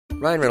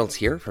Ryan Reynolds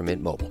here from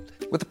Mint Mobile.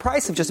 With the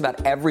price of just about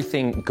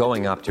everything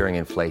going up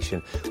during inflation,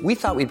 we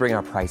thought we'd bring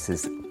our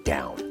prices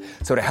down.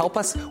 So to help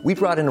us, we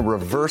brought in a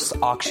reverse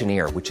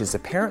auctioneer, which is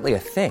apparently a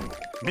thing.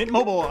 Mint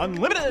Mobile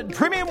Unlimited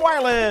Premium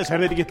Wireless. How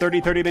to get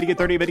 30, 30, how to get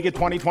 30, how to get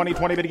 20, 20,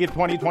 20, how to get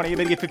 20, 20, how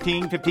to get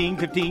 15, 15,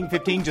 15,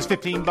 15, just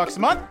 $15 a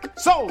month?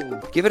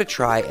 Sold! Give it a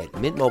try at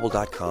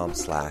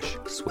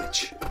mintmobile.com/switch.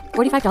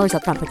 $45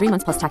 up front for 3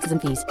 months plus taxes and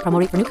fees. Promo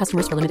rate for new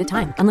customers for limited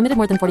time. Unlimited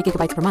more than 40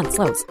 gigabytes per month.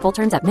 Slows full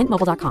terms at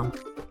mintmobile.com.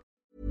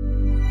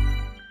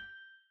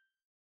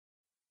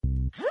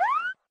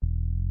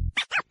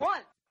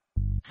 One,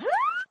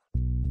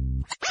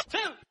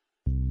 two,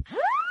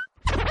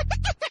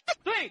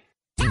 three.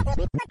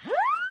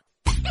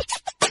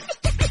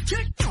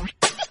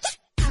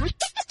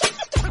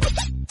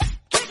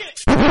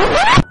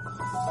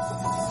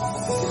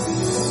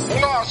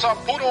 Mula sa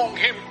punong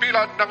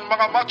himpilan ng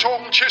mga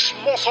machong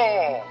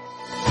chismoso,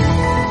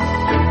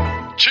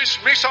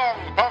 chismisang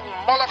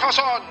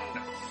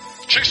pangmalakasan,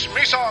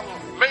 chismisang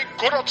may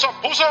kurot sa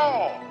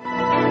puso,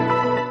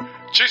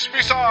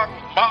 chismisang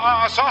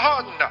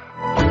maaasahan.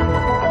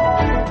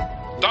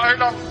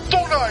 Dahil ang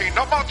tunay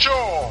na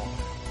macho,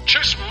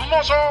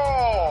 chismoso.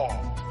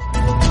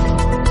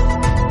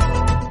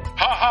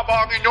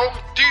 Hahaba ang inyong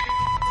tit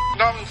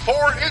ng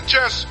 4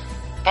 inches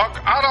pag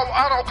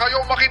araw-araw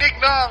kayo makinig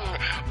ng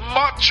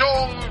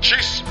Machong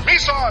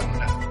Chismisan.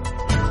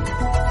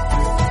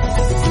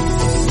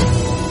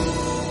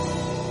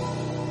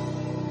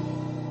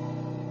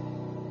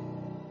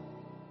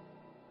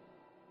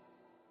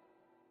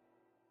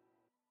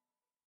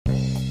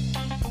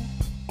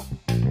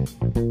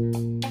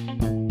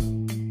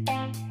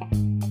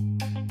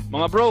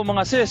 Mga bro,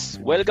 mga sis,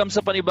 welcome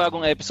sa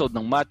panibagong episode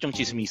ng Machong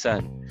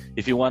Chismisan.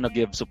 If you wanna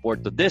give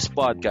support to this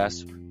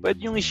podcast, pwede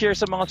nyo i-share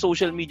sa mga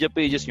social media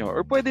pages nyo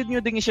or pwede nyo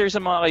ding i-share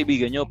sa mga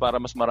kaibigan nyo para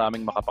mas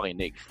maraming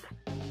makapakinig.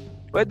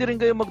 Pwede rin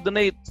kayo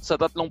mag-donate sa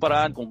 3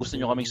 paraan kung gusto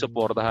nyo kaming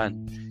suportahan.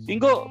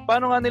 Ingo,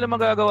 paano nga nila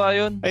magagawa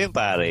yun? Ayun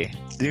pare,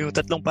 yung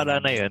 3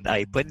 paraan na yun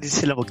ay pwede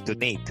sila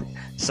mag-donate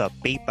sa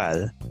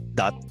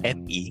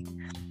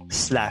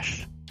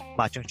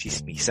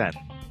paypal.me/machongchismisan.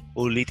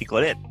 Ulitin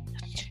ko ulit.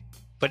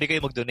 Pwede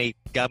kayo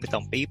mag-donate gamit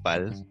ang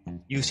PayPal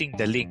using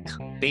the link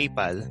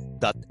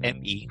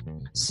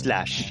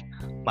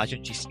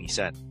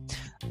paypal.me/machongchismisan.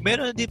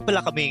 Meron din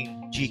pala kaming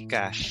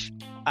GCash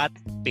at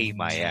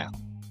Paymaya.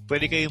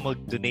 Pwede kayo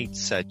mag-donate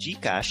sa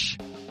GCash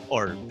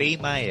or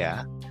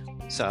Paymaya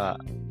sa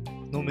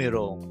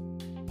numerong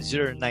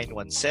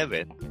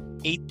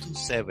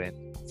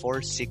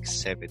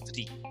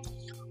 0917-827-4673.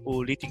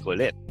 Ulitin ko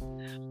ulit.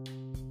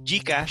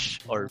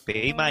 GCash or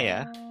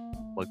Paymaya,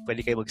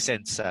 pwede kayo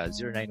mag-send sa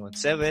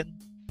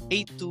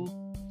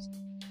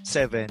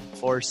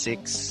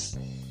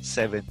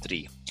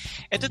 0917-827-4673.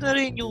 Ito na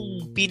rin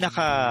yung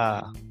pinaka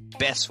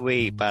best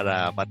way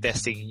para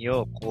matesting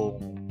nyo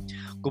kung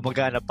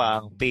gumagana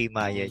pa ang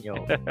Paymaya nyo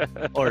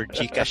or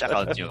GCash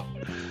account nyo.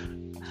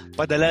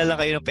 Padala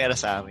lang kayo ng pera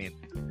sa amin.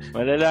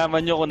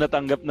 Malalaman nyo kung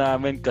natanggap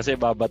namin kasi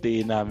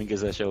babatiin namin ka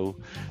sa show.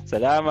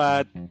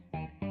 Salamat!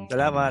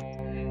 Salamat!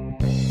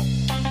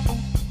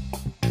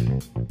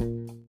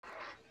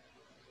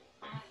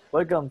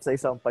 Welcome sa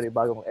isang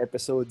panibagong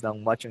episode ng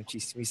Machong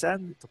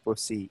Chismisan. Ito po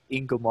si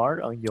Ingo Mar,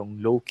 ang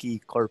inyong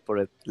low-key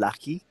corporate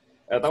lucky.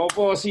 At ako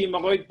po si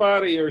Makoy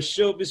Pare, your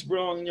showbiz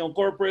bro, ang inyong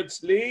corporate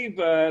slave.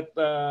 At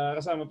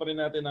kasama pa rin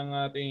natin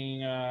ang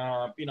ating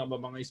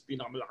pinakamabangais,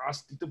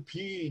 pinakamalakas, Tito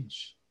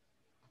Pidge.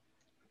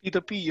 Tito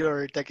P,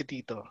 your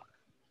teki-tito.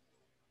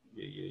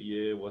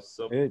 Yeah. What's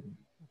up? Good.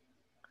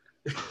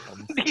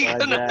 Hindi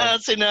ka na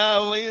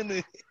sinama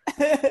yun eh.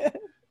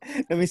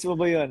 Na-miss mo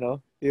ba yun,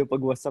 no? Yung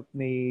pag-WhatsApp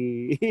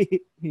ni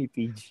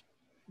Pidge.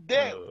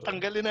 Hindi,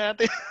 tanggalin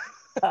natin.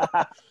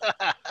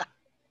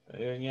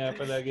 Ayun nga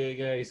pala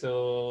guys. So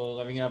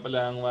kami nga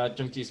pala ang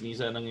Machong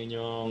Chismisan ng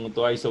inyong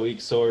twice a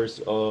week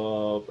source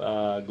of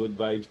good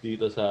vibes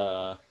dito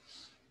sa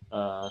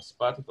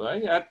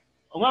Spotify. At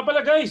nga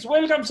pala guys,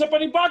 welcome sa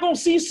panibagong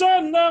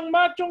season ng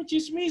Machong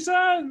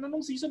Chismisan.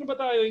 Anong season na ba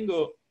tayo,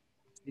 Ingo?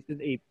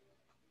 Season 8.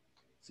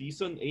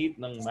 Season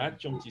 8 ng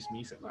Machong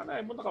Chismisan.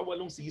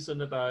 Naka-8 season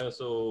na tayo.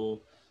 So,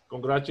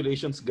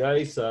 congratulations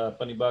guys sa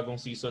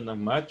panibagong season ng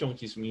Machong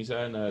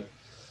Chismisan. At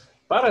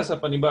para sa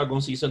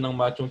panibagong season ng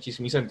Machong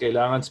Chismisan,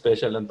 kailangan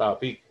special ang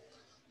topic.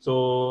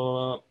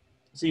 So,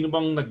 sino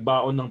bang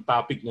nagbaon ng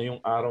topic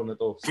ngayong araw na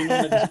to? Sino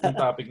nag-isip ng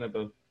topic na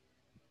to?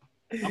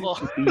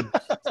 Ako.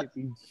 Si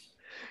Pidge.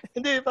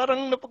 Hindi,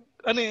 parang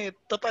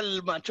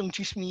total Machong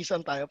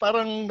Chismisan tayo.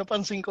 Parang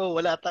napansin ko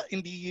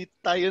hindi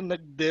tayo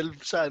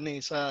nag-delve sa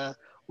sa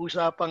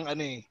usapang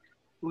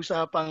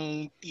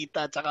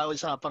tita tsaka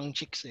usapang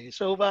chicks eh.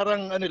 So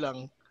parang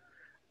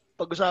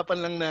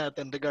pag-usapan lang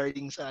natin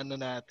regarding sa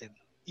natin.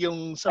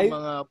 Yung sa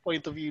mga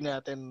point of view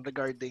natin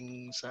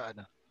regarding sa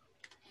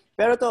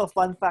Pero to,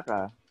 fun fact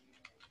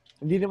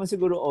hindi naman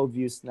siguro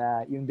obvious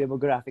na yung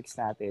demographics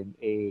natin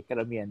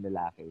karamihan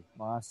lalaki.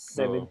 Mga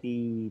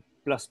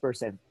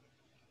 70+%.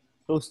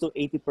 Close to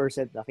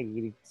 80%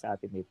 nakikinig sa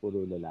atin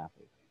puro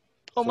lalaki.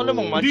 Oh,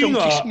 malamang Hindi machong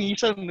nga.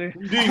 chismisan eh.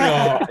 Hindi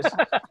nga.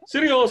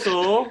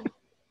 Seryoso?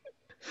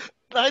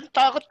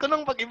 Takot ko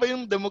nang pag-iba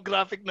yung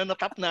demographic na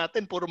natap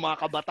natin, puro mga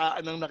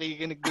kabataan ang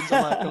nakikinig dun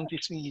sa machong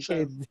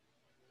chismisan.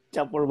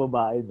 Tsaka puro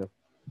babae, no?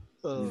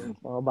 Oh.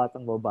 Mga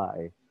batang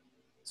babae.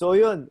 So,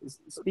 yun.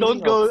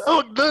 Don't go.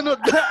 Oh, don't.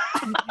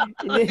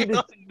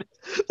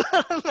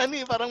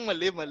 Parang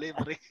mali,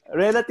 pre.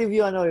 Relative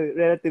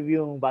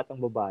yung batang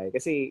babae.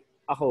 Kasi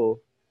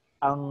ako,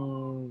 ang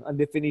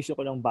definition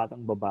ko ng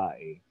batang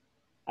babae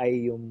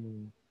ay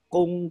yung,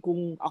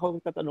 kung ako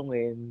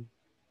tatanungin,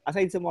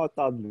 aside sa mga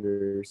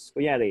toddlers,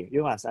 kunyari,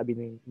 yung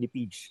sabi ni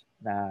Peach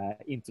na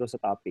intro sa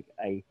topic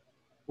ay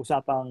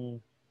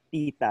usapang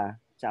tita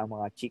tsaka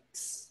mga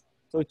chicks.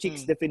 So,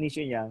 chicks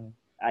definition niya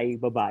ay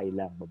babae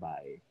lang,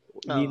 babae.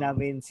 Hindi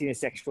namin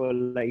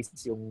sinesexualize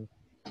yung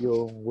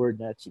word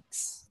na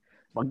chicks.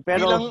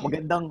 Pero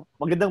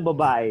magandang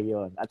babae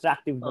yon,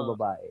 attractive na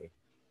babae.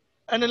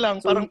 Ano lang,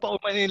 so, parang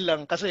paumanin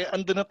lang kasi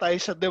ando na tayo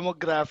sa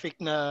demographic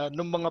na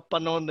nung mga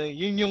panahon na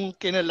yun yung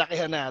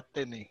kinalakihan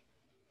natin eh.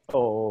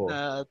 Oo.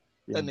 Na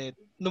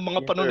nung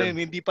mga panahon na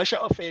yun, hindi pa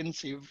siya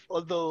offensive.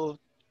 Although,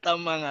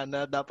 tama nga na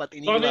dapat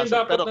iniwasan. Ano yung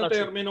dapat na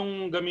terminong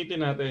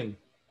gamitin natin?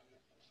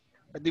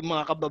 Hindi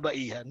mga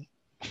kababaihan.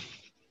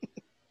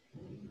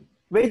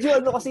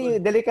 Medyo kasi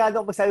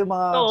delikado pag sabi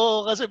mga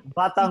kasi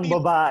batang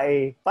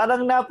babae.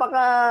 Parang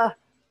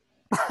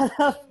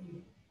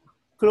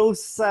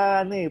close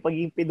sa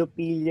pagiging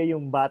pedophilia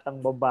yung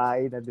batang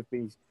babae na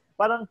definition.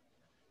 Parang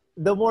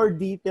the more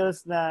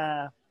details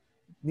na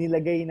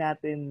nilagay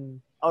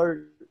natin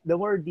or the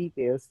more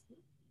details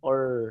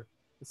or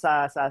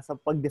sa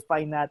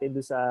pag-define natin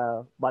do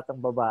sa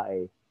batang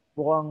babae,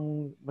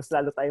 mukhang mas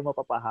lalo tayo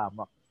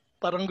mapapahamak.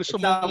 Parang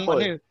gusto mo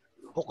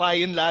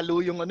hukayin lalo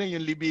yung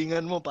yung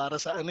libingan mo para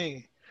sa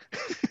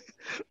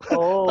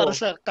para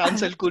sa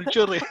cancel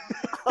culture eh.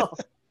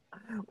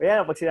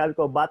 Ayan, pag sinabi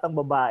ko batang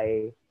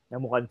babae na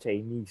mukhang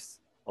Chinese.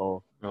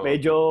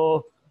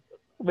 Medyo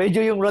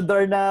yung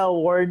radar na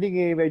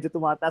warning medyo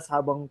tumataas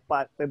habang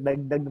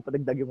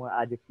padagdag yung mga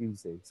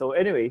adjectives eh. So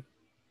anyway,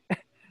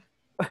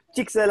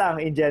 chicks na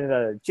lang in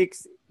general.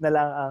 Chicks na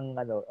lang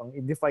ang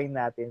i-define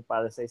natin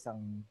para sa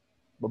isang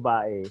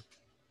babae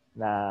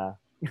na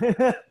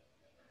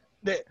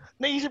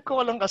naisip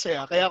ko lang kasi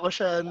kaya ko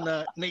siya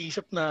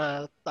naisip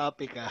na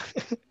topic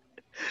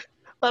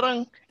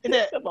Parang,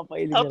 hindi,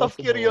 out of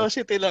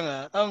curiosity lang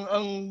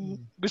ang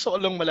gusto ko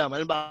lang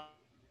malaman,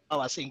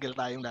 halimbawa, single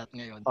tayong lahat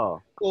ngayon.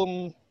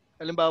 Kung,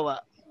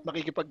 halimbawa,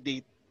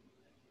 makikipag-date,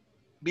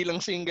 bilang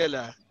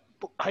single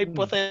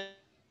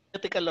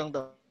hypothetical lang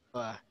daw.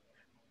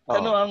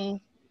 Ano ang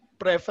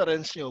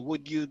preference nyo?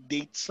 Would you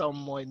date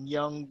someone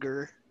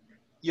younger,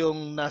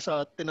 yung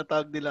nasa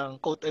tinatawag nilang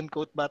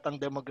quote-unquote batang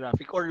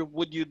demographic, or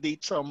would you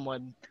date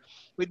someone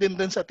within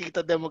dun sa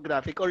tita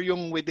demographic or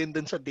yung within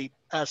dun sa date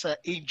sa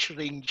age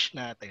range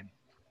natin?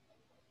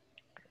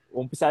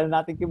 Umpisa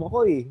na natin kay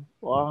Makoy.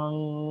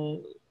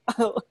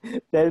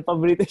 Dahil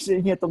paborito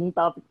siya niya itong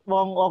topic.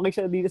 Mukhang okay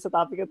siya dito sa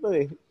topic ito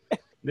eh.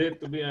 Hindi,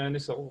 to be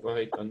honest ako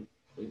kahit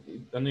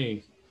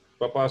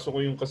papasok ko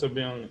yung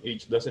kasabihang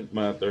age doesn't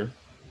matter.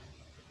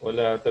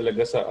 Wala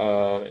talaga sa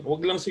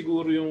wag lang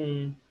siguro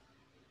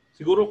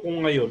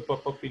kung ngayon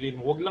papapiliin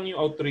mo, wag lang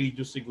yung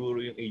outrageous siguro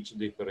yung age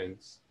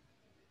difference.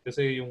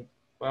 Kasi yung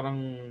parang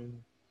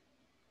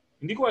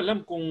hindi ko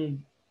alam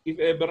kung if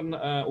ever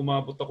na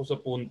umabot ako sa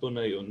punto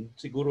na yun,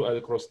 siguro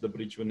I'll cross the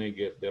bridge when I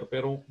get there.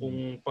 Pero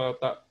kung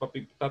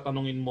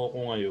tatanungin mo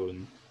ko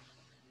ngayon,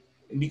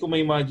 hindi ko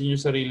ma-imagine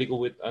yung sarili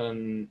ko with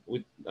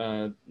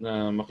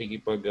na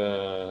makikipag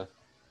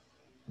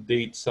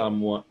date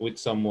with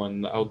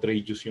someone na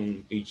outrageous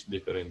yung age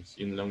difference.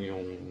 Yun lang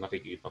yung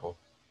nakikita ko.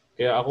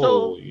 Kaya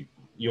ako,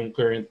 yung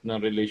current na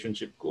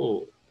relationship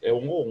ko,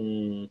 ewan ko kung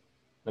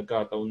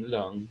nagkataon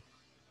lang,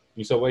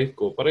 yung sa wife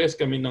ko, parehas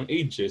kami ng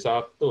age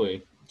sakto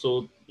eh.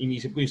 So,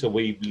 inisip ko yung sa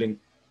wavelength,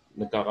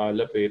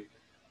 nagkakalapit.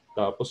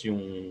 Tapos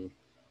yung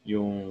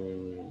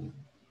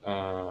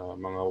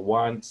mga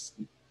wants,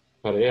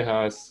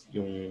 parehas.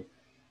 Yung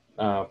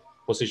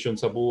position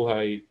sa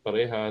buhay,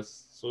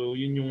 parehas. So,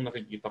 yun yung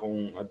nakikita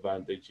kong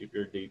advantage if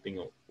you're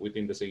dating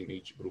within the same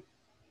age group.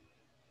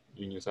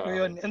 Yun yung sa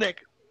akin. Hindi,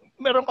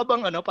 meron ka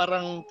bang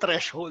parang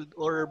threshold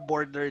or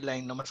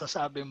borderline na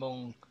masasabi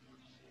mong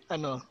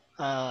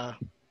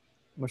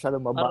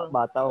masyadong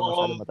bata o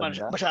masyadong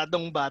matanda?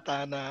 Masyadong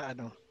bata na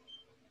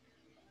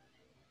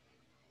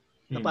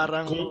na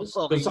parang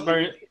okay.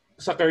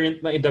 Sa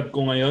current na edad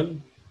ko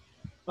ngayon?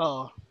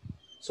 Oo.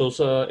 So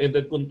sa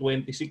edad kong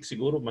 26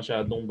 siguro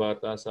masyadong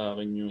bata sa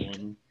akin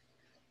yung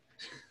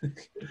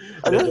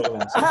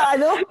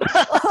Ano?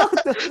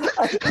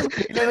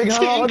 Ikaw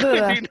naghawa ko doon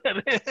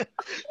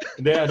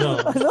Hindi,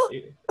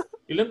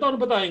 ilan taon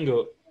ba tayong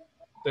go?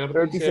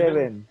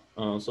 37.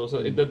 So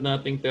sa edad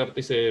nating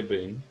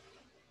 37,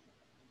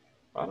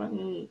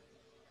 parang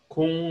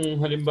kung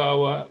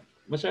halimbawa,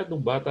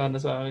 masyadong bata na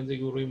sa akin,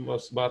 siguro yung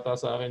mas bata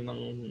sa akin ng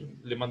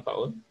 5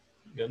 taon.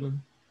 Ganun.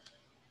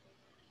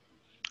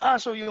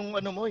 So yung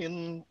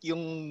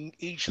yung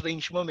age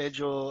range mo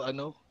medyo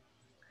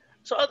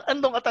So,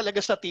 andong ka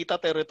talaga sa tita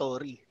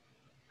territory.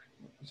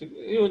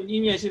 Yun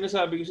yung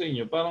sinasabi ko sa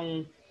inyo.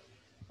 Parang,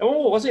 ewan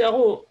ko, kasi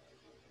ako,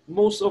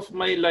 most of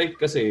my life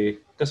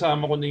kasi,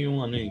 kasama ko na yung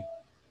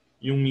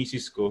yung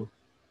misis ko.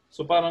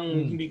 So parang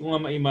hindi ko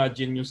nga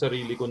ma-imagine yung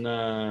sarili ko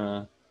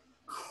na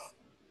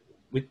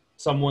with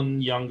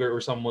someone younger or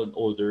someone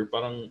older.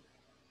 Parang,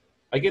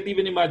 I can't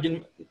even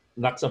imagine,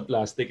 knock some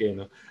plastic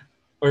no?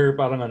 Or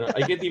parang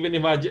I can't even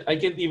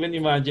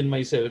imagine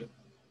myself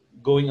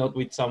going out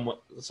with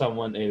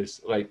someone else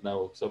right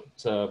now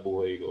sa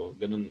buhay ko.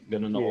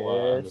 Ganun ako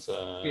sa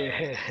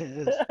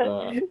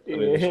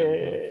relasyon ko.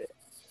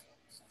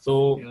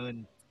 So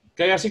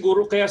kaya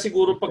siguro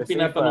pag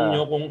tinatanong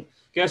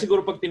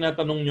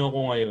niyo ako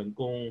ngayon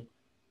kung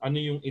ano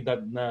yung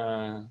edad na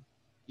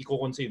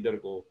i-consider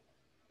ko,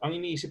 ang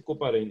iniisip ko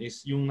pa rin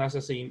is yung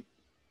nasa same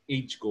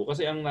age ko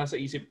kasi ang nasa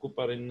isip ko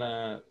pa rin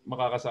na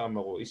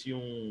makakasama ko is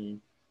yung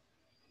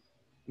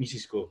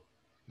misis ko.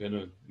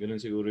 Ganun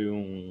siguro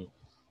yung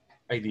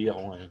idea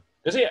ko ngayon.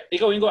 Kasi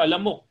ikaw, Ingo,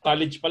 alam mo,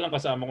 college pa lang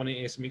kasama ko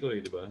ng SME ko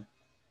di ba?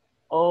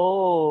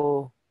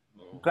 Oh.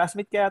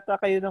 Classmate kaya ata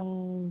kayo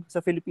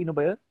sa Filipino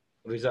ba yun?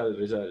 Rizal.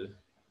 Rizal.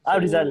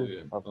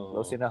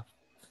 Close enough.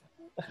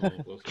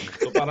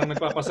 So parang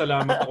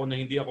nagpapasalamat ako na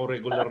hindi ako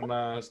regular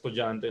na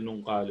estudyante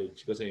nung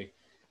college kasi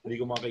hindi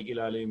ko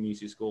makikilala yung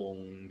misis ko kung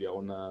hindi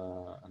ako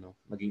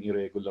naging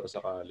irregular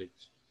sa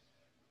college.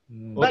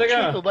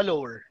 Batchmate o ba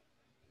lower?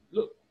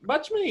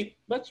 Batchmate.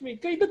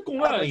 Kaedad ko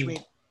nga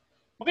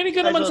Makinig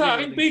ka naman sa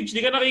akin, Paige.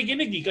 Di ka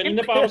nakikinig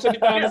Kanina pa ako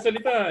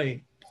salita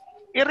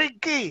Irig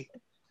ka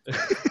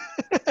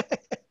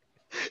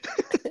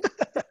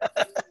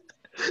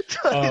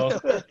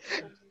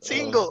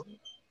Si Ingo.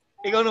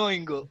 Ikaw naman,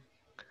 Ingo.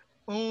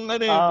 Kung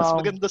mas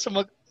maganda sa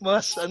mas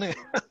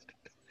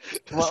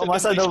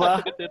mas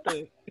ba?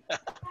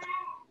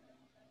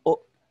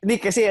 Hindi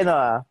kasi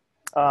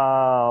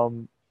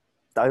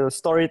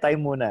story time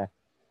muna.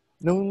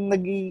 Nung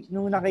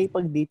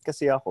nakipag-date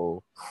kasi ako,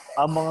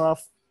 ang mga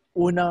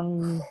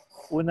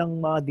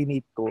unang mga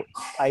dinate ko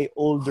ay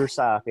older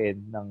sa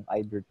akin ng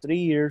either 3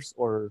 years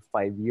or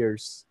 5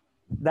 years.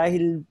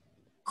 Dahil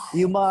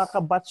yung mga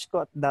kabatch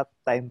ko at that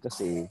time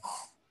kasi,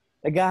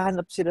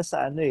 naghahanap sila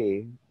sa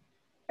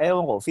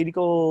ewan ko, feeling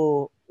ko,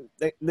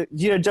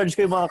 judge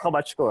ko yung mga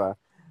kabatch ko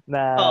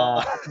na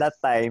at that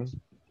time,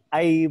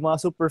 ay mga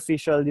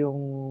superficial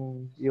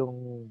yung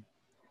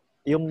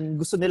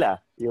gusto nila.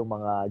 Yung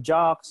mga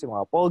jocks, yung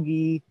mga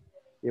pogi,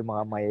 yung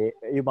mga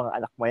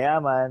anak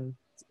mayaman.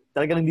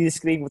 Talagang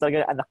hindi-disclaim mo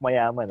talaga anak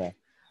mayaman.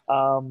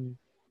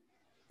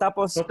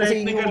 Tapos, so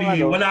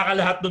technically, wala ka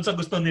lahat doon sa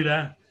gusto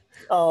nila.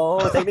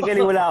 Oo, technically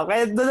wala ako.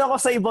 Kaya doon ako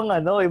sa ibang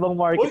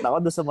market ako,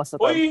 doon sa mas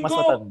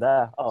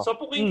matanda.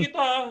 Sapukin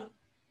kita.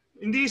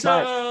 Hindi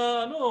sa,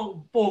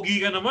 pogi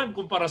ka naman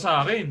kumpara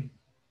sa akin.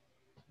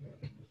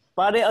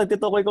 Pare, ang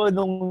titukoy ko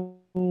nung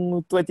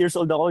 20 years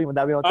old ako, yung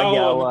madami akong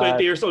tagyawan.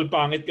 20 years old,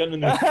 pangit ka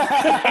nun.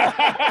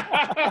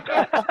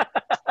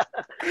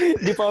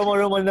 Di pa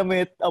marunong na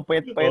may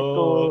payet-payet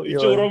ko.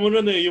 Itsura mo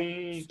nun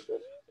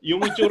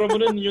yung itsura mo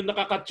nun, yung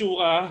nakakatsu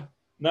ka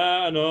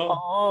na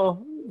Oo,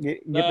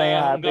 gitna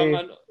yung hati.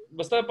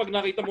 Basta pag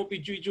nakita mo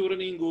itsura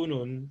ni Ingo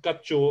nun,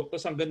 katsu,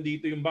 tapos hanggang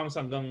dito yung bangs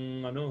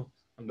hanggang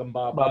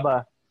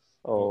baba.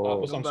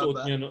 Tapos ang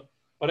suot niya,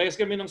 parehas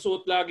kami ng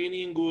suot lagi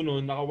ni Ingo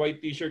nun,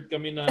 naka-white t-shirt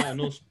kami na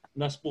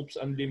na Spoops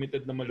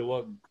Unlimited na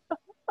maluwag.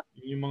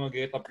 Yung mga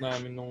get-up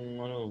namin nung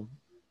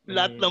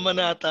lahat naman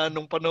nata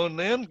nung panahon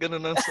na yun,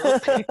 ganun ang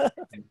suot.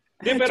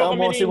 Hindi, pero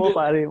kami ni Ingo,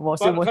 kami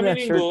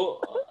ni Ingo,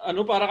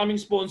 para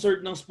kaming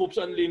sponsored ng Spoops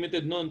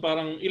Unlimited noon.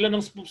 Parang ilan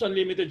ng Spoops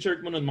Unlimited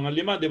shirt mo noon?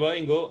 Mga 5, di ba,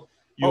 Ingo?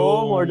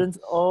 More than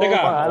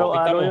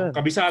araw-araw yun.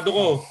 Kabisado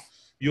ko.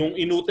 Yung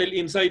inutil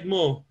inside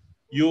mo.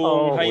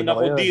 Yung hay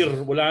nako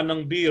deer, wala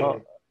nang beer.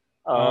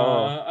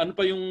 Ano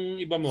pa yung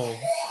iba mo?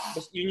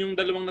 Yun yung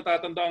dalawang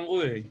natatandaan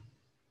ko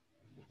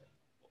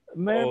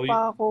Meron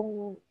pa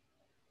akong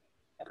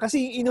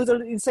kasi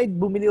inutil inside,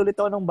 bumili ulit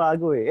ako ng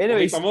bago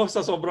Anyways. Kita mo, sa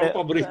sobrang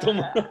paborito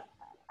mo.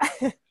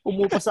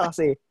 Umupas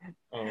kasi.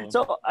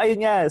 So,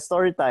 ayun nga,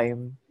 story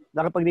time.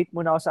 Nakipag-date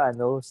muna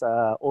ako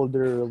sa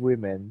older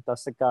women.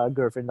 Tapos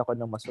nagka-girlfriend ako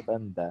ng mas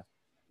matanda.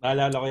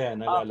 Naalala ko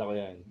yan.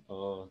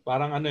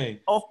 Parang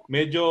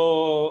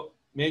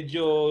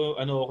medyo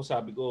ako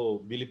sabi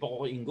ko, bilip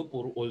ako kay Ingo,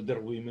 puro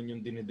older women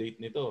yung dinidate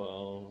nito.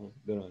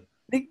 Gano'n.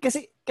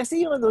 Kasi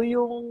kasi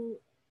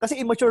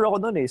immature ako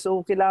noon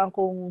So, kailangan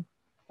kong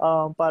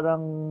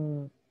parang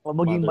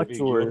maging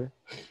mature.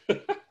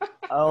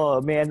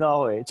 May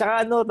ako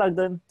Tsaka tag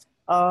doon,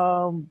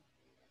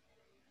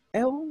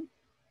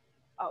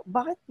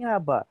 bakit nga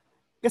ba?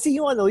 Kasi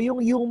yung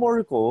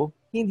humor ko,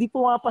 hindi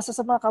pumapasa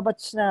sa mga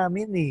kabatch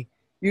namin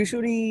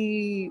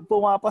Usually,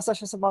 pumapasa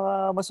siya sa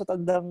mga mas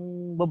matandang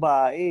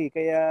babae.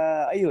 Kaya,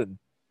 ayun.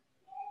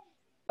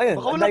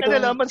 Baka wala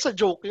kinalaman sa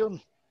joke yun.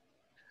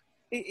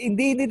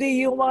 Hindi.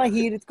 Yung mga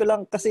hirit ko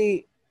lang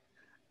kasi,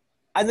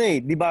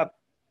 di ba,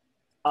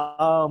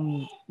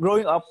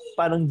 growing up,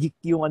 parang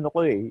geek yung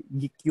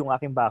geek yung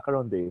aking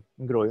background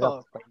Growing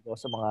up.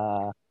 Sa mga,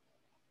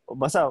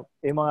 basta,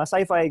 mga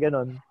sci-fi,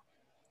 ganun.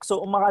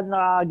 So, ang mga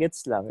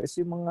nakagets lang is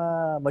yung mga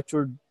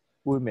matured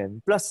women.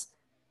 Plus,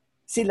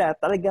 sila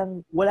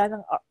talagang wala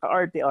nang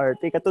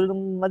ka-arte-arte. Katulad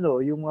ng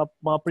yung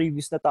mga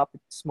previous na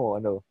topics mo,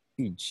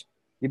 Pidge.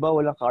 Di ba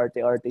walang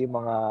ka-arte-arte yung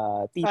mga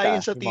tita,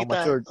 Ayun sa yung tita. mga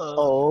matured.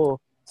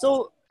 Oo.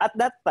 So, at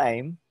that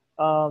time,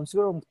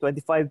 siguro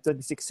 25,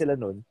 26 sila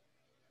nun.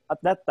 At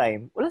that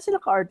time, wala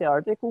silang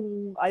ka-arte-arte.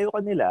 Kung ayaw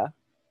ka nila,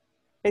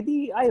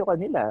 edi ayaw ka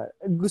nila.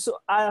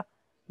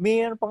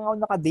 Mayroon pa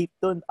nga naka-date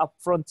doon.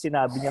 Upfront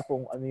sinabi niya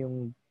kung ano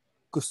yung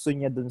gusto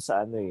niya doon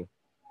sa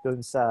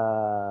doon sa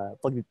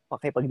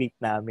pakipag-date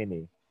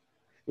namin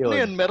Yun. Ano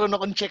yun? Meron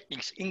akong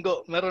checklist.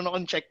 Ingo, meron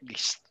akong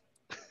checklist.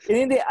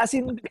 Hindi, as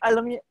in,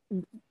 alam niya,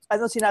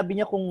 sinabi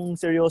niya kung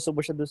seryoso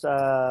ba siya doon sa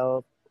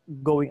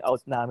going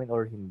out namin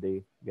or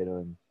hindi.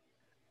 Ganun.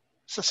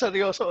 Sa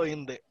seryoso o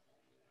hindi?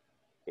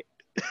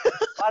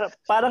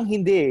 Parang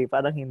hindi.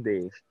 Parang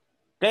hindi.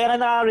 Kaya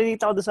nga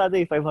naka-relate ako doon sa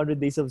 500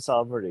 Days of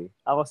Summer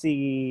Ako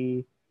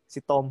si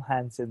Tom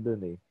Hansen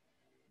doon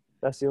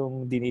Tapos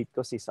yung dinate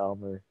ko si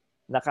Summer.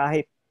 Na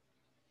kahit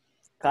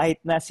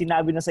na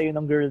sinabi na sa'yo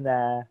ng girl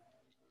na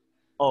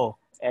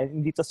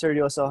hindi to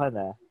seryosohan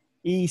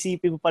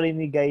iisipin mo pa rin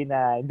ni guy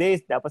na hindi,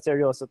 dapat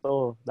seryoso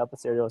to.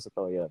 Dapat seryoso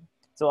to, yun.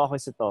 So ako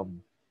si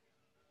Tom.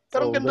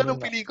 Pero ang ganda ng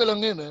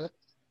pelikulang yun,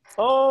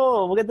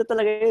 maganda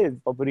talaga yun.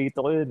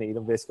 Paborito ko yun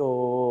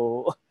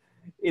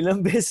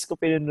Ilang beses ko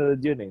pinanood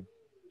yun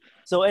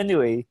So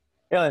anyway,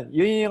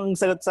 yun yung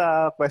sagot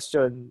sa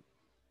question.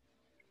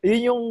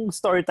 Yun yung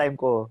story time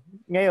ko.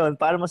 Ngayon,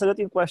 para masagot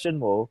yung question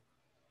mo,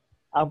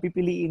 ang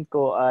pipiliin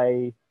ko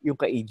ay yung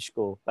ka-age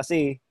ko.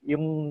 Kasi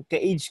yung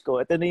ka-age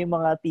ko, ito na yung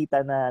mga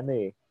tita na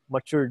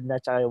matured na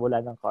tsaka wala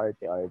ng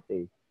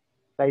ka-arte-arte.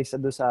 Kaysa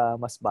doon sa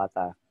mas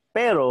bata.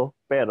 Pero,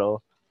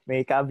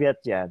 may caveat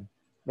yan.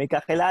 May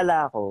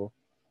kakilala ako,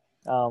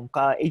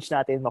 ka-age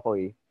natin,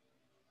 Makoy.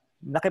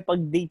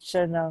 Nakipag-date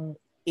siya ng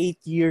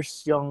 8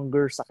 years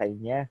younger sa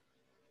kanya.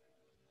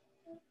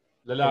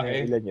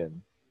 Lalaki? Ilan yun?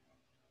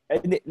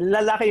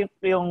 Lalaki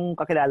yung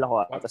kakilala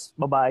ko. Tapos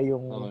babae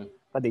yung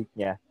ka-date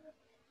niya.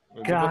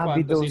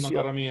 Grabe daw siya. Di ba fantasy ng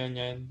karamihan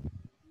yan?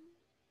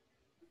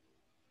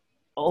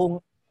 Oo,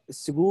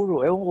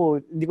 siguro. Ewan ko,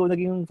 hindi ko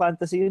naging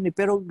fantasy yun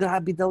Pero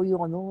grabe daw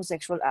yung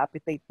sexual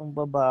appetite ng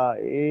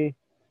babae.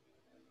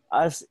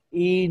 As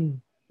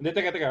in. Hindi,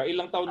 teka.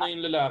 Ilang taon na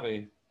yung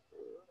lalaki?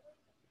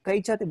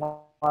 Kahit siya,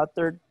 mga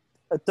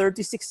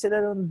 36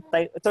 sila nung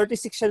time.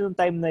 36 siya nung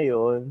time na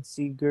yon.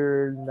 Si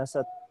girl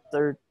nasa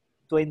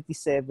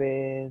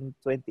 27,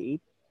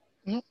 28.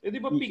 Di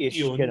ba peak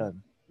yun? Ganun.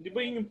 Di ba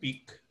yun yung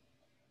peak?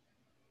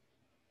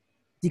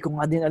 Di ko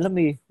nga din alam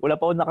Wala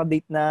pa ako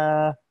nakadate na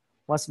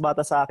mas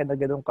bata sa akin na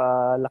ganun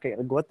kalaki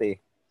agwat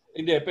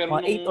Hindi, pero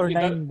mga 8 or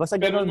 9. Basta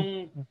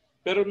ganun.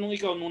 Pero nung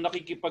ikaw, nung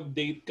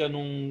nakikipag-date ka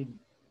nung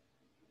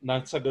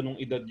nasa ganung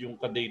edad yung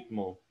ka-date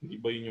mo, di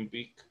ba yun yung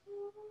peak?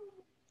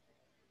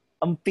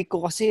 Ang peak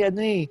ko kasi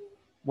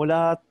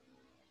mula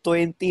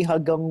 20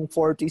 hanggang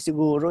 40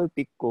 siguro yung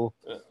peak ko.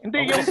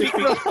 Hindi, yung peak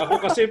ko.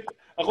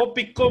 Ako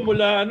peak ko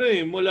mula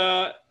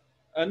mula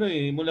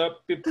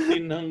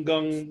 15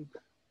 hanggang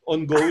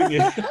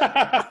ongoing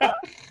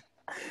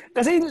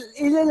Kasi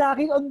yung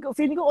lalaki,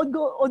 feeling ko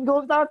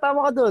ongoing,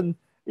 tama ka dun.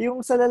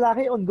 Yung sa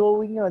lalaki,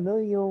 ongoing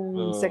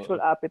yung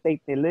sexual appetite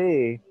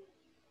nila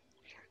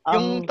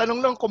Yung tanong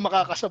lang kung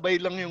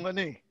makakasabay lang yung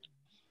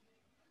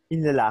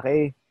yung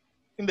lalaki.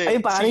 Hindi,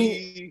 ayun,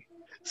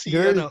 si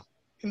girl.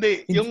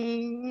 Hindi, yung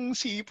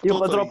si Putotoy.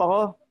 Yung katropa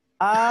ko?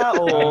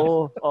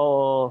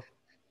 Oo.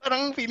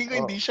 Parang feeling ko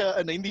hindi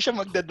siya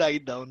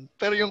magda-die down.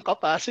 Pero yung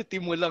capacity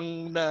mo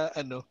lang na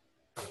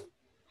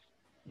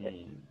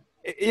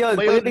Yun,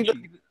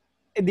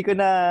 hindi ko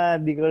na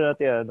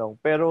tinanong.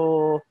 Pero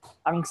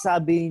ang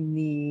sabi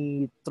ni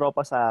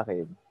tropa sa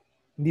akin,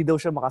 hindi daw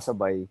siya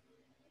makasabay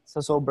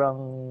sa sobrang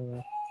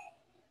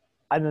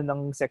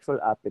ng sexual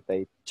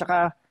appetite.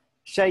 Tsaka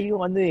siya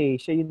yung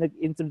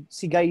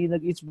si guy yung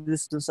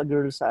nag-introduce dun sa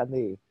girl sa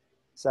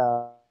sa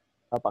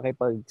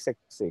pakipag-sex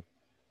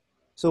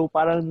So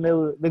parang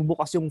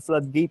nagbukas yung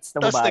floodgates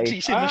ng babae. Tapos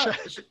nagsisi na siya.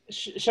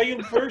 Siya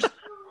yung first?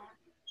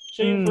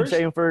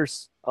 Siya yung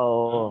first.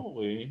 Oo.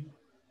 Okay.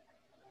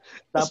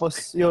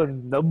 Tapos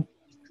yun,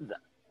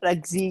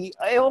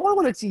 ewan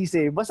ko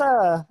nagsisi.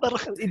 Basta,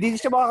 hindi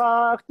siya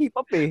makaka-keep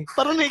up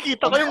Parang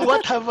nakikita ko yung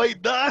what have I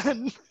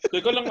done?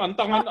 Teka lang, ang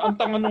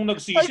tangan nung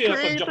nagsisi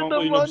tadyakan ko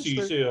yung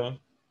nagsisi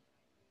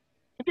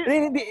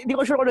Hindi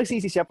ko sure kung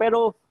nagsisi siya,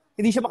 pero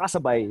hindi siya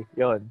makasabay.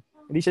 Yun.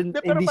 Hindi siya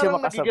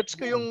makasabay. Nagigets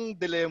ko yung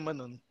dilemma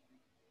nun.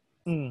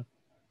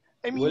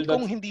 I mean, well,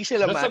 kung hindi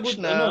sila match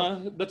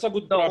that's a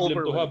good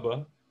problem to have,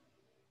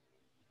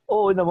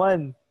 Oo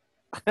naman.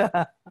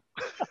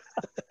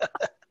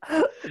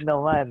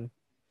 naman.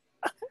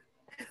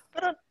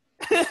 Pero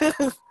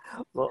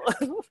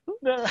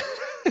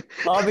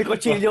may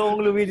kutsilyo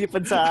kong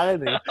lumilipad sa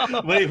akin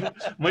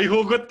May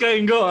hugot ka,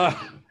 Ingo,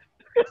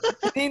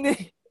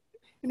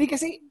 Hindi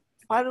kasi,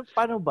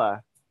 paano ba?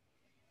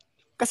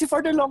 Kasi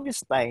for the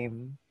longest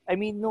time,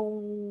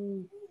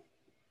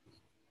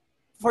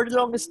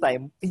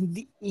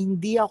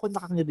 hindi ako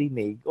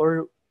nakangirinig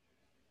or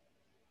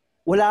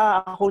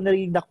wala ako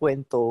narinig na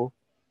kwento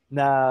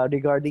na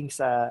regarding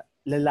sa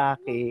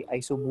lalaki ay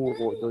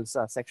sumuko doon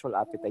sa sexual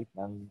appetite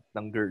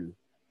ng girl.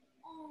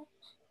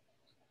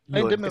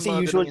 Ay, hindi, may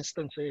mga ganung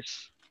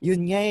instances.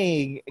 Yun nga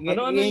eh.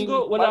 Ano,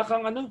 Ingo? Wala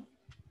kang ano?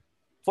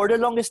 For the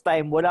longest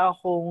time, wala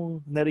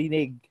akong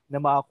narinig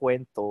na mga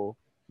kwento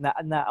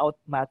na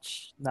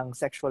outmatch ng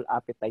sexual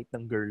appetite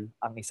ng girl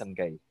ang isang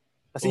guy.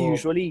 Kasi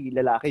usually,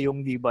 lalaki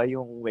yung, di ba,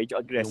 yung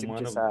medyo aggressive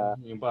yung, sa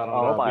yung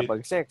parang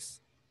pakipag-sex.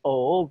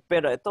 Oo,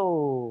 pero ito,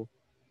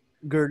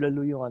 girl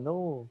lalo yung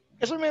ano.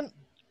 Kasi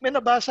may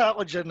nabasa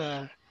ako dyan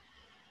na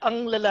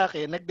ang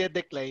lalaki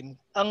nagde-decline.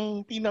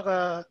 Ang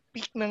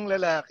pinaka-peak ng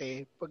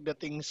lalaki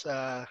pagdating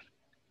sa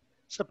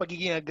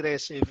pagiging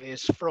aggressive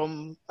is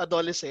from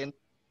adolescent.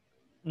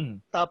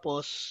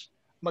 Tapos,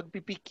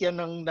 magpipik yan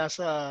ng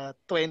nasa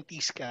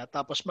 20s ka,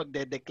 tapos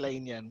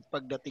magde-decline yan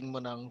pagdating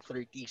mo ng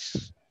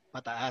 30s.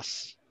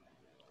 Mataas.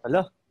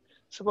 Hala?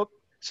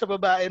 Sa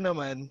babae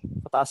naman,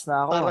 pataas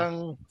na ako.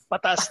 Parang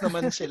pataas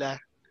naman sila.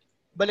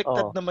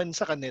 Baliktad naman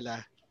sa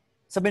kanila.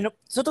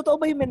 So, totoo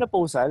ba yung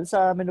menopausal?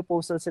 Sa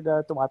menopausal sila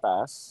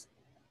tumataas?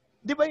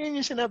 Di ba yun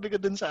yung sinabi ko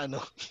dun sa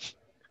ano?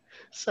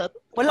 Sa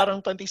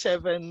parang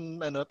 27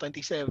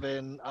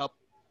 up,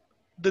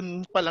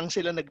 dun pa lang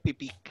sila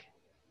nagpipik.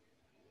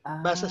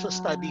 Basta sa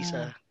studies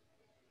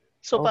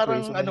So okay,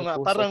 parang so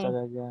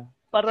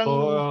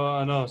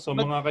parang so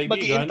mga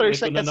kaibigan,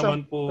 ito na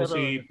naman po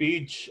si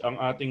Paige, ang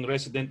ating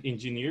resident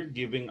engineer,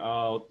 giving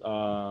out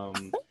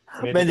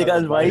medical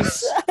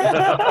advice.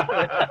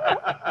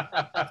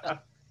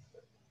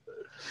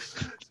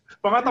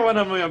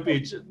 Pangatawanan mo yung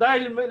Paige.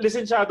 Dahil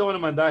lisensyado ko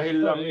naman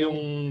dahil lang yung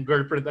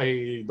girlfriend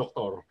ay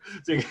doktor.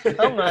 Sige.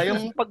 Oo nga,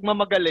 yung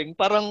pagmamagaling,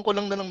 parang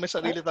kulang na lang may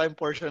sarili tayong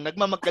portion.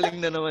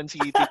 Nagmamagaling na naman si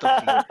Tito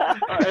P.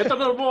 Ito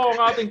na po ang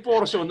ating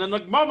portion na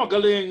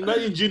nagmamagaling na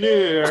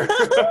engineer.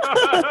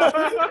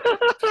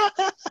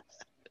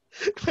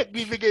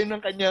 Nagbibigay ng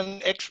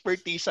kanyang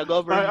expertise sa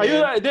government.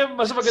 Ayun,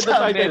 mas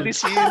maganda title.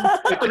 Medicine.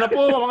 Ito na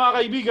po mga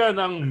kaibigan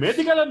ng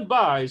medical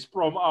advice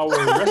from our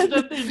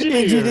resident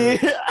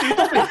engineer.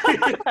 Tito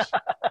Page.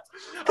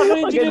 Ano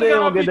engineer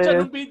ka?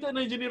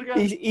 Ano engineer ka?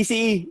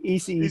 ECE.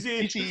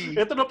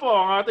 Ito na po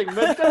ang ating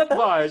medical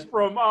advice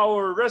from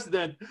our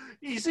resident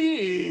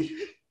ECE.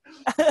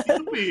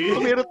 Tito Page.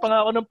 Meron pa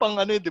nga ako ng pang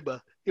di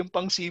ba? Yung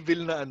pang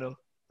civil na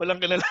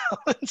walang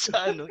kinalaman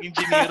sa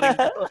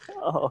engineering.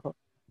 Oo.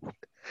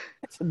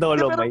 Sa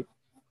Dolomite.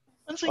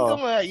 Pansin ko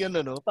nga yun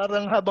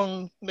parang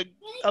habang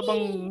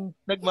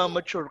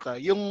nagmamature ka,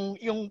 yung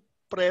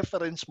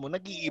preference mo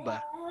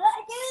nag-iiba.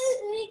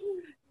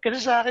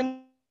 Kasi sa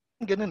akin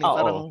ganun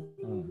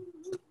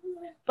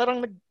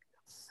parang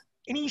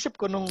iniisip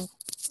ko nung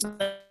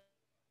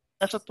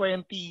nasa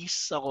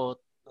 20s ako,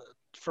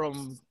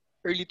 from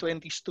early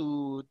 20s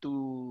to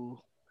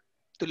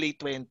late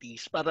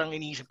 20s, parang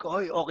iniisip ko,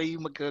 okay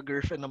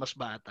magka-girlfriend na mas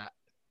bata.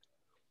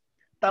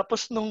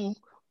 Tapos nung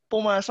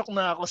pumasok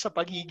na ako sa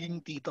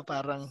pagiging tito,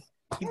 parang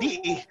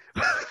hindi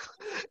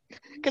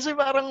Kasi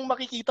parang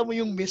makikita mo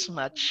yung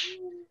mismatch.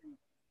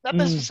 Not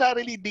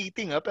necessarily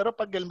dating pero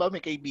pag may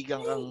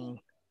kaibigan kang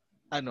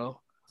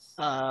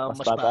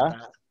mas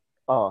bata.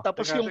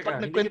 Tapos yung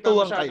pag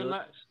nagkwentuhan kayo.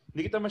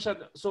 Hindi kita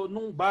masyado. So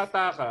nung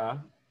bata ka,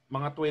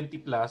 mga 20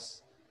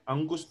 plus,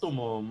 ang gusto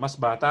mo mas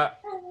bata?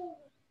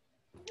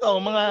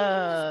 Mga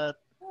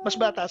mas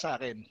bata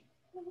sa akin.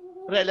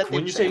 Relative.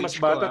 When you say mas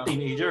bata,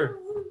 teenager?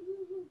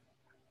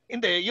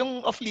 Hindi,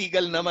 yung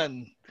off-legal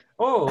naman.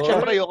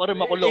 Siyempre, ayoko rin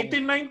makulong.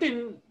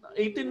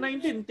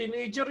 18-19,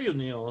 teenager yun.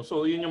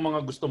 So, yun yung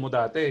mga gusto mo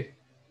dati.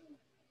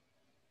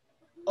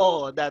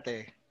 Oo,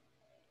 dati.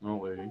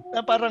 Okay.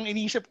 Na parang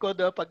inisip ko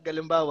pag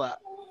halimbawa,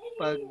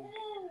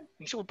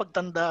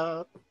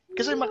 pagtanda,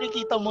 kasi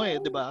makikita mo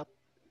di ba?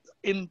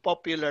 In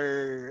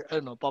popular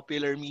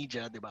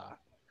media, di ba?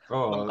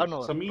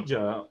 Sa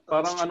media,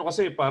 parang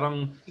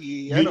parang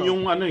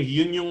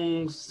yun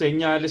yung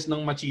senyales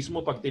ng machismo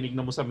pag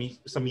tinignan mo sa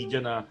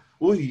media na,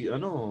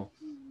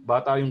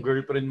 bata yung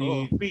girlfriend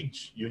ni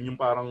Paige. Yun yung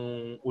parang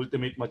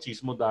ultimate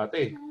machismo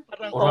dati.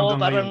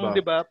 Parang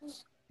di ba,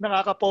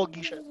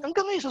 nakakapogi siya.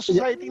 Hanggang ngayon sa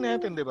society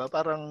natin, di ba?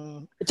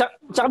 Parang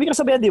Tsaka may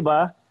kasabihan, di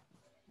ba?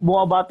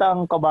 Bumabata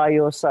ang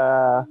kabayo sa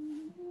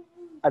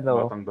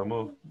batang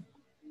damo.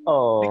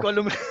 Oh.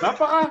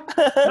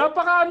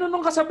 Napaka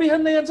nung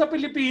kasabihan na yan sa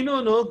Pilipino,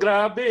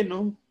 Grabe,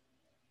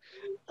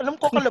 Alam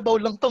ko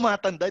kalabaw lang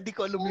tumatanda, di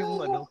ko alam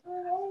yung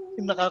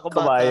yung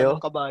nakakabata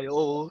ng kabayo.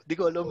 Oo, di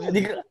ko alam yun.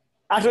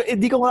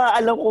 Hindi ko nga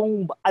alam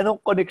kung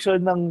anong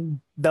connection ng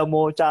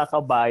damo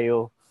tsaka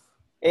kabayo.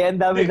 Ang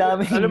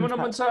dami-dami. Alam mo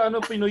naman sa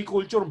Pinoy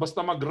culture,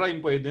 basta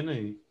mag-rhyme pwede na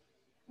eh.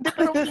 Hindi,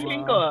 pero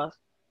feeling ko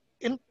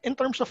in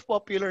terms of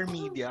popular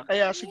media,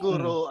 kaya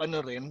siguro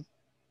rin,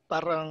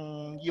 parang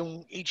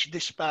yung age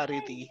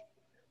disparity.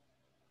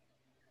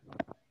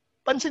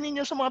 Pansinin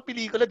niyo sa mga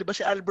pelikula, 'di ba si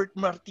Albert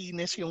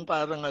Martinez yung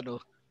parang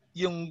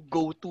yung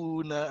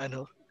go-to na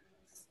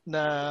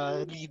na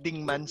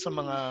leading man sa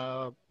mga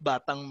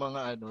batang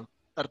mga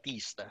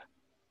artista.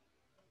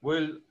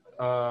 Well,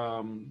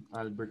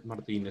 Albert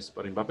Martinez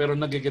pa rin ba? Pero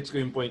nagigets ko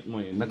yung point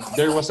mo eh.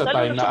 There was a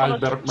time na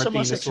Albert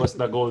Martinez was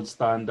the gold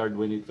standard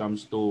when it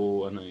comes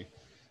to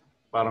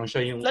parang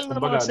siya yung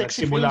kumbaga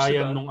nagsimula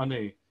yan nung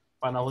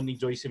panahon ni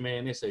Joyce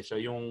Jimenez eh.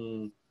 Siya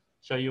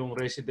yung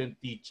resident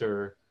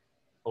teacher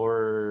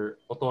or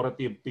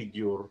authoritative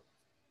figure.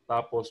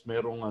 Tapos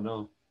merong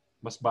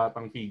mas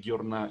batang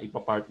figure na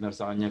ipapartner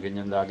sa kanya,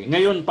 ganyan lagi.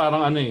 Ngayon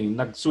parang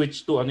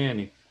nag-switch to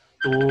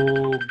to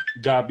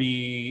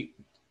Gabby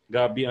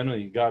Concepcion.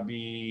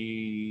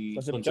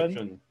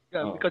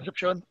 Gabby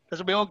Concepcion. Tapos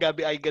sabi mo,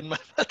 Gabby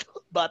Eigenman.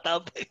 Bata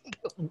pa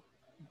yun.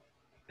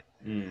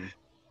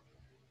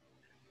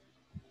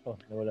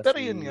 Pero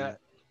yun nga.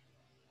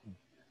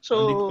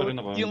 So,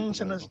 yung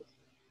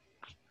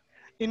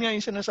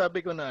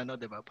sinasabi ko na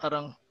di ba?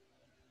 Parang,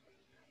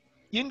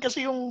 yun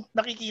kasi yung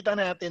nakikita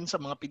natin sa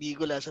mga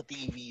pelikula sa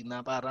TV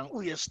na parang,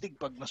 astig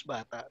pag mas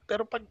bata.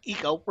 Pero pag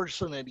ikaw,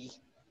 personally,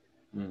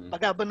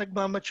 pag habang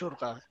nagmamature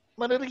ka,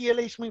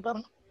 marirealize mo yung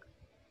parang,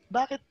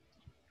 bakit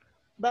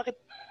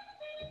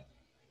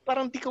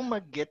parang di ko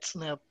mag-gets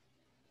na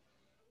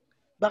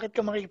bakit ka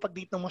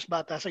makikipag-date ng mas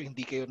bata sa'yo,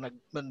 hindi kayo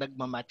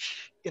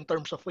nagmamatch in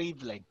terms of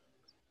wavelength.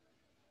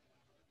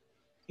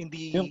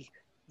 Hindi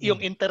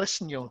yung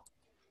interest nyo.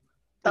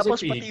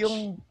 Tapos pati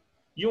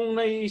yung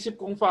naiisip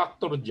kong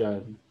factor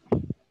dyan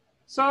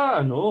sa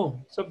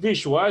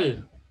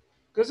visual.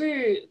 Kasi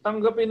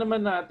tanggapin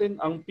naman natin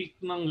ang peak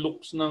ng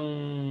looks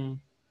ng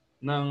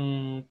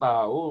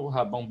tao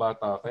habang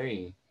bata ka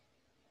eh.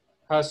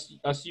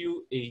 As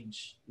you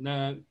age,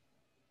 na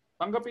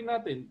tanggapin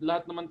natin,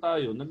 lahat naman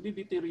tayo,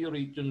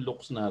 nagdi-deteriorate yung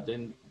looks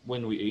natin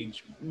when we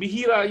age.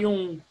 Bihira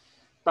yung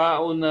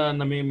tao na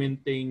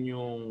nami-maintain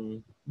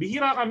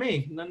bihira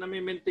kami na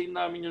nami-maintain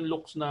namin yung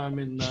looks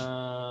namin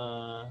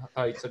na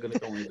kahit sa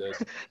ganitong edad.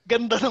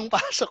 Ganda ng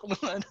pasok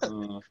ng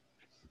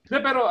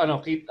pero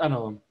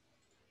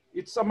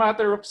it's a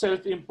matter of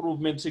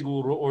self-improvement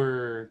siguro or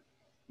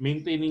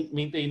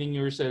maintaining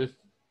yourself,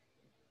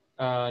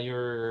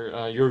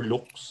 your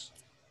looks.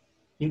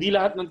 Hindi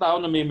lahat ng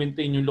tao na may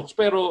maintain yung looks.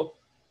 Pero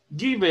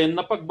given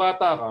na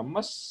pagbata ka,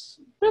 mas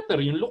better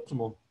yung looks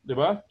mo. Di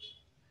ba?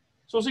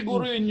 So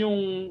siguro yun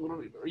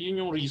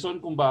yung reason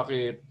kung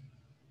bakit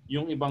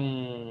yung ibang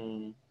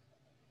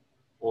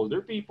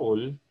older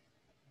people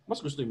mas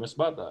gusto yung mas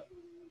bata.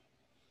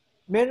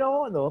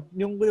 Meron ako,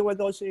 yung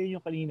guliwad ako sa inyo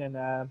kanina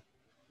na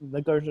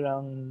nagkaroon siya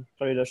ng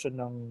relasyon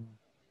ng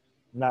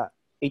na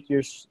 8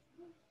 years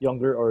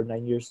younger or 9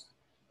 years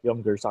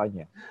younger sa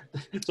kanya.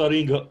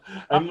 Sorry, Go.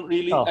 I'm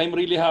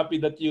really happy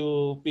that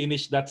you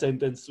finished that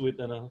sentence with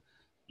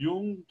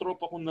yung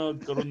tropa ko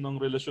nagkaroon ng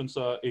relasyon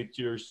sa 8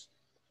 years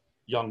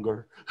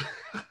younger.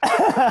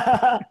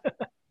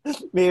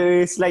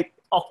 May slight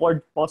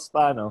awkward pause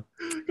pa, no?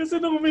 Kasi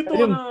nung umito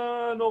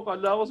na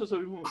kala ko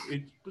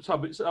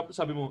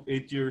sabi mo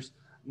 8 years,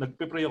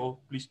 nagpe-pray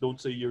ako, please don't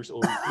say years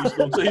old. Please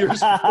don't say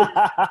years old.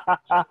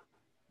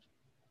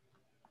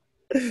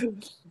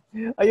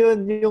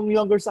 Ayun, yung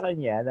younger sa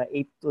kanya na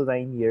 8 to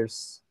 9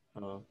 years.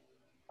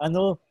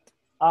 Ang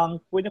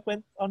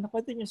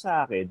nakwento niya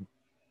sa akin,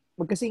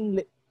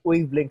 magkasing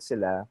wavelength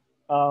sila,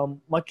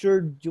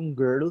 matured yung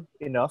girl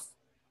enough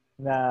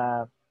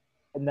na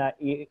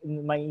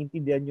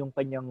maiintindihan yung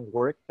kanyang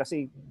work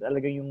kasi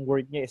talagang yung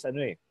work niya is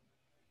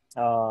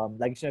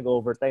lagi siya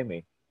nag-overtime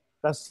eh.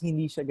 Tapos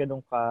hindi siya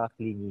ganun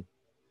ka-clingy.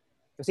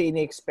 Kasi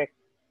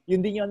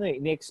yun din yung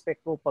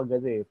ini-expect ko pag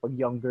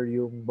younger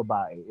yung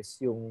babae is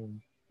yung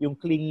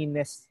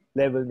clinginess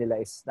level nila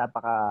is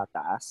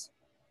napakataas.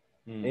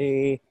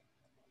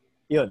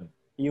 Yun.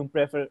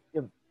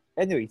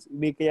 Anyways,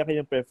 may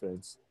kaya-kanyang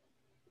preference.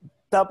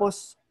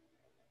 Tapos,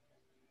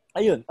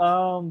 ayun,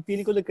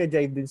 feeling ko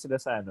nagka-jive din sila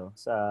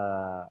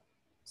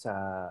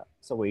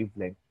sa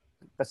wavelength.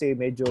 Kasi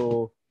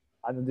medyo,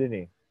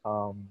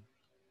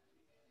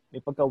 may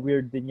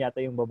pagka-weird din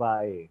yata yung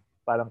babae.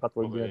 Parang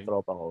katulad yung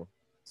tropa ko.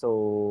 So,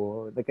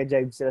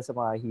 nagka-jive sila sa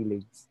mga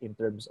healings in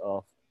terms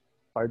of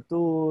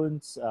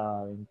cartoons,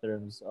 in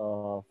terms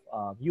of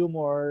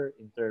humor,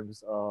 in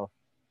terms of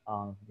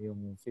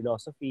yung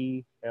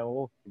philosophy.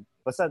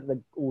 Basta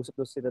nag-uusap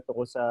sila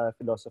tungkol sa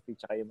philosophy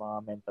tsaka yung mga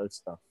mental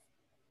stuff.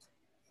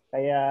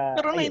 Kaya,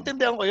 pero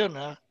naiintindihan ko yun,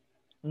 ha?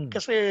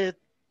 Kasi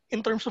in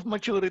terms of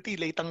maturity,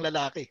 late ang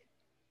lalaki.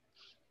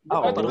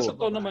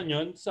 Totoo naman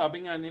yun.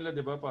 Sabi nga nila,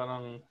 di ba,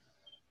 parang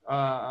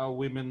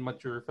women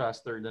mature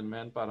faster than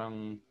men.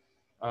 Parang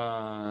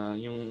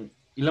yung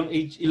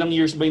ilang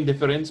years ba yung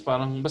difference?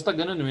 Parang basta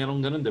ganun,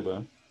 mayroong ganun, di ba?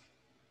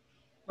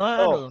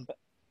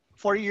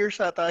 4 years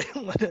ata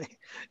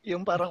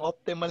yung parang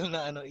optimal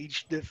na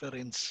age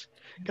difference.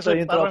 Kasi so,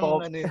 yung parang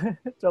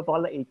tropa ko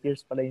lang 8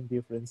 years pala yung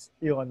difference.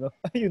 Yung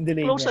yung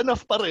delay close niya.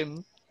 Enough pa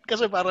rin.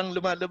 Kasi parang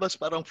lumalabas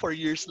parang 4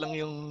 years lang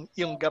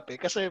yung gap eh.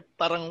 Kasi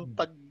parang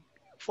pag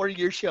 4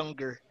 years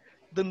younger,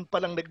 dun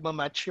palang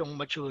nagmamatch yung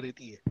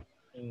maturity eh.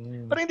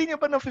 Pero hindi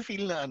niyo pa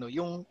na-feel na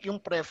yung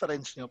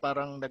preference niyo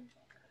parang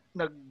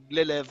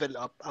nagle-level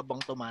up habang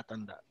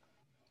tumatanda.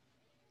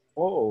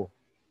 Oo.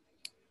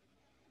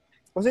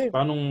 Kasi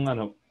paano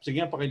sige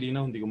nga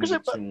pakilinaw, hindi ko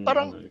kasi yung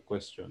parang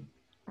question.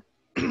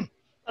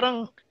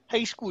 Parang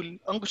high school,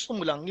 ang gusto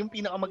mo lang, yung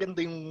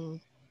pinakamaganda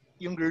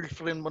yung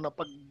girlfriend mo na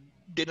pag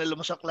dinala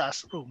mo sa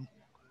classroom,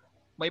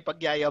 may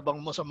pagyayabang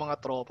mo sa mga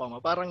tropa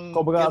mo. Parang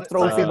kumbaga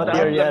trophy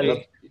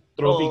material.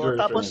 Trophy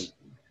girlfriend.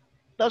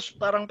 Tapos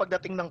parang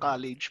pagdating ng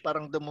college,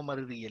 parang doon mo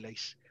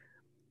marirealize.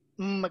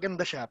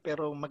 Maganda siya,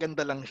 pero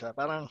maganda lang siya.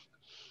 Parang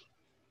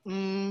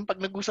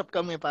pag nag-usap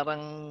kami,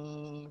 parang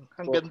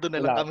hanggang doon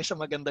na lang kami sa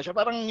maganda siya.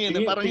 Parang yun,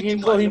 parang tingin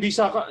ko hindi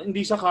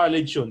sa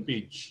college yun,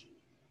 Pidge.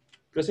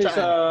 Kasi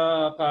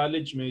sa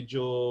college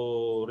medyo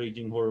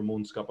raging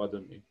hormones ka pa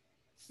doon eh.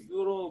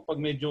 Siguro pag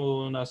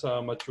medyo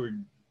nasa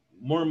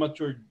more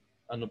matured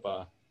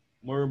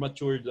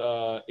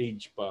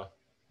age pa.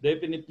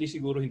 Definitely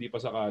siguro hindi pa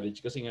sa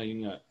college kasi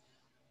ngayon nga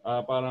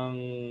parang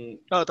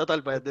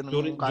total pwede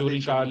during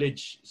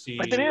college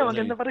si pwede na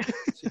maganda pa rin.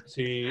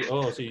 si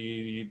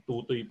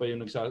Tutoy pa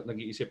yung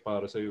nag-iisip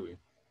para sa iyo eh.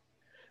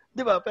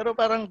 'Di ba? Pero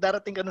parang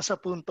darating ka na sa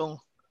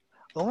puntong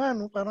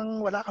parang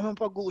wala ka man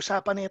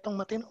pag-uusapan nitong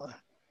matino.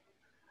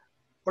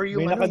 Or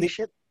yung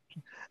shit.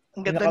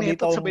 Ang ganda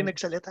nito sabay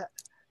nagsalita.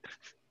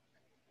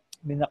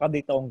 May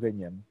nakadate akong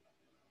ganyan.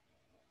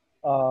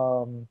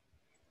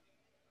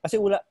 Kasi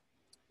wala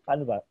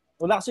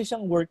kasi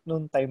siyang work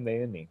noon time na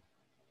yun eh.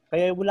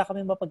 Kaya wala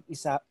kami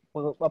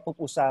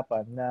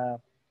mapag-usapan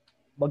na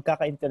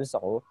magkaka-interest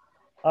ako.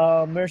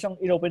 Meron siyang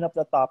in-open up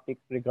the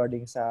topic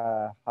regarding sa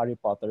Harry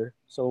Potter.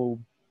 So,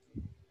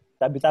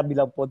 tabi-tabi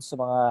lang po sa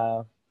mga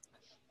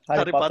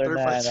Harry Potter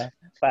na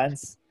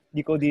fans.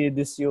 Hindi ko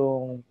dinidis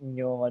yung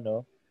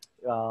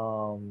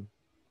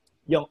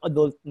yung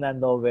adult na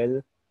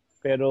novel.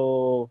 Pero,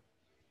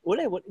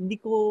 wala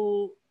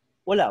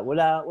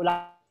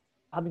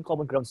kaming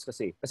common grounds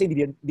kasi. Kasi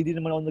hindi din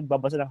naman ako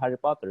nagbabasa ng Harry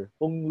Potter.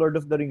 Kung Lord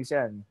of the Rings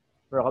yan,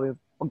 meron kami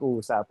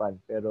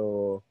pag-uusapan.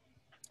 Pero,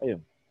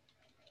 ayun.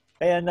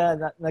 Kaya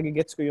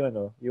nagigets ko yun,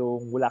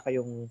 yung wala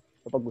kayong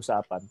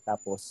pag-usapan.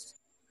 Tapos,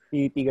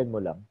 titigan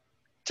mo lang.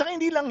 Tsaka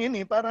hindi lang yun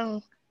eh.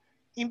 Parang,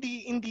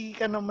 hindi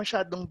ka na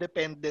masyadong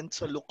dependent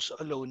sa looks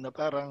alone na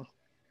parang,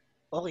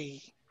 okay,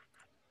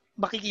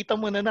 makikita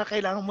mo na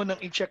kailangan mo nang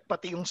i-check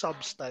pati yung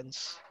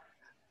substance.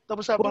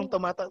 Tapos habang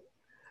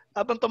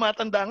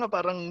tumatanda nga,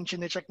 parang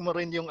chine-check mo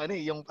rin yung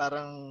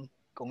parang,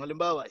 kung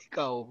halimbawa,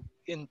 ikaw,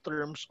 in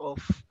terms of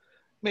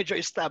medyo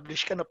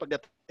established ka na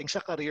pagdating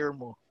sa career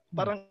mo,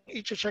 parang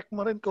i-check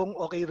mo rin kung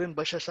okay rin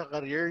ba siya sa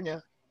career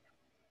niya.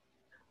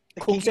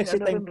 Kung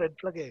sexy time, red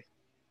flag eh.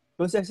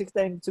 Kung sexy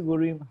time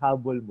siguro yung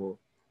habol mo,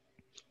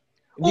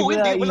 hindi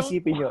mo na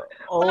isipin nyo.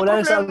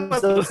 Wala na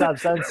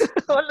substance.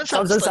 Wala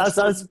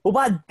substance.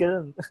 Hubad!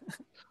 Ganun.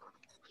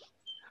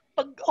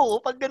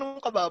 Pag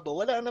ganun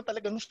kababaw, wala na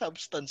talagang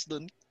substance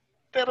dun.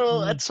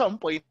 Pero at some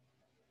point,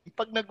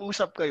 pag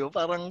nag-usap kayo,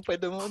 parang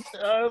pwede mo,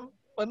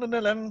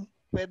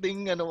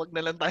 pwedeng wag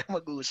na lang tayo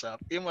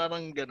mag-usap. Yung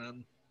parang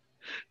ganun.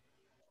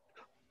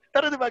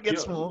 Pero diba,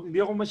 gets mo?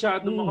 Hindi ako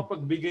masyadong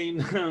makapagbigay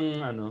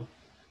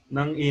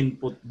ng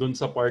input dun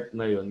sa part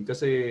na yun.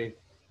 Kasi,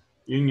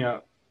 yun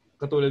nga,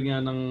 katulad nga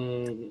ng,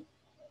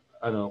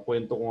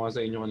 kwento ko nga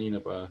sa inyo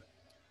kanina pa,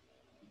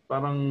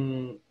 parang,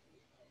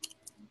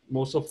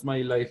 most of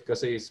my life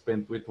kasi is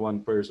spent with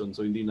one person,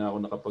 so hindi na ako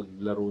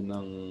nakapaglaro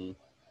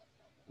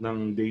ng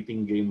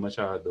dating game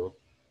masyado.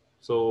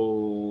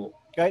 So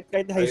kahit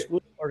high school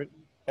or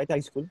kahit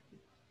high school?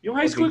 Yung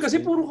high school kasi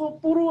puro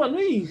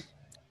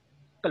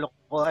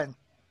kalokohan.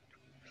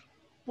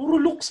 Puro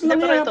looks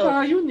lang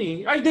yata yun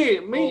eh. Ay di,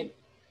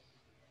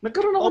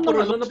 nagkaroon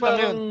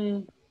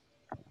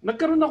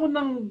ako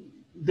ng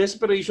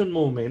desperation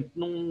moment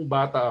nung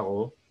bata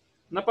ako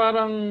na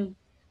parang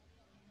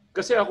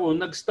kasi ako,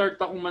 nag-start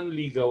akong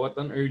manligaw at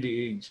an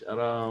early age,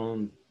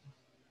 around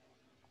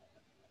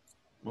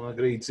mga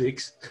grade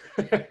 6.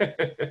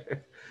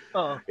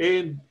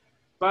 And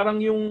parang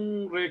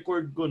yung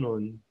record ko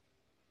nun,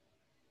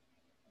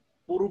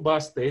 puro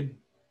busted,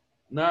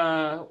 na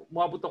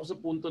umabot ako sa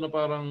punto na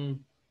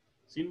parang,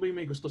 sino ba yung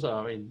may gusto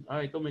sa akin?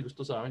 Ito may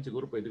gusto sa akin,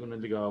 siguro pwede ko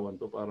nang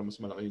ligawan to para mas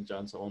malaki yung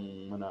chance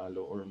akong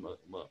manalo or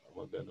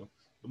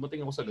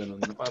Dumating ako sa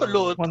ganun. Na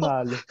parang,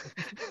 manalo.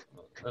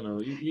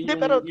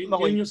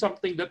 Yun yung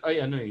something that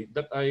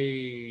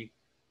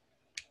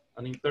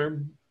anong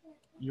term,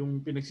 yung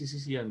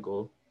pinagsisisihan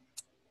ko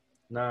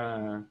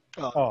na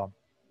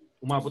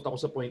umabot ako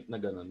sa point na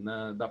gano'n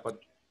na dapat.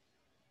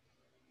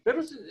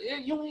 Pero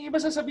yung iba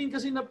sasabihin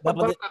kasi na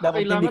dapat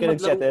hindi ka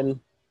nag-settle.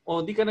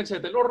 Di ka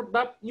nag-settle. Or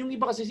yung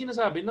iba kasi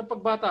sinasabi na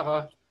pagbata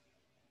ka,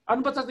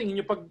 ano ba sa tingin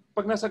nyo,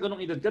 pag nasa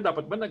ganong edad ka,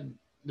 dapat ba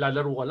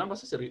naglalaro ka lang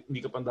kasi hindi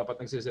ka pa dapat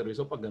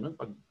nagsiseryoso pag gano'n?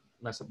 Pag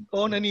nasa...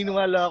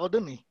 naniniwala ako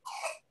dun eh.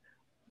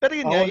 Pero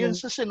yun yun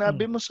sa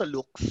sinabi mo sa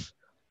looks,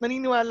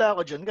 naniniwala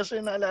ako dyan kasi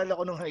naalala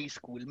ko nung high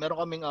school, meron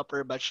kaming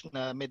upper batch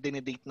na may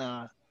dinidate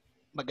na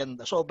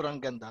maganda, sobrang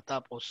ganda.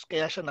 Tapos,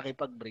 kaya siya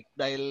nakipag-break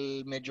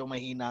dahil medyo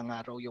mahina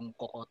nga raw yung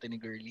kokote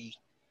ni girly.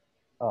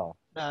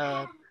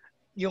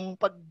 Yung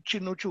pag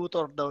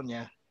chinu-tutor daw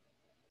niya,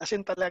 as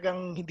in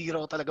talagang hindi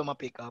raw talaga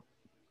ma-pick up.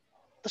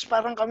 Tapos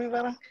parang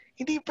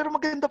hindi, pero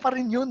maganda pa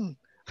rin yun.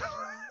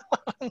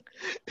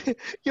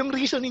 yung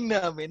reasoning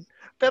namin.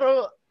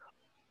 Pero,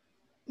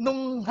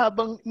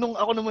 nung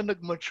ako naman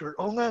nag-mature,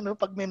 nga, no,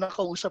 pag may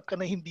nakausap ka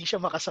na hindi siya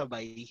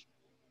makasabay,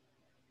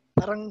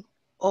 parang,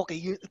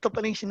 okay, ito pa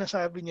rin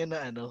sinasabi niya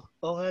na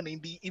nga,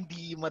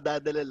 hindi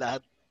madadala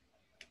lahat,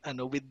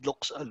 with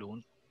looks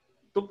alone.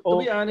 To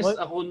be honest,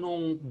 ako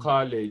nung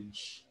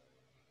college,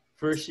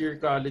 first year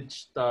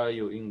college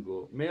tayo,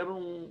 Ingo,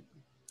 merong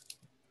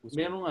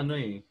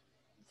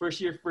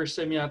first year, first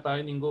sem yata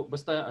yun, Ingo,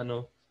 basta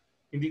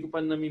hindi ko pa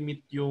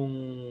nami-meet yung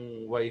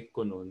wife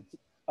ko noon.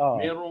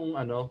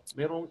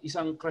 Merong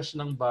isang crush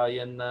ng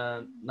bayan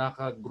na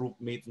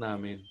naka-groupmate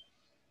namin.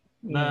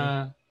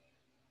 Na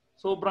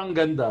sobrang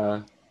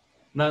ganda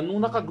na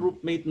nung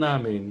naka-groupmate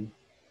namin,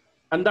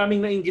 ang daming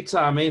nainggit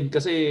sa amin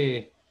kasi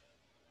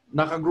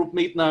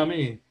naka-groupmate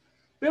namin.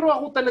 Pero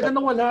ako talaga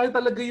nawala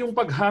talaga yung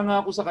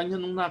paghanga ko sa kanya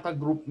nung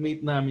naka-groupmate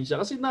namin siya.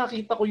 Kasi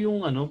nakita ko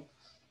yung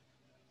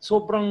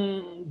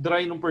sobrang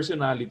dry ng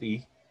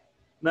personality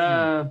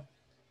na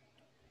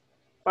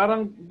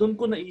parang doon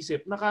ko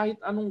naisip na kahit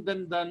anong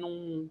ganda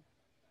nung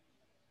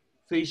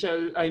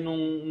facial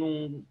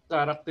nung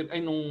character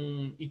nung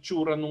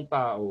itsura nung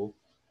tao,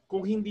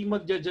 kung hindi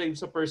magja-jive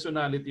sa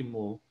personality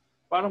mo,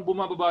 parang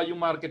bumababa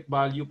yung market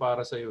value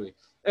para sa iyo.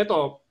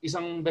 Ito,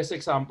 isang best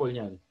example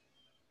niyan.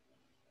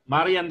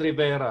 Marian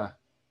Rivera.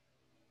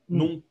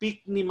 Nung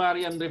peak ni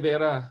Marian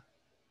Rivera,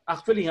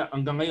 actually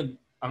hanggang ngayon,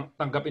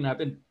 tanggapin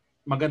natin,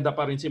 maganda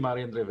pa rin si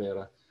Marian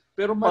Rivera.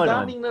 Pero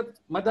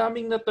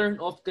madaming na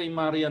turn off kay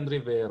Marian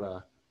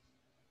Rivera.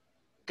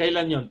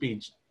 Kailan yon,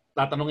 Pidge?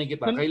 Tatanungin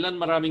kita, kailan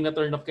maraming na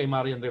turn off kay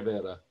Marian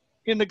Rivera?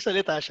 Yung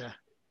nagsalita siya.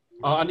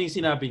 Ano yung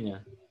sinabi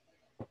niya?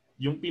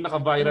 Yung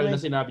pinaka-viral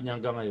na sinabi niya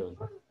hanggang ngayon.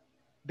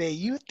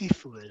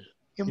 Beautiful.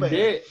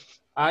 Hindi.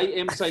 I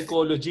am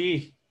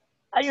psychology.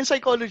 Yung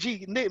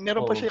psychology. Hindi,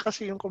 meron pa siya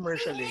kasi yung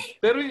commercial eh.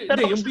 Pero yun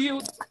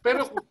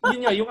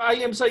nga, yung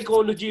I am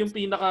psychology yung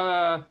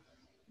pinaka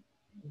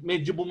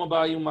medyo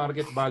bumaba yung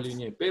market value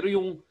niya. Pero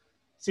yung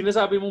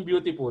sinasabi mong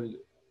beautiful,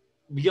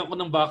 bigyan ko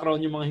ng background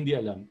yung mga hindi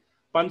alam.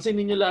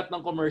 Pansinin niyo lahat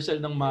ng commercial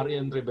ng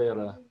Marian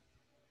Rivera.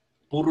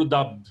 Puro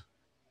dubbed.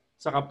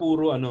 Saka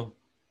puro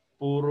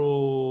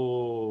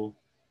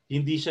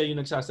hindi siya yung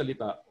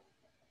nagsasalita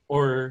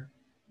or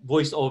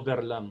voice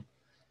over lang.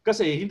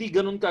 Kasi hindi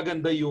ganun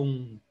kaganda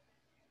yung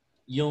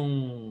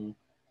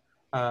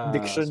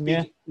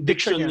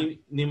diction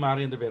ni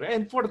Marian Rivera.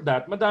 And for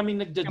that,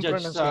 madaming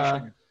nagja-judge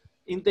sa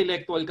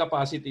intellectual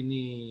capacity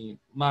ni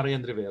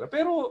Marian Rivera.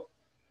 Pero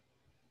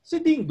si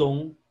Ding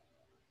Dong,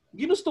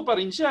 ginusto pa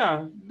rin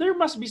siya. There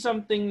must be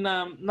something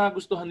na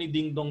nagustuhan ni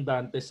Ding Dong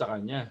Dantes sa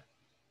kanya.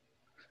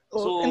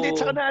 Hindi,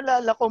 saka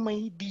naalala ko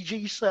may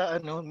DJ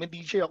may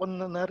DJ ako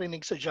na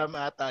narinig sa Jam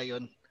ata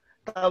yun.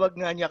 Tawag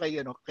nga niya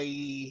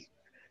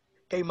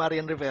kay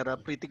Marian Rivera,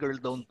 Pretty Girl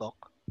Don't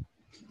Talk.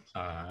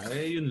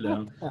 Yun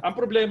lang. Ang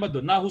problema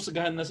doon,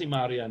 nahusgahan na si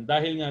Marian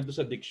dahil nga doon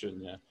sa diction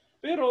niya.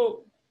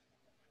 Pero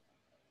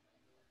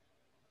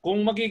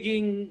kung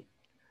magiging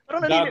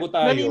gago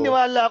tayo.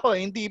 Naniniwala ako,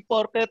 hindi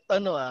porket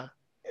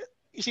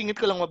isingit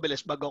ko lang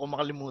mabilis bago ako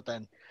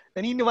makalimutan.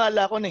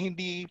 Naniniwala ako na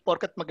hindi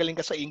porket magaling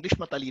ka sa English,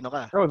 matalino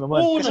ka.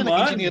 Kasi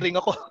nag-engineering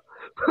ako.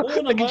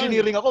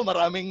 Nag-engineering ako,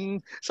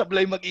 maraming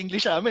sablay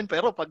mag-English amin,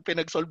 pero pag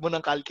pinag-solve mo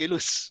ng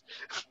calculus.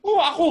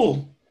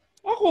 Ako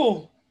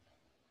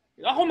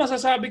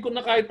masasabi ko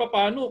na kahit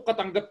papaano,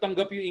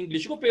 katanggap-tanggap yung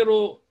English ko,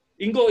 pero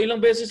Ingo, ilang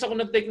beses ako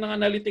nag-take ng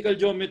analytical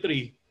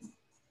geometry?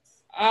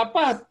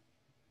 4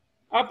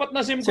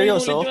 na sim ko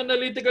yung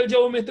analytical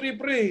geometry,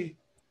 pre.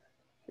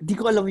 Hindi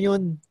ko alam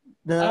yun.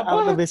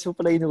 Ang beses mo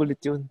pala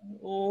inulit yun.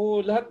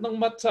 Lahat ng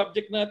math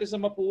subject natin sa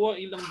Mapua,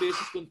 ilang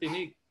beses kong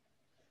tinig.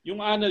 Yung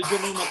analgeo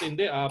yung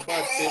matindi, 4.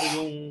 Pero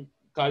yung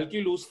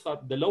calculus,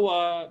 2,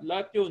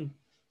 lahat yun.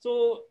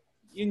 So,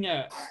 yun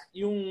nga,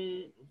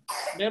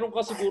 meron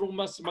ka sigurong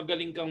mas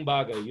magaling kang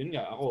bagay. Yun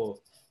nga,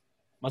 ako,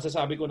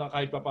 masasabi ko na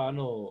kahit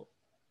papaano,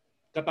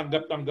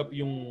 katanggap-tanggap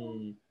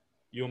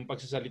yung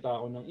pagsasalita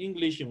ko ng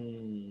English, yung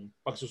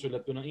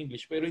pagsusulat ko ng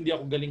English, pero hindi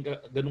ako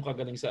ganun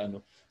kagaling sa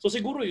So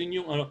siguro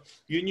yun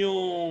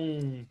yung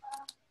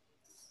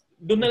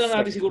doon na lang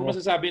natin siguro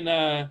masasabi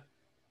na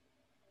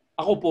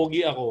ako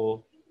pogi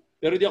ako,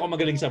 pero hindi ako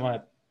magaling sa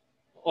math.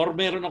 Or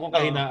meron akong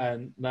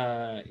kahinaan na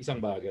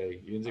isang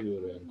bagay. Yun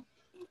siguro yan.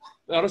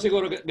 Pero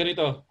siguro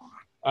ganito,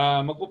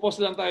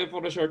 magpo-pause lang tayo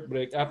for a short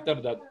break. After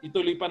that,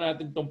 ituloy pa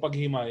natin tong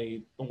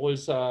paghimay tungkol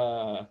sa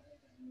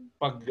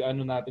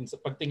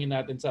pagtingin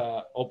natin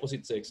sa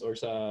opposite sex or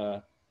sa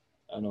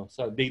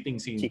sa dating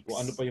scene, kung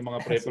ano pa yung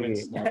mga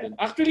preferences natin.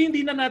 Actually,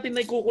 hindi na natin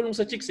naikukulong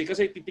sa chicks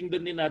kasi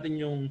titingnan din natin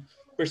yung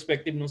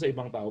perspective nung sa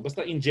ibang tao.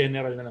 Basta in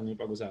general na lang yung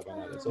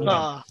pag-usapan natin. So,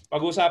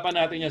 pag-usapan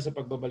natin yan sa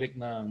pagbabalik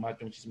ng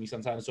Machong Chismisan.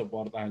 Sana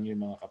supportahan nyo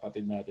yung mga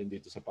kapatid natin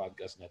dito sa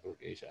Podcast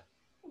Network Asia.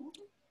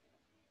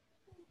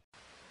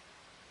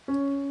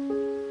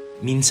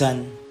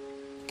 Minsan,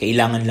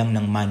 kailangan lang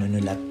ng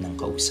manunulat ng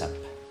kausap.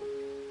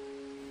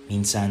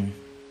 Minsan,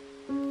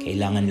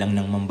 kailangan lang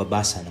ng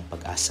mambabasa ng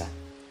pag-asa.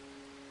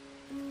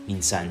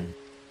 Minsan,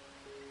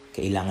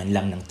 kailangan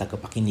lang ng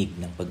tagapakinig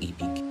ng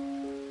pag-ibig.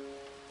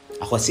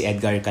 Ako si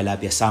Edgar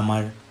Calabia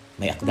Samar,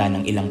 May akda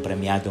ng ilang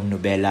premyadong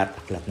nobela at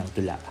aklat ng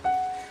tula.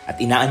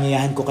 At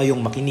inaanyayahan ko kayong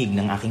makinig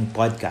ng aking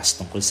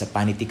podcast tungkol sa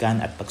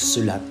panitikan at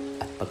pagsusulat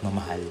at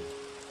pagmamahal.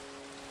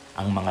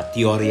 Ang mga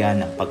teorya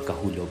ng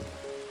pagkahulog.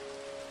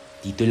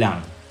 Dito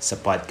lang sa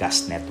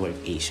Podcast Network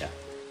Asia.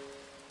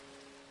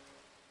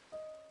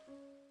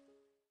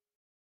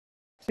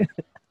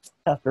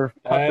 After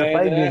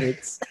 5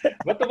 minutes.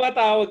 Ba't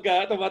tumatawag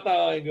ka?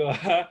 Tumatawag ko.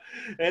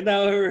 And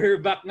now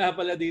we're back nga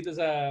pala dito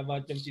sa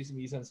Matchong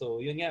Chismisan.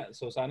 So yun nga.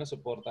 So sana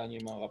supportahan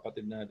niyo yung mga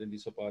kapatid natin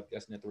dito sa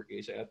Podcast Network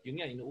Asia. At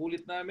yun nga,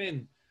 inuulit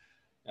namin.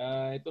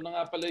 Ito na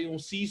nga pala yung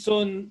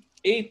season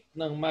 8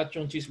 ng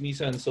Matchong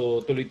Chismisan.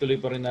 So tuloy-tuloy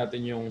pa rin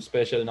natin yung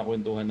special na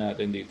kwentuhan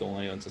natin dito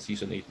ngayon sa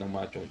season 8 ng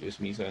Matchong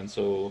Chismisan.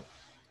 So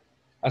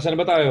asan na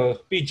ba tayo?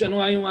 Pidge,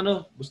 ano nga yung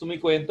gusto mo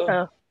ikwento?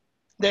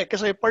 Hindi,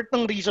 kasi part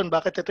ng reason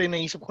bakit ito yung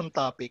naisip kong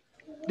topic.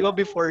 Di ba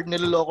before,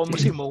 niloloko mo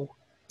si Mo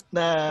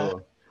na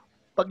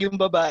pag yung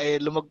babae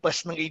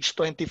lumagpas ng age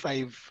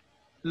 25,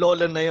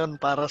 lola na yon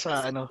para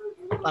sa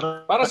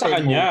para sa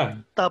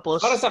kanya. Tapos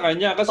para sa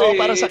kanya kasi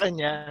para sa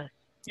kanya.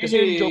 Kasi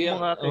yung joke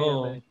mo nga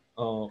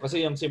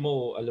kasi yung si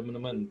Mo, alam mo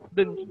naman,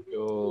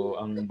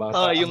 ang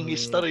bata, yung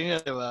history niya,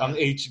 di ba? Ang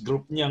age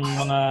group niyang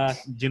mga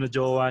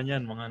ginojowa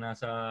niyan, mga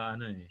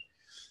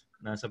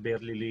nasa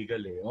barely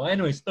legal eh.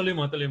 Anyways, tuloy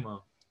mo.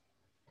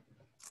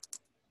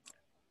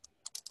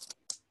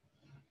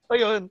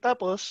 Ayun,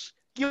 tapos,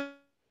 yung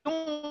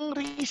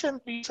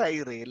recently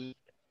Cyril,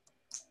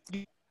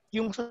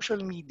 yung social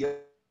media,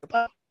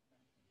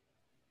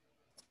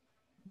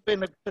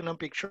 pinagpapit ng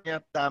picture niya,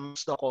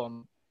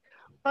 dams.com,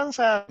 parang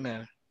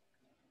sana,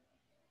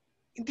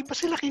 hindi pa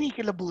sila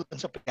kinikilabutan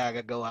sa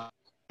pagkagagawa.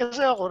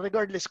 Kasi ako,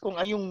 regardless kung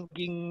yung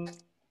maging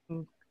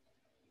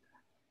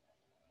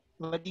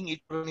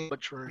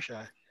mature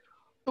siya,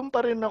 doon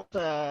pa rin ako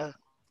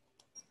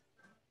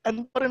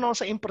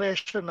sa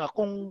impression na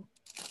kung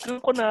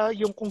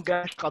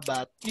gash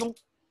kabat, yung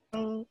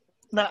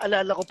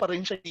naalala ko pa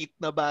rin siya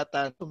na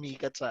bata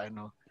tumikat sa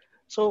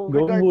So,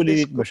 going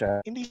bulilit mo siya?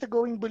 Hindi siya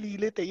going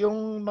bulilit eh.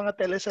 Yung mga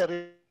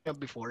teleserye niya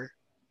before.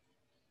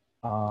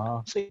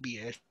 Sa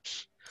ABS.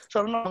 So,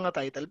 ano mga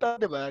title? Pero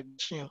diba,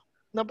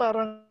 na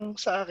parang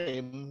sa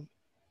akin,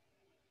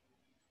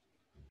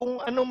 kung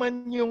ano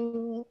man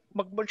yung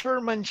mag-mature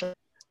man siya,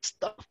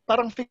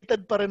 parang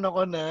fitted pa rin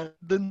ako na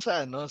dun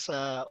sa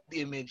sa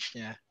image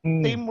niya.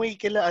 Same way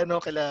kay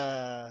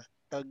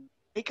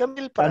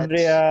Camille Prats.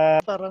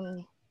 Andrea,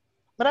 parang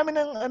marami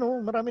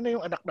na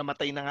yung anak na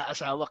matay na nga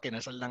asawa,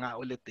 kinasal na nga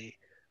ulit eh.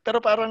 Pero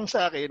parang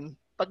sa akin,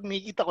 pag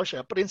nakikita ko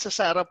siya, Princess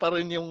Sarah pa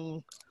rin yung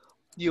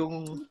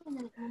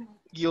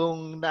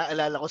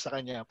naalala ko sa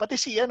kanya. Pati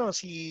si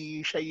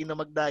Shaina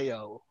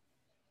Magdayaw.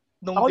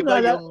 Nung ako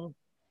diba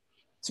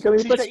si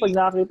Camille Prats,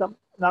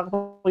 pag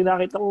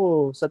nakita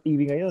ko sa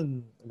TV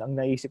ngayon, ang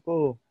naisip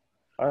ko,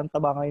 parang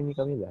taba ngayon ni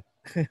Camille.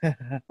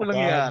 Walang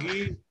yan.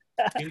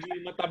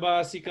 Hindi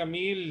mataba si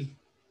Camille.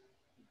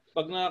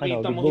 Pag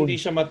nakita mo, hindi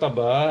siya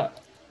mataba.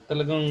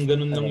 Talagang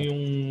ganun lang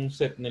yung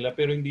set nila,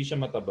 pero hindi siya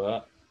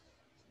mataba.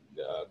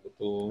 Gago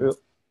to.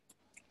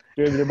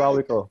 Pero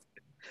bawi ko.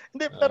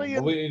 Hindi, pero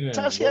yun.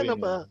 Saka si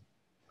ba?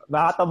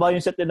 Nakataba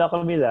yung set nila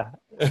Camille.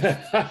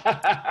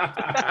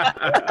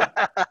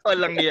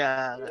 Walang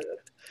yan.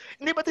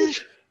 Hindi, pati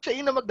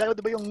siya Magdayaw,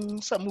 diba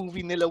yung sa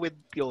movie nila with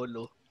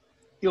Piolo?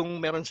 Yung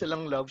meron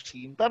silang love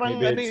scene. Parang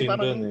yung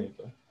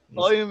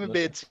may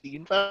bed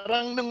scene.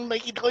 Parang nung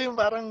nakikita ko yung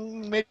parang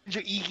medyo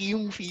icky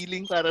yung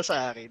feeling para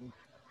sa akin.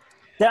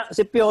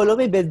 Si Piolo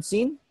may bed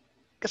scene?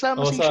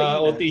 Kasama si sa Shaina.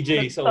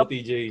 OTJ.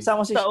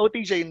 Sa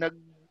OTJ,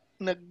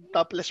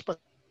 nag-topless pa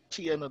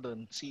si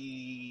si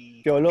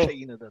Piolo.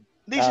 Shaina doon.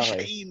 Hindi si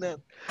Shaina.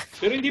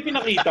 Pero hindi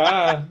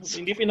pinakita.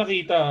 Hindi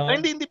pinakita.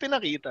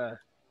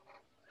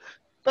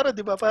 Pero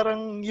di ba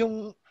parang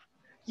yung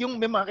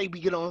may mga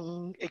kaibigan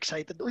akong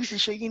excited. Uy, si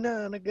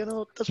Shaina,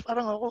 Tapos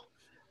parang ako,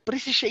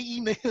 si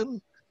Shaina yun.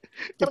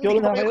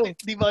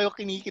 Di ba kayo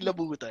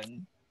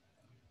kinikilabutan?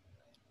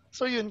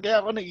 So yun,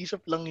 kaya ako naisip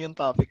lang yung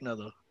topic na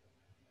to.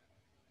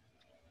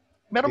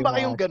 Meron ba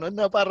kayong ganun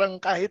na parang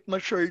kahit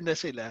mature na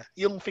sila,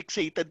 yung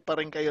fixated pa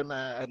rin kayo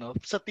na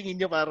sa tingin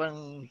nyo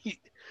parang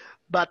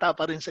bata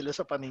pa rin sila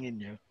sa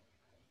paningin nyo?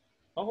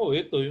 Ako,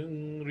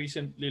 yung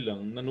recently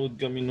lang, nanood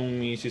kami nung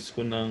misis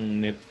ko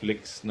ng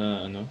Netflix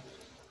na ang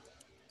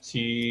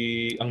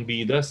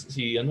bida,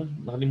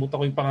 nakalimutan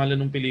ko yung pangalan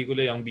ng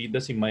pelikula, ang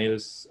bida si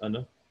Miles,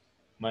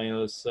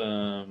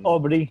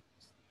 Aubrey.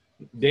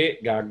 Hindi,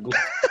 gago.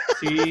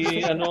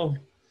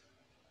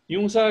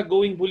 Yung sa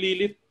Going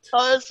Bulilit.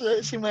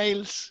 Si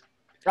Miles.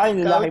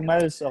 Yung lalaki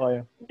Miles,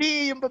 okay.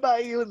 Hindi, yung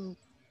babae yun.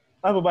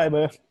 Babae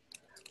ba yun?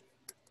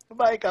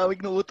 Babae, kawig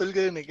na utol ko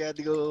yun kaya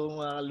di ko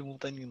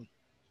makakalimutan yun.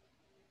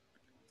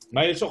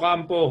 Miles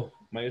Ocampo,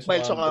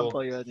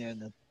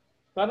 yan.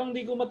 Parang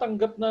di ko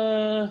matanggap na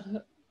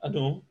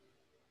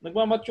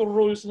nagmamature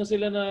roles na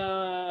sila na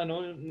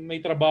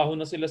may trabaho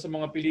na sila sa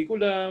mga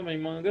pelikula, may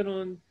mga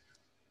ganun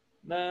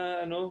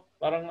na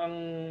parang ang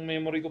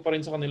memory ko pa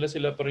rin sa kanila,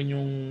 sila pa rin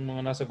yung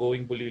mga nasa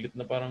Going Bulilit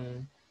na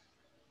parang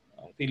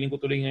feeling ko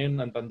tuloy ngayon,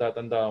 ang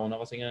tanda-tanda ako na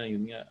kasi nga,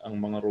 yun nga, ang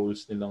mga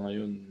roles nila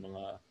ngayon,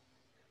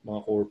 mga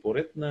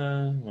corporate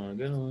na,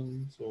 mga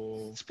ganun. So,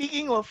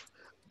 speaking of,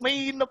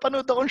 may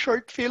napanood akong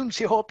short film,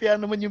 si Hopia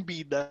naman yung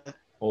bida.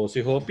 Si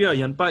Hopia,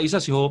 yan pa, isa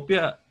si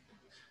Hopia.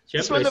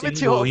 Siyempre,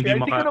 si Hopia,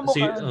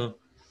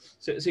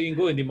 si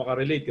Ingo hindi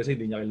makarelate kasi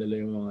hindi niya kilala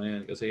yung mga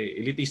yan. Kasi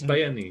elitista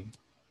yan eh.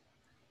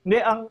 Hindi,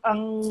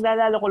 ang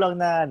naalala ko lang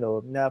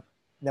na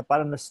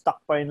parang na-stuck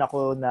pa rin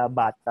ako na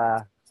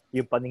bata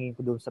yung paningin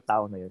ko doon sa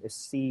tao na yun is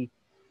si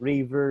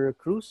Raver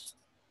Cruz,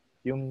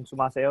 yung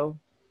sumasayaw.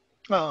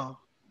 Oo.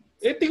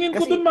 Tingin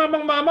ko doon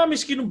mamang-mama,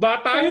 miski nung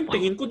bata yun,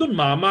 tingin ko doon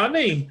mama na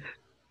eh.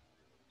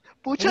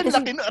 Pucha,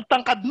 laki at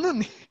tangkad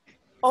nun eh.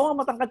 Oo,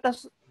 matangkad.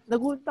 Tapos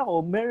nagulat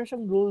ako, meron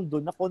siyang role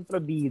doon na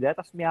kontrabida,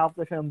 tapos may hawak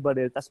na siya ng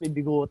baril, tapos may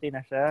bigote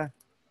na siya.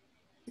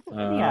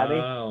 Ano nangyari?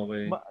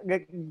 Okay.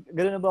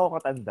 Gano'n na ba ako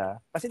katanda?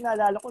 Kasi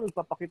naalala ko,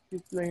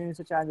 nagpapakit-cute lang yun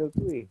sa channel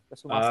 2 eh. Tapos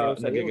sumasayaw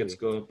sa'yo nagigets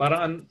ko.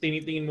 Parang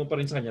tinitingin mo pa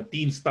rin sa kanya,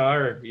 teen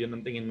star. Yun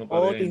ang tingin mo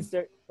pa rin.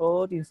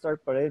 Teen star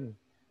pa rin.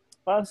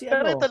 Parang si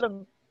pero ito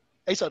lang.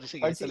 Ay, sorry.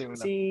 Sige.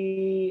 Si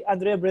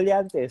Andrea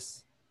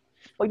Brillantes.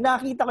 Pag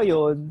nakita ko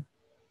yun,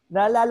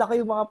 naalala ko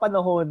yung mga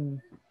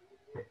panahon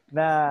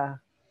na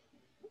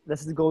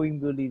that's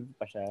going bulilit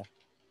pa siya.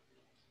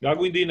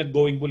 Gago hindi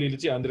nag-going bulilit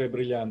si Andrea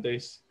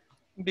Brillantes.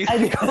 Hindi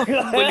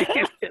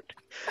bulilit.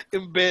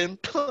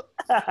 Invento.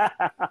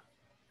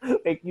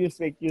 Fake news.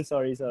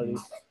 Sorry.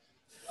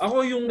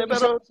 Ako yung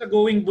isa sa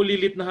going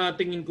bulilit na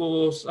tingin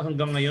ko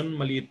hanggang ngayon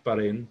maliit pa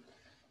rin.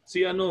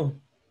 Si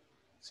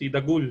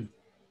Dagul.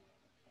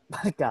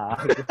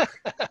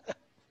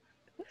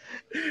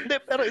 Hindi,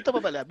 pero ito pa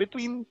pala.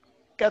 Between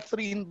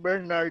Catherine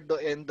Bernardo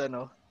and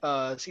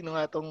sino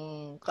nga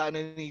tong kaano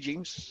ni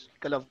James?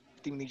 Ka-love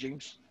team ni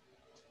James?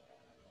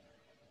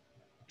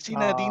 Si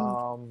Nadine.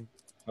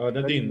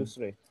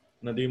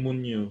 Nadine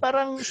Munyo.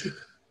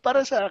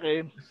 Para sa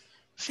akin,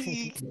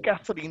 si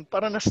Catherine,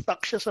 parang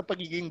na-stuck siya sa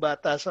pagiging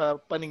bata sa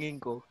paningin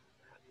ko.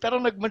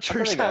 Pero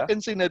nag-mature sa akin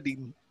si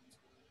Nadine.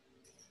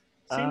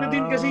 Si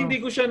Nadine kasi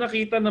hindi ko siya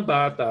nakita na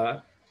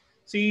bata.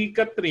 Si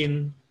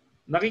Catherine,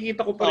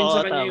 nakikita ko pa rin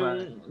sa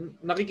kanya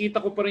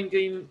nakikita ko pa rin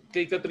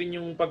kay Catherine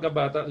yung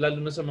pagkabata, lalo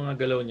na sa mga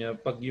galaw niya,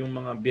 pag yung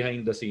mga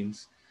behind the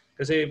scenes.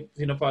 Kasi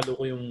sinafollow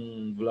ko yung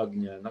vlog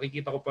niya.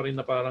 Nakikita ko pa rin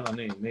na parang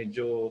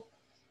medyo,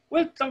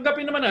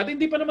 tanggapin naman natin,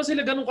 hindi pa naman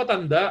sila ganun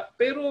katanda.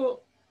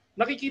 Pero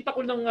nakikita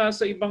ko lang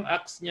sa ibang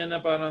acts niya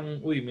na parang,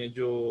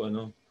 medyo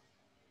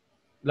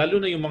lalo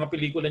na yung mga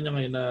pelikula niya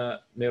ngayon na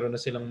meron na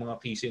silang mga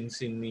kissing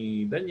scene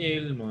ni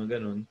Daniel, mga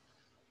ganun.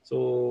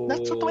 So,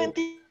 nasa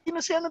 20 na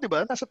siya di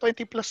ba? Nasa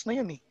 20 plus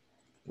na yun eh.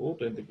 Oo,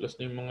 20 plus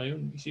na yung mga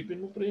yun. Isipin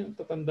mo pa rin,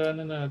 tatanda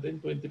na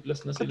natin. 20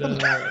 plus na sila.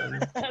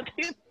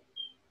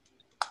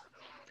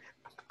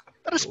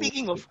 Pero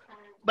speaking of,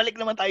 balik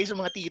naman tayo sa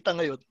mga tita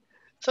ngayon.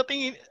 Sa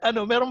tingin,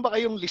 meron ba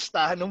kayong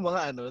listahan ng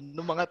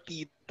mga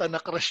tita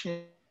na crush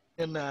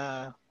niya na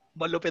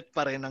malupit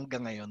pa rin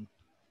hanggang ngayon?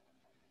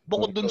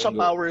 Bukod dun sa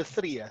Power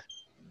 3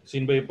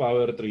 Sino ba yung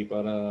Power 3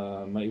 para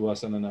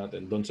maiwasan na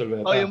natin? Don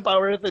Salveta. Yung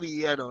Power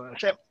 3,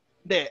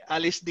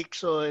 Alice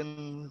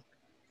Dixon.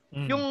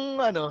 Yung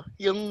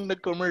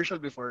nag-commercial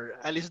before,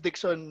 Alice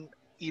Dixon,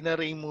 Ina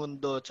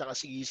Raimundo, tsaka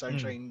si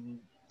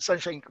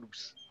Sunshine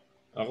Cruz.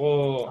 Ako,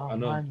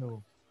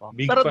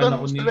 big pero fan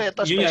ako ni...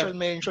 Pero special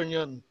mention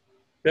yun.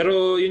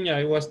 Pero yun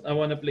nga, I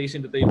wanna place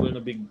in the table na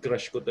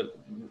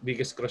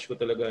biggest crush ko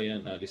talaga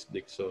yan, Alice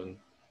Dixon.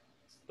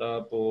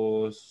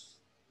 Tapos,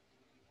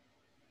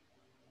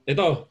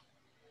 ito,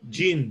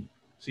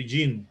 si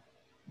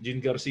Jean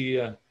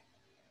Garcia.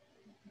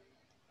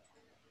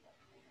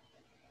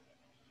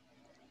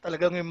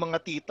 Talagang yung mga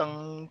tita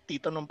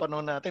nung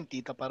panahon natin,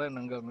 tita pa rin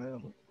hanggang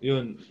ngayon.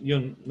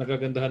 Yun,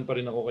 nagagandahan pa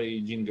rin ako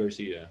kay Jean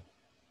Garcia.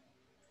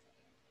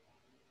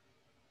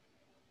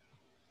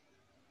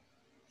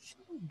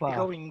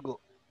 Ikaw,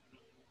 Ingo.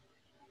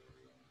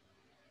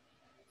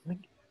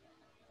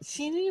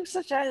 Sino yung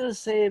sa Channel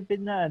 7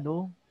 na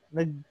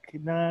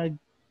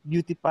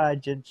nag-beauty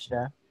pageant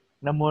siya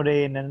na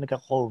morena na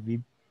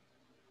nagka-COVID?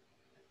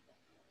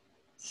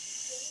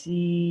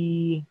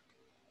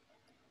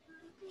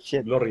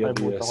 Shit, Gloria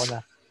Diaz. Ko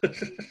na.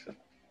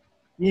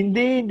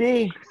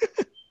 Hindi.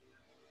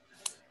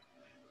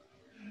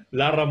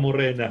 Lara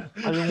Morena.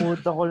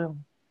 Kalimutan ko lang.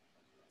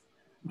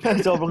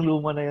 Sobrang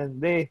luma na yun.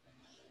 Hindi.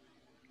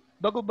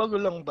 Bago-bago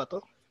lang ba to?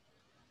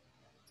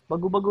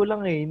 Bago-bago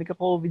lang eh.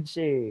 Nagka-COVID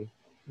siya eh.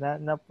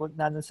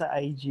 Na sa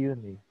IG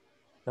yun eh.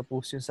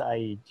 Na-post yun sa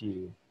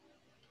IG.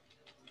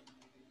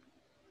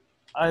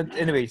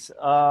 Anyways,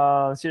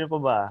 sino pa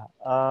ba?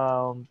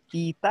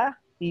 Tita?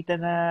 Tita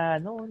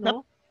na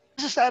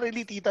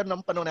Necessarily tita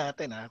ng panahon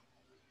natin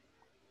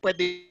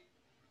Pwede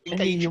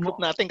i-age group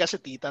natin kasi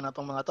tita na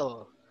tong mga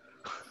to.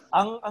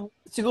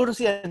 Siguro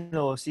si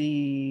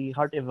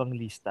Heart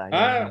Evangelista.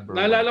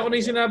 Naalala ko na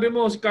yung sinabi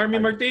mo, si Carmi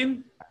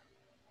Martin?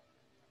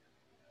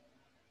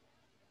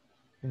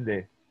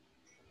 Hindi.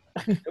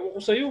 Ewan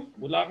ko sa'yo.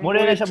 Wala kang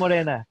Morena siya,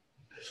 Morena.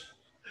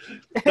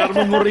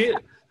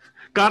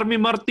 Carmi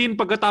Martin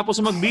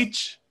pagkatapos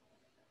mag-beach.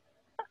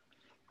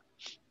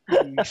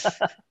 Nice.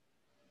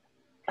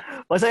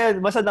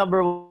 Basta number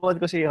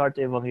 1 ko si Heart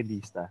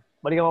Evangelista.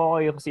 Balikan ko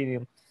yung sino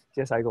yung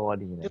sinasabi ko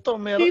kanina. Ito,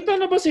 meron. Kita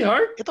na ba si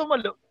Heart? Ito,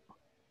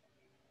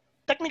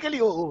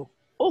 Technically, oo.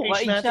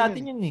 Age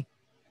natin yun eh.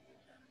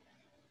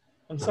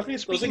 Ang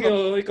sakit. Sige,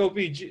 ikaw,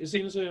 PG.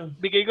 Sino sa'yo?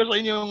 Bigay ko sa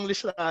inyo yung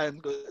listahan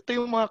ko. Ito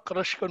yung mga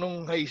crush ko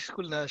nung high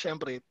school na,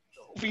 syempre,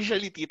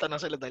 officially tita na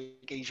sila dahil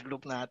age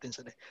group natin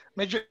sila.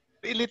 Medyo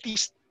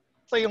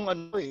elitista yung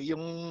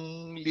yung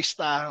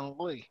listahan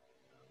ko eh.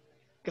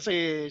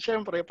 Kasi,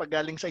 syempre, pag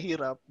galing sa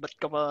hirap, ba't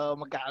ka pa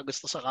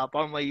magkakagusto sa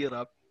kapwa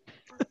mahirap?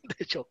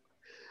 Joke.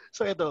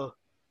 So, ito.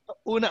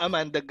 Una,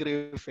 Amanda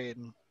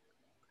Griffin.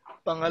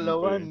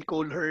 Pangalawa,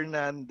 Nicole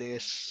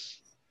Hernandez.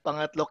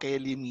 Pangatlo,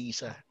 Kelly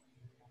Misa.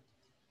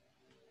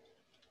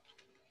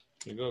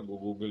 Sige,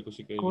 google ko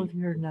si Kelly. Nicole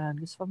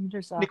Hernandez. Familiar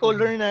sa akin. Nicole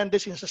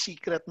Hernandez yung sa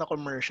Secret na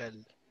commercial.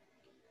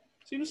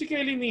 Sino si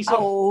Kelly Misa?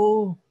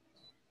 Oo.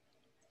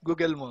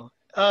 Google mo.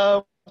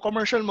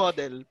 Commercial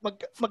model.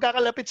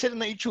 Magkakalapit sila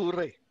na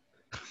itsura eh.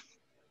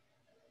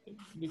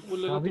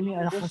 Sabi ni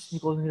anak na si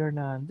Nicole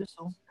Hernandez.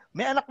 Oh.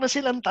 May anak na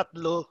silang 3.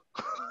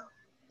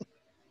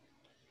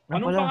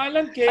 Anong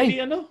pangalan?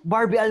 Kelly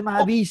Barbie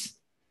Almahabis.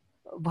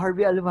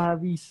 Barbie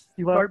Almahabis.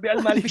 Diba? Barbie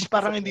Almahabis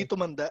parang hindi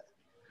tumanda.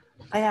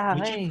 Kaya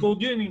may cheat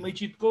code yun eh. May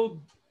cheat code.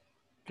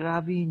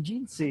 Grabe yung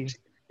jeans eh.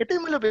 Ito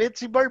yung malapit.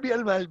 Si Barbie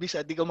Almalbis,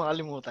 di ko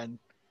makalimutan.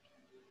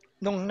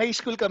 Nung high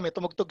school kami,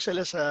 tumugtog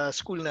sila sa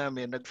school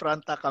namin.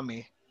 Nag-fronta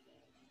kami.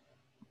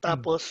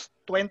 Tapos,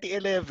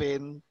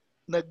 2011,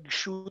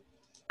 nag-shoot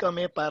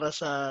kami para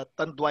sa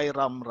Tanduay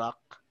Ramrock.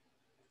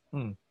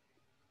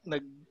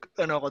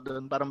 Ako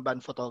doon, parang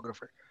band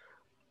photographer.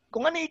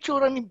 Kung ano yung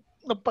itsura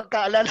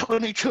pagkaalala ko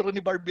na itsura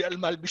ni Barbie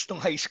Almalbis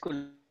nung high school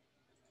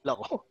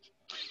ako.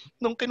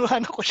 Nung kinuha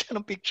ko siya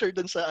ng picture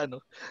doon sa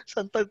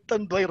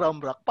Tanduay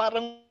Ramrock,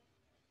 parang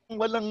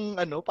walang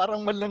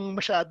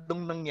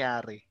masyadong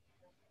nangyari.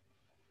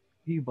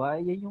 Diba?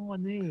 Yan yung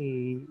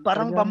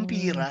parang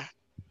vampira.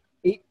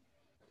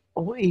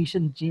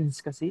 Asian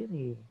jeans kasi yan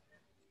eh.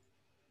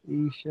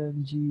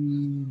 Asian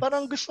jeans.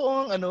 Parang gusto ko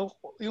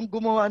yung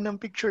gumawa ng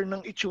picture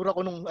ng itsura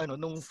ko nung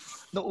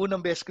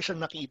unang beses ko siya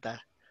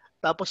nakita.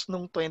 Tapos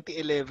nung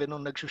 2011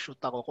 nung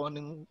nagsushoot ako,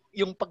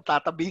 yung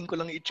pagtatabihin ko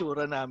lang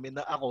itsura namin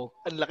na ako,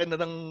 ang laki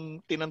na ng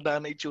tinanda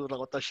na itsura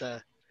ko, tapos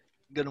siya,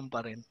 ganun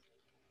pa rin.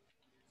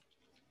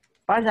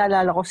 Parang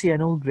naalala ko si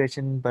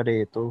Gretchen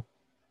Barreto.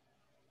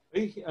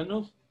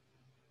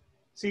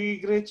 Si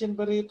Gretchen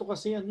Barreto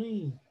kasi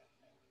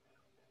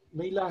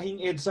may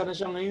lahing EDSA na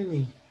siya ngayon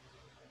eh.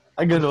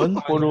 Ganun?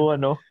 Puro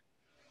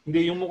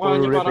Hindi, yung mukha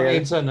niya parang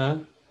EDSA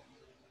na.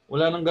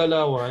 Wala nang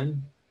galawan.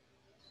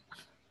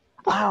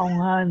 Oo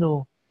nga,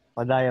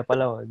 Madaya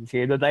pala.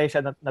 Sino dahil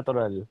siya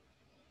natural?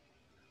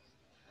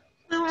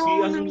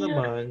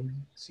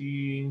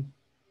 Sino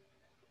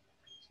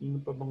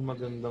pa bang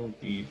magandang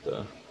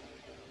tita?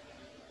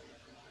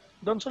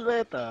 Don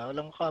Solueta.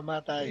 Walang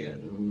kamatayan.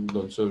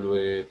 Don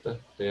Solueta.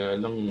 Kaya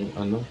lang,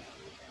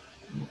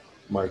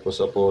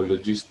 Marcos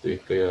apologist eh.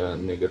 Kaya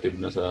negative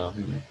na sa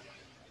akin eh.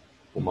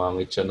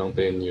 Pumangit siya ng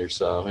 10 years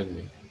sa akin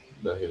eh.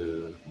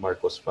 Dahil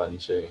Marcos fan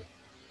siya eh.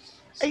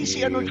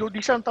 Si Jody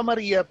Santa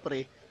Maria,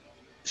 pre.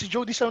 Si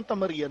Jody Santa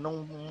Maria,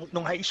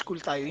 nung high school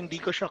tayo, hindi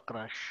ko siya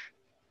crush.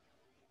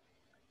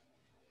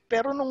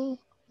 Pero nung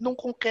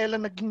kung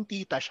kailan naging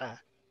tita siya,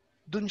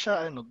 dun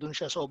siya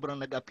sobrang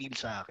nag-appeal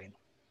sa akin.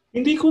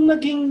 Hindi ko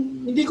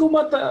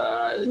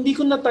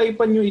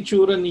nataypan yung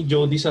itsura ni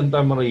Jody Santa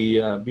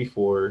Maria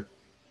before.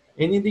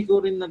 And hindi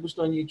ko rin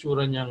nagustuhan yung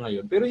itsura niya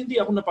ngayon. Pero hindi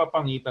ako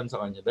napapangitan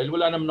sa kanya. Dahil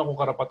wala naman akong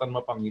karapatan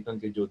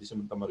mapangitan kay Jody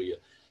Santa Maria.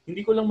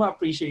 Hindi ko lang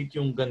ma-appreciate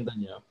yung ganda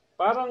niya.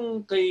 Parang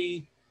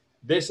kay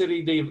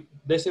Desiree Del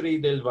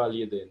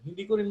Valle din.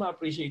 Hindi ko rin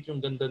ma-appreciate yung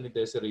ganda ni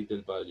Desiree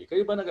Del Valle.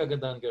 Kayo ba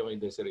nagagandahan kayo kay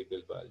Desiree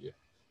Del Valle?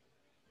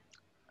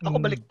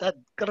 Ako baliktad.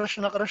 Crush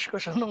ko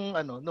siya nung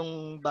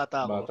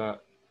bata ako.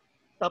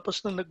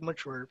 Tapos nung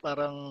nag-mature,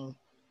 parang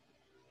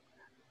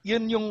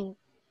yun yung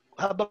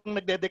habang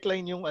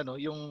nagde-decline yung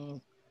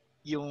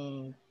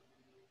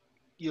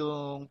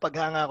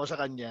paghanga ko sa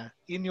kanya,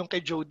 yun yung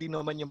kay Jody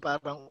naman yung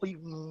parang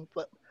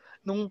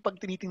nung pag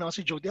tinitingnan ko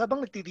si Jody,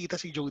 habang nagtitita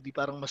si Jody,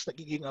 parang mas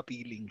nagiging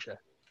appealing siya.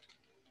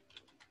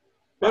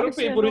 Pero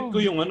favorite ko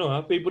yung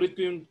favorite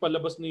ko yung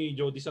palabas ni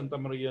Jody Santa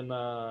Maria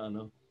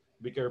na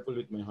Be Careful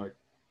With My Heart.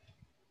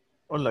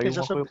 Layo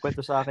mo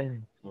kwento sa akin.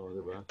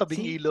 Diba?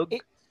 Tabing ilog.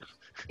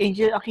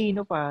 Angel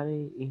Aquino,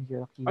 pare.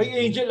 Angel Aquino. Ay,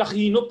 Angel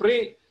Aquino,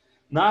 pre.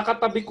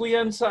 Nakakatabi ko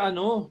yan sa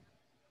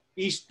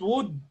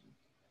Eastwood.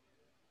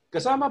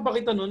 Kasama ba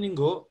kita noon,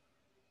 Ingo?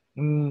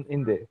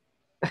 Hindi.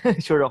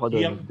 Sure ako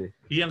doon.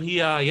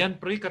 Hiyang-hiya yan,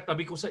 pre.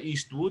 Katabi ko sa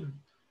Eastwood.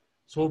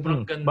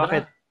 Sobrang ganda.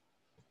 Bakit?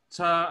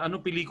 Sa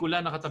pelikula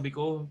nakatabi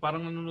ko.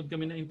 Parang nanonood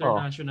kami ng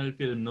international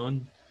film noon.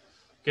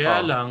 Kaya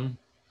lang,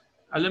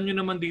 alam nyo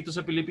naman dito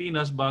sa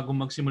Pilipinas, bago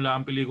magsimula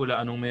ang pelikula,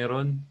 anong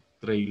meron?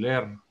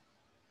 Trailer.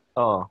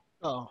 Oo.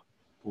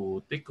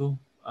 Putik ko.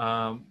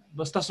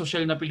 Basta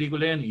social na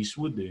pelikula yan,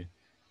 Eastwood eh.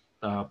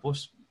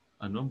 Tapos,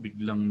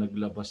 biglang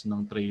naglabas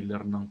ng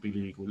trailer ng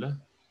pelikula.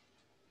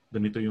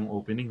 Ganito yung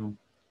opening. Oh.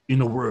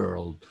 In a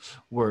world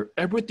where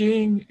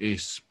everything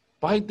is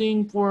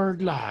fighting for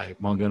life.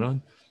 Mga ganon.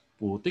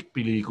 Putik,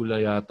 pelikula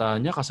yata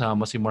niya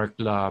kasama si Mark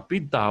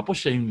Lapid. Tapos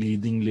siya yung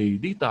leading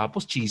lady.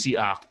 Tapos cheesy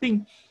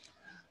acting.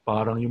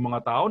 Parang yung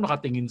mga tao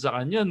nakatingin sa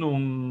kanya nung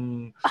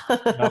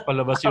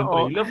napalabas yung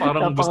trailer.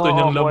 Parang gusto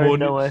niyang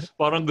lamunin.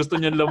 Parang gusto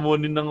niyang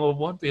lamunin ng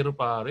upuan. Pero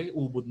pare,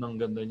 ubod ng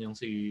ganda niyang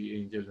si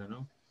Angel,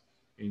 ano?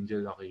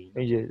 Angel Aquino.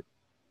 Angel.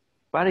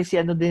 Pare, si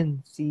ano din,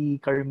 si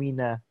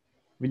Carmina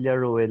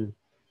Villarroel.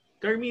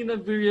 Carmina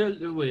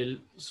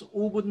Villarroel,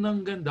 ubod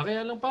ng ganda.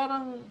 Kaya lang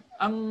parang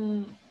ang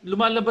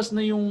lumalabas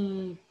na yung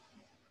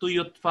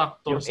tuyot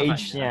factor yung sa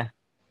age kanya. niya.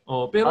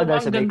 Oh, pero ang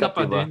ganda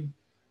pa diba? din.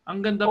 Ang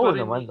ganda pa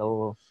rin. Naman,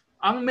 oo.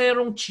 Ang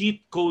merong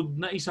cheat code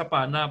na isa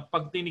pa na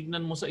pag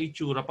tinignan mo sa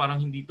itsura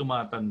parang hindi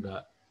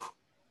tumatanda.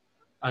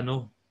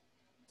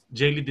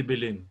 Jelly de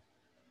Belen.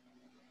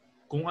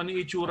 Kung ano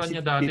yung itsura niya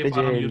dati,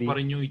 parang yun pa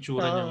rin yung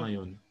itsura niya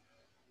ngayon.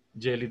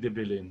 Jelly de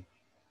Belen.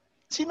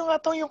 Sino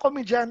nga to yung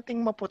komedyanteng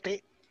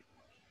maputi?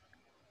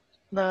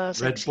 Na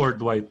sexy? Redford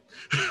White.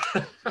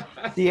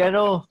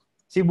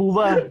 si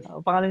Buba.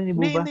 Ang pangalan ni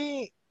Buba?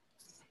 Hindi.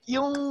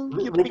 Yung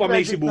Rupa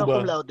May si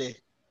Buba.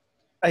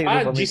 Ay,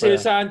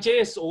 Giselle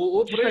Sanchez.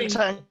 Oo, pre.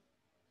 Giselle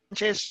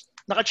Sanchez.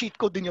 Naka-cheat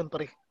code din yun,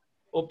 pre.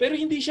 Pero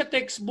hindi siya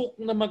textbook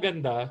na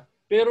maganda.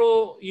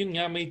 Pero yun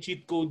nga, may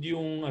cheat code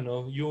yung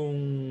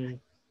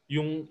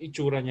yung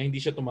itsura niya,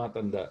 hindi siya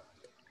tumatanda.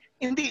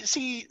 Hindi,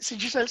 si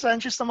Giselle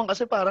Sanchez naman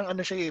kasi parang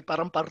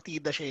parang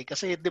partida siya eh.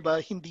 Kasi 'di ba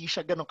hindi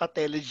siya ganun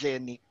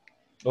ka-telegenic.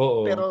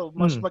 Oo. Pero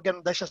mas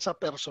maganda siya sa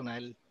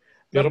personal.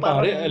 Pero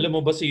pare, alam mo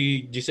ba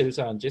si Giselle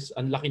Sanchez,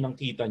 ang laki ng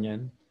kita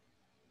niyan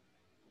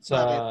sa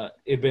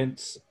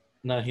events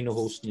na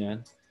hino-host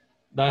niyan.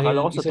 Dahil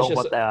akala ko sa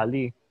Tongkot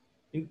Alley.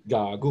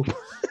 Gago.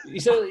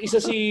 isa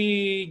si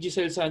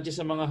Giselle Sanchez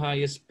sa mga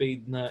highest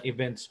paid na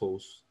events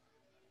host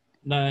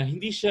na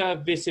hindi siya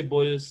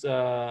visible sa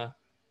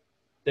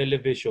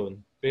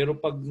television, pero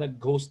pag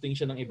nag-hosting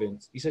siya ng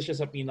events, isa siya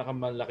sa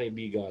pinakamalaki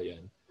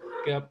bigayan.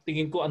 Kaya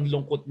tingin ko ang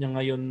lungkot niya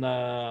ngayon na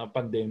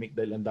pandemic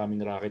dahil ang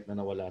daming racket na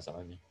nawala sa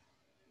kanya.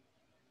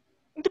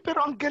 Hindi,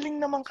 pero ang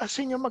galing naman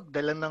kasi niya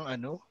magdala ng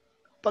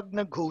pag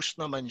nag-host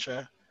naman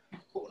siya.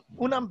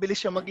 Una, ang bilis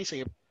siya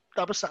mag-isip,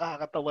 tapos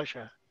nakakatawa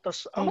siya.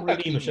 Tapos ang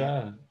matalino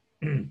siya.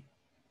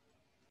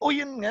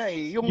 Yun nga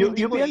eh. Yung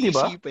hindi mo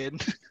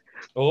iisipin.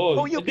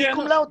 Yung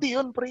cum laude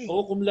yun, pre.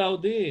 Cum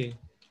laude.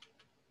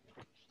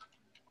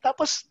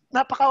 Tapos,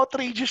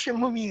 napaka-outrageous yung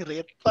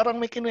mumirit. Parang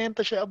may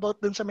kinuwenta siya about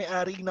dun sa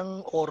may-ari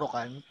ng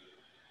Orocan.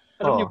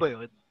 Alam niyo ba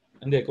yun?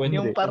 Hindi, kwento.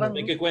 Yung parang...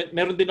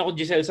 Meron din ako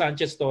Giselle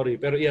Sanchez story,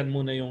 pero iyan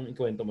muna yung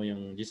ikwento mo,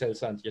 yung Giselle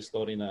Sanchez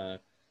story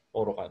na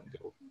Orocan.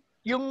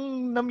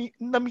 Yung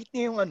na-meet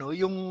niya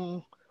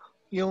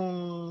yung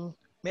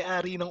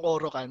may-ari ng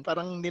Orocan,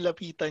 parang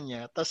nilapitan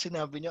niya, tapos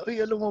sinabi niya, uy,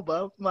 alam mo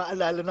ba,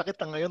 maalala na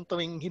kita ngayon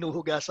tuwing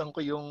hinuhugasan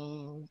ko yung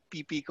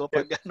pipi ko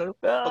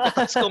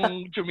pagkatapos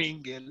kong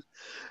jumingle.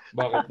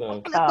 Bakit daw?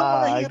 Ang kulit ng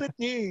mga hirit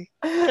niya eh.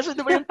 Kasi di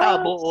ba yung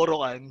tabo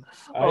Orocan?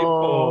 Ay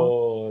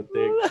po,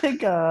 my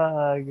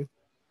God.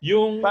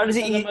 Yung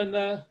naman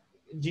na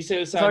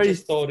Giselle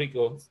Sanchez story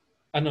ko,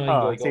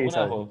 ikaw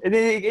muna ako.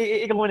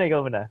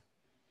 Ikaw muna.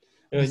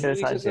 Giselle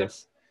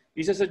Sanchez.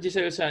 Isa sa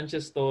Giselle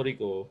Sanchez story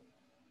ko,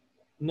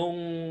 nung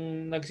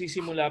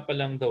nagsisimula pa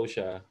lang daw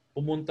siya,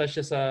 pumunta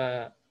siya sa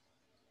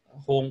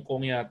Hong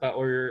Kong yata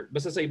or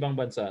basta sa ibang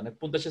bansa,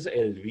 nagpunta siya sa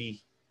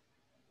LV.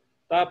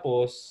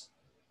 Tapos,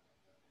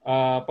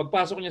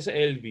 pagpasok niya sa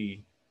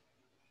LV,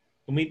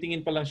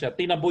 tumitingin pa lang siya,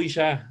 tinaboy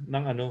siya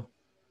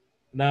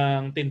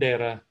ng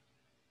tindera.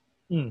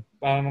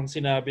 Parang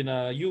sinabi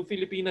na, you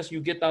Filipinas, you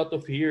get out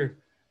of here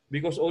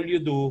because all you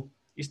do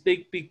is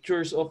take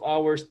pictures of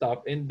our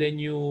stuff and then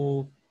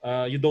you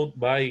don't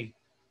buy.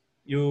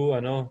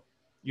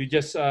 You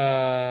just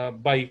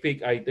buy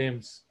fake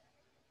items.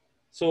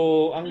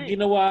 So, ang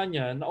ginawa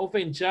niya,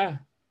 na-offend siya.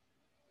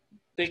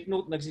 Take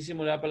note,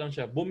 nagsisimula pa lang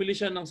siya. Bumili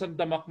siya ng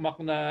sandamakmak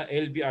na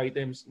LV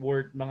items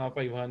worth mga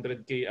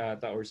 500k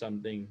ata or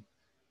something.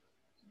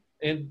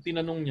 And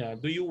tinanong niya,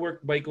 do you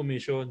work by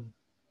commission?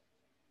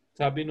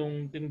 Sabi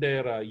nung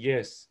tindera,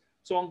 yes.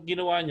 So, ang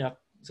ginawa niya,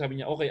 sabi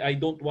niya, okay, I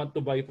don't want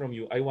to buy from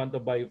you. I want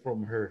to buy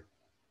from her.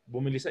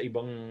 Bumili sa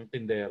ibang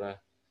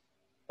tindera.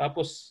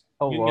 Tapos,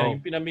 nga,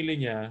 yung pinamili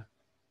niya,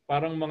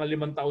 parang mga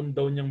 5 taon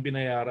daw niyang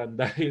binayaran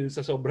dahil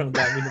sa sobrang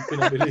dami ng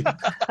pinamili.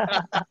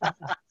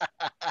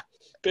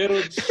 Pero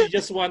she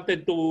just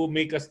wanted to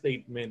make a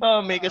statement.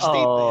 Make a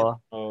statement.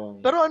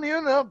 Pero ano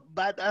yun,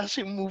 badass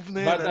yung move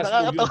na yun.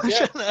 Nakakatawa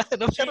siya na.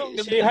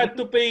 She had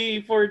to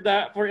pay for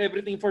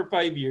everything for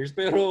 5 years.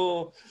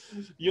 Pero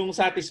yung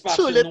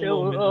satisfaction ng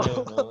moment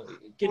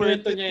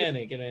kinuwento niya yan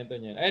eh.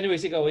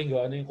 Anyways, ikaw,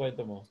 Ingo, ano yung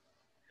kwento mo?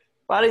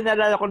 Parang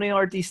naalala ko na yung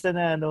artista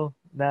na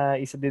na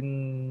isa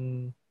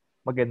din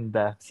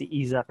maganda, si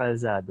Iza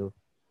Calzado.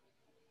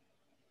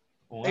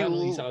 Oo nga,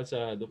 Isa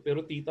Calzado.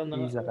 Pero tita na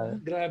nga.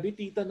 Grabe,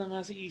 tita na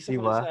nga si Isa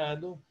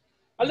Calzado.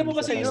 Alam mo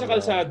ba si Isa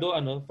Calzado,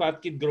 fat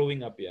kid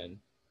growing up yan?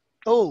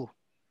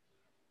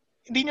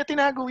 Hindi niya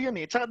tinago yun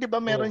eh. Tsaka 'di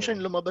ba meron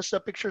siyang lumabas na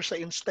picture sa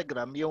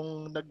Instagram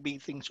yung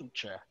nag-bathing suit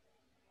siya.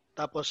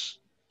 Tapos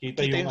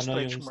kita yung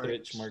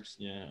stretch marks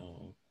niya.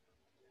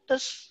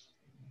 Tapos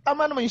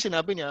tama naman yung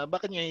sinabi niya,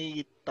 bakit niya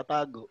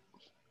itatago?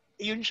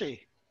 Yun siya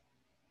eh.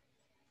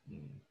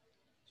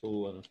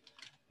 So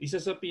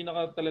isa sa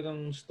pinaka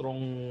talagang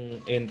strong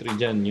entry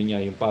diyan, yun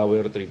nga yung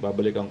power trip.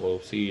 Babalikan ko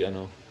si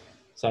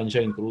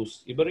Sunshine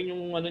Cruz. Iba rin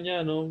yung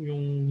niya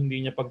yung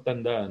hindi niya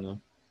pagtanda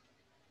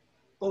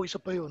Isa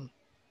pa yun.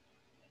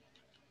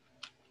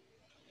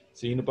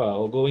 Sino pa?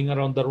 Going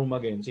around the room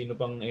again. Sino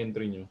pang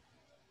entry nyo?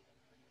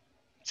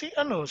 Si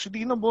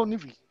Dina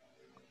Bonnevie.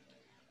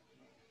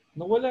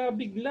 Nawala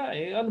bigla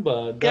eh. Ano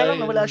ba? Kaya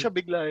lang nawala siya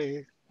bigla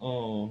eh.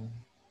 Oo.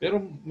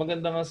 Pero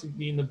maganda nga si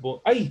Dina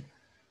Bonnevie. Ay!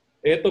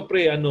 Eto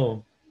pre,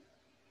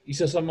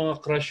 isa sa mga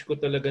crush ko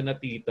talaga na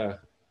tita.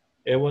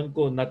 Ewan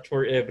ko, not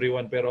for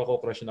everyone, pero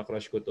ako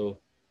crush ko to.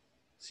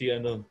 Si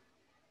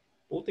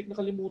putik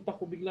nakalimutan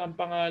ko bigla ang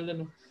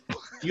pangalan.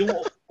 Yung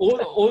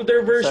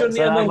older version ni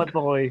Salamat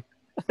po, Koy.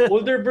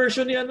 Older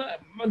version ni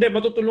hindi,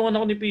 matutulungan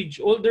ako ni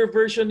Paige. Older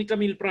version ni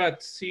Camille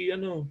Prats. Si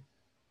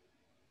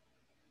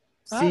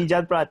Si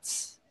John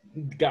Prats.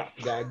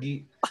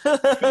 Gagi.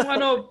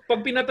 Yung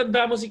pag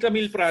pinatanda mo si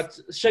Camille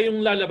Prats, siya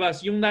yung lalabas.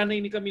 Yung nanay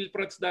ni Camille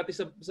Prats dati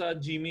sa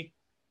Jimmy.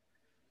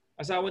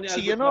 Asawa ni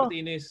Albert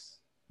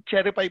Martinez.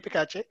 Cherry Pie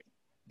Picache?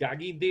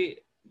 Gagi, di.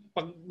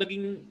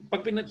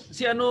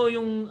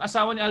 Yung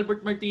asawa ni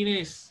Albert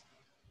Martinez.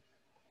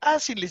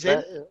 Si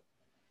Lizelle?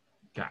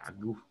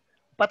 Gago.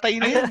 Patay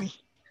na yan eh.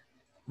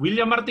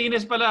 William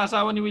Martinez pala,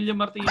 asawa ni William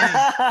Martinez.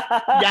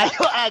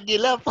 Yayo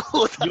Aguila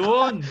po.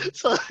 Yun.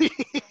 Sorry.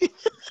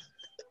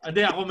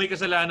 Hindi, ako may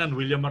kasalanan.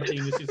 William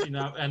Martinez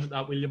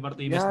William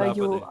Martinez dapat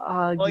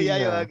eh.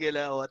 Yayo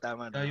Aguila.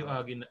 Tama na. Yayo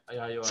Aguila.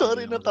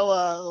 Sorry,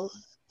 natawa ako.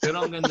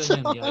 Pero ang ganda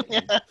niyan.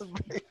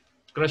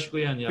 Crush ko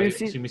yan.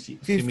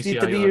 53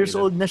 years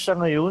old na siya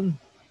ngayon.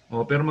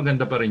 Pero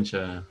maganda pa rin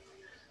siya.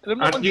 Alam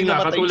mo kung di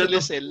namatay si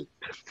Lizelle.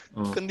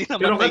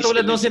 Pero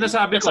katulad ng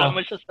sinasabi ko.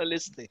 Kasama siya sa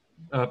list eh.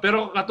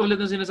 Pero katulad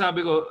ng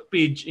sinasabi ko,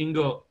 Paige,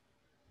 Ingo,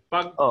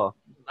 pag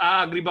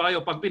agree ba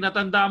kayo, pag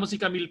pinatanda mo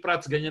si Camille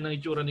Prats, ganyan ang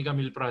itsura ni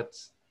Camille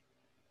Prats.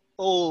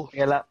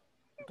 Teka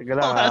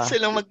lang.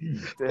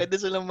 Pwede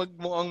silang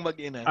magmukhang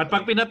mag-ina. At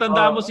pag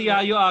pinatanda mo si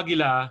Yayo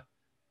Aguila,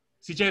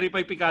 si Cherry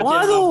Pie Picache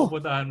ang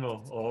pupuntahan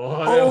mo.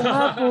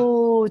 Nga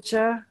po,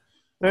 Cha.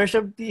 Meron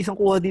siya isang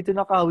kuha dito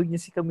na kawig niya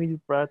si Camille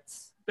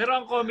Prats. Pero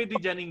ang comedy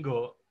dyan,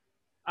 Ingo,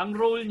 ang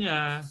role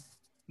niya,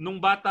 nung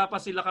bata pa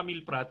sila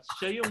Camille Prats,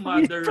 siya yung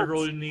mother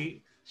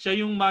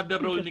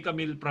role ni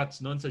Camille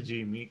Prats noon sa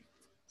Jimmy.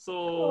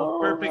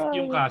 So, perfect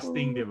yung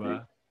casting, di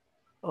ba?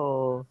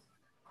 Oo.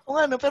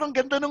 Pero ang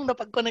ganda nung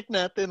napag-connect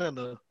natin,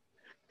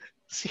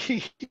 Si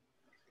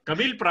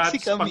Camille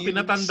Prats, pag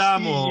pinatanda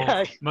mo,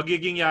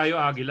 magiging Yayo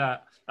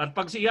Aguila. At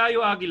pag si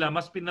Yayo Aguila,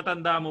 mas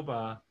pinatanda mo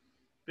pa.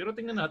 Pero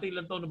tingnan natin,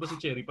 ilang taon na ba si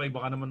Cherry Pie?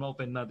 Baka naman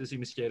ma-open natin si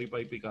Miss Cherry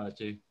Pie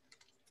Picache.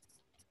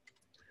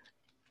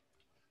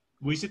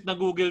 Buisit na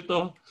Google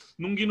to.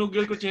 Nung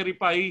ginugel ko Cherry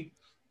Pie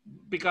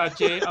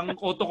Picache, ang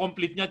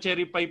autocomplete niya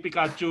Cherry Pie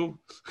Pikachu.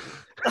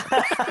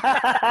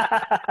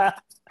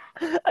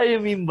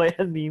 Ay, meme ba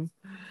yan, meme?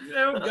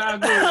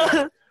 Gago.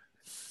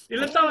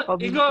 Ilang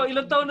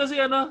taon na si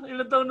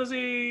Ilang taon na si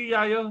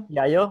Yayo?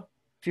 Yayo?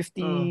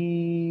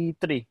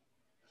 53.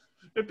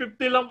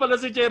 50 lang pala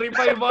si Cherry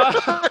Pie ba?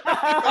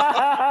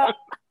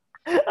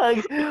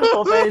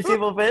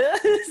 Offensive.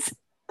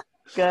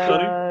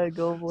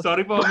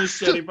 Sorry po, Miss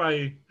Cherry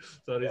Pie.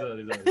 Sorry.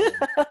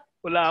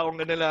 Wala akong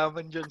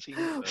nalaman dyan.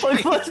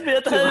 Pag mas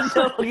pinatahan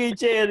siya maging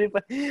Cherry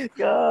Pie.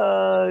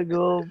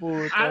 Gago po.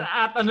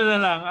 At na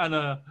lang,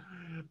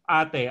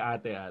 ate.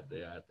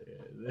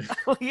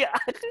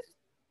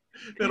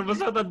 Pero mas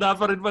matanda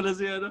pa rin pala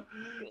si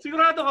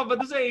Sigurado ka ba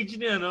doon sa age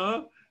niya,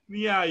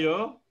 ni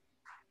Yayo?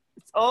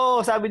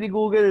 Sabi ni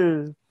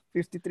Google,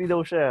 53 daw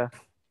siya.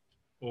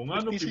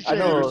 Nga, 50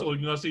 years old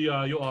nga si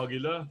Yayo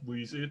Aguila.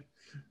 Buisit.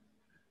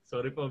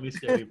 Sorry po, Miss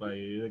Cherry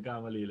Pie.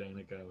 Nagkamali lang.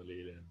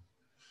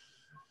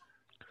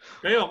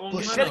 Kayo, kung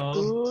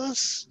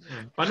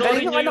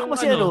panoorin niyo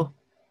yung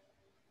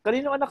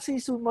Kaninong anak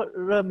si Sue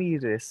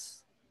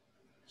Ramirez?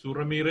 Sue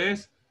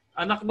Ramirez?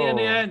 Anak niya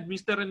na yan,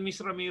 Mr. and Miss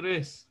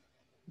Ramirez.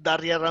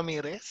 Daria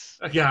Ramirez?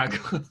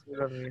 Gago.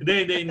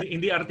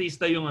 Hindi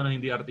artista yung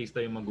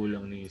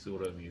magulang ni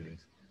Sue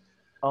Ramirez.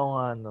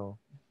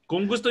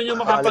 Kung gusto niyo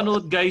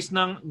makapanood guys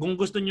kung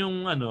gusto niyo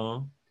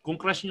kung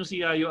crush niyo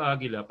si Yayo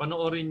Aguila,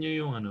 panoorin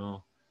niyo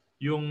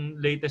yung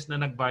latest na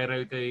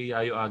nag-viral kay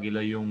Yayo Aguila,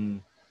 yung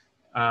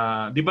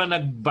 'di ba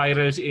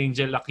nag-viral si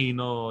Angel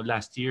Aquino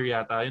last year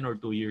yata yun or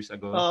 2 years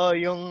ago?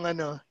 Yung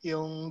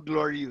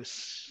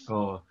Glorious.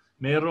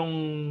 Merong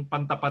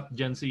pantapat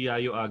diyan si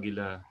Yayo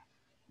Aguila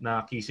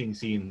na kissing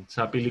scene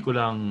sa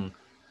pelikulang,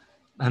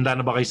 handa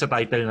na ba kayo sa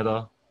title na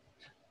to?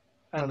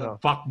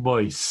 Fuck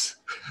Boys.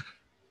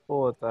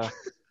 Puta.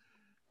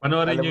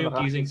 Panoorin niyo yung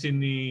kissing scene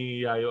ni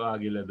Yayo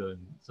Aguila doon.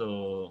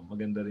 So,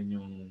 maganda rin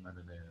yung na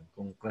yun.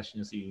 Kung crush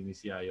niyo si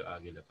Yayo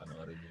Aguila,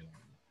 panoorin niyo.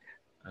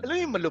 Alam mo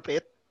yung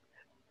malupit?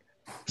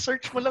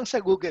 search mo lang sa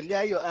Google,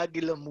 Yayo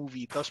Aguila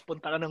movie, tapos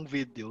punta ka ng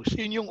videos.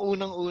 Yun yung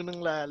unang-unang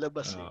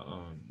lalabas.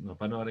 Oo.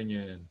 Panoorin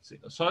niyo yan.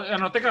 So,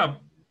 teka,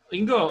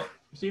 Ingo,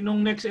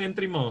 sinong next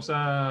entry mo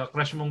sa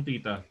crush mong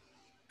tita?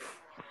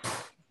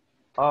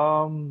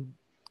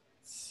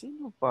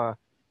 Sino pa?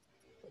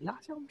 Wala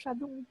kasi akong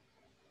masyadong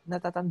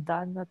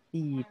natatandaan na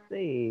tita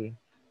eh.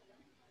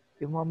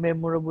 Yung mga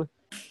memorable.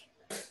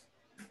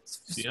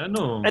 Si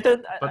ano?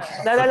 Ito,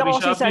 naalala ko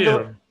kasi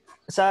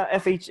sa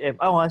FHM.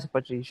 Si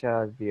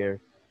Patricia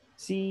Vier.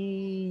 Si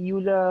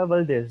Yula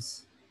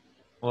Valdez.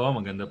 Oo,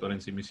 maganda pa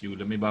rin si Miss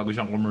Yula. May bago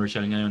siyang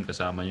commercial ngayon.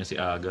 Kasama niya si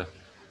Aga.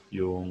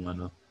 Yung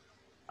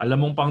alam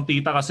mong pang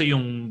tita kasi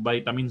yung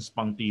vitamins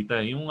pang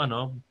tita. Yung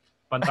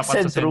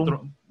pantapat sa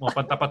Centrum.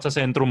 Pantapat sa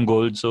Centrum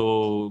Gold.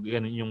 So,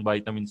 ganun yung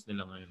vitamins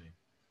nila ngayon eh.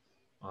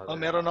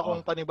 Meron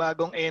akong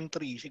panibagong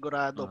entry.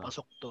 Sigurado,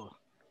 pasok to.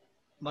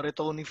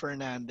 Maritoni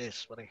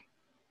Fernandez, pare.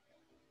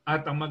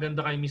 At ang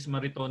maganda kay Miss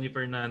Maritoni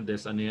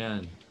Fernandez,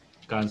 yan?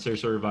 Cancer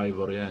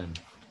survivor yan.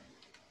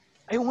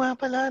 Ay, nga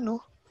pala, no?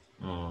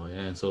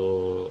 Yan.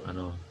 So,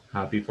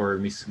 happy for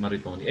Miss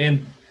Maritoni.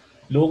 And,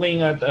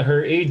 looking at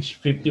her age,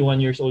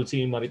 51 years old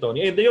si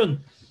Maritoni. And ayun,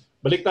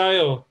 balik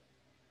tayo.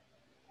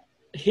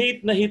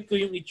 Hate ko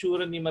yung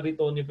itsura ni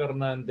Maritoni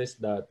Fernandez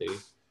dati.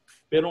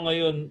 Pero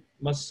ngayon,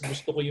 mas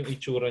gusto ko yung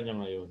itsura niya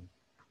ngayon.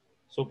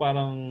 So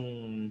parang,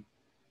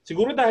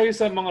 siguro dahil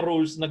sa mga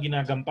roles na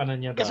ginagampanan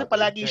niya dati. Kasi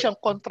palagi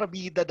siyang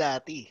kontrabida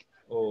dati.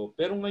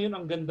 Pero ngayon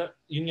ang ganda,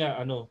 yun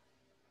nga,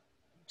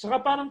 Saka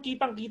parang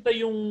kitang-kita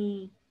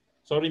yung,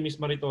 sorry Miss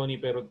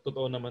Maritoni, pero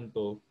totoo naman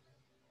to.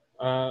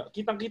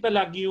 Kitang-kita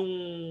lagi yung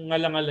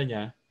ngalangala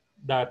niya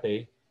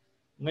dati.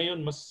 Ngayon,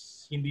 mas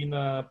hindi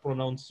na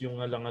pronounce yung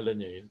ngalangala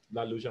niya.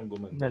 Lalo siyang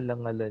gumanda.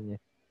 Ngalangala niya.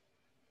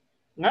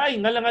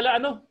 Ngalangala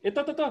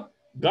Ito.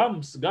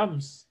 Gums.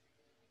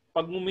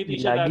 Pag ngumiti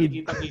siya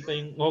dati, kitang-kita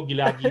yung,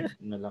 gilagi.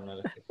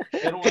 Ngalangala.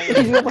 Pero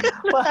ngayon,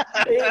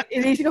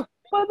 inisip ko,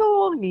 paano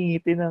mo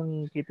ngiti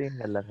ng kita yung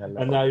ngalangala?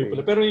 Ang layo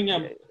pala. Pero yun nga,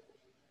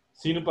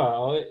 sino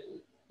pa?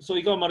 So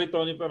ikaw,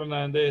 Maritoni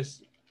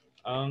Fernandez,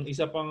 ang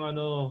isa pang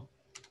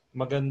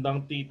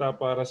magandang tita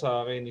para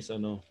sa akin is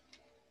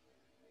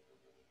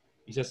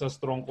isa sa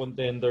strong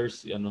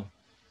contenders,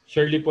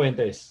 Shirley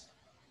Puentes.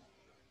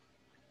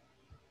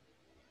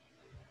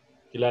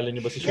 Kilala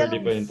niyo ba si Shirley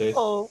Puentes?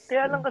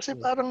 Kaya lang kasi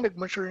parang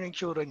nag-mature ng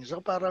itsura niya.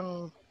 So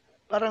parang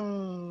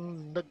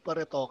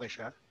nagparetoke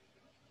siya.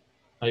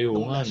 Ayun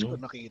nga, no?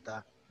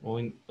 Nakita.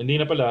 Hindi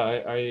na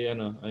pala.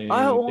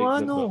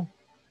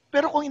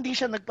 Pero kung hindi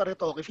siya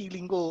nagparetoke,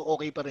 feeling ko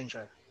okay pa rin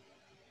siya.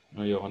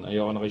 Ayoko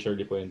na kay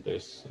Shirley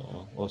Puentes.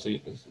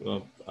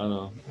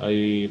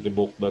 I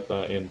revoke that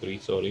entry.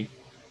 Sorry.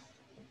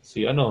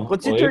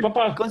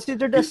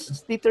 Considered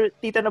as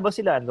tita na ba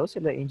sila,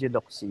 sila Angel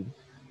Locsin?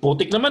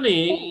 Putik naman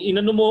eh.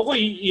 Inano mo ako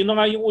eh. Yun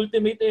na nga yung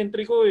ultimate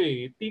entry ko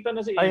eh. Tita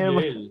na si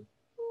Angel.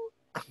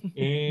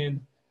 And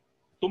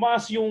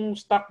tumaas yung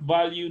stock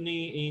value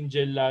ni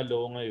Angel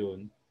lalo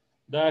ngayon.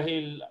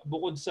 Dahil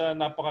bukod sa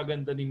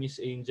napakaganda ni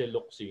Miss Angel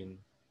Locsin,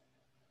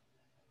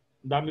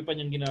 dami pa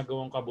niyang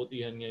ginagawang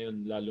kabutihan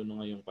ngayon, lalo na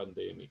ngayong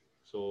pandemic.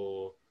 So,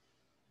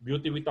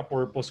 beauty with a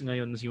purpose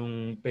ngayon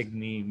yung peg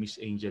ni Miss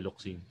Angel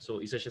Locsin.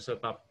 So, isa siya sa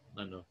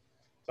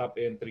top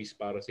entries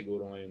para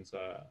siguro ngayon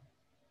sa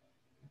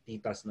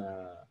titas na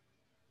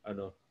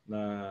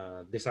na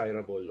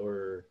desirable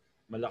or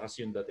malakas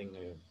yung dating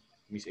ngayon,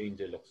 Miss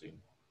Angel Locsin.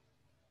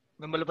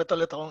 May malapit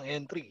ulit akong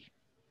entry.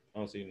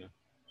 Sino?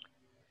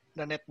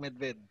 Nanette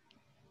Medved.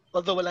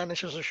 Although wala na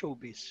siya sa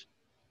showbiz.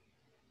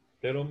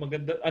 Pero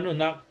maganda,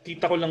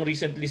 nakita ko lang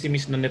recently si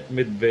Miss Nanette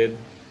Medved.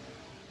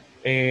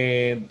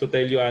 And to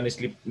tell you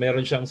honestly,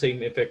 meron siyang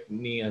same effect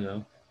ni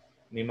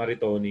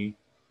Maritoni.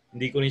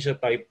 Hindi ko rin siya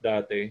type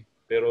dati,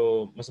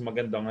 pero mas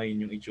maganda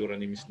ngayon yung itsura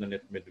ni Miss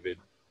Nanette Medved.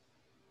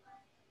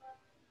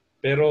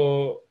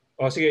 Pero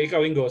sige,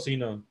 ikaw Ingo,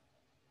 sino?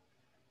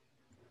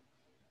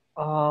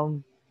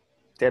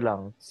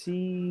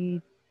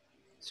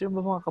 Sino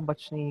ba mga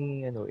kabatch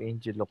ni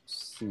Angel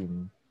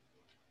Locsin?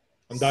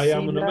 Ang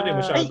daya mo naman eh.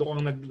 Masyado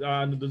kang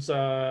doon sa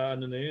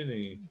na yun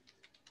eh.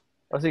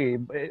 Sige.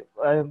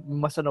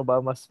 Mas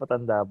mas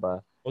matanda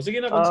ba?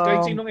 Sige na,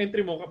 kahit sinong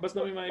entry mo, basta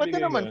may maibigay ka.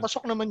 Pwede naman,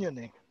 pasok naman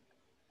yun eh.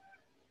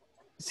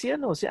 Si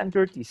Ann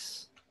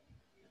Curtis.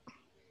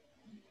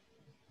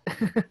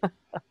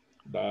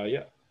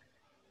 Daya.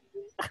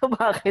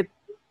 Bakit?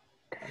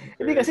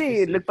 Hindi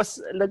kasi,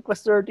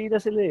 lagpas 30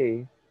 na sila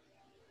eh.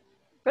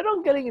 Pero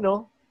ang galing,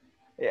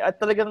 at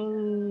talagang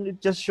it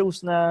just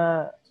shows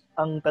na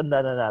ang tanda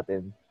na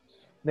natin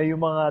na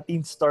yung mga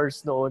teen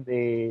stars noon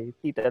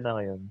tita na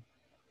ngayon.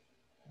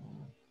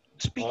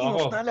 Speaking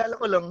of, naalala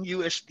ko lang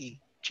UST,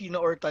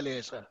 China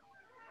Hortaleza.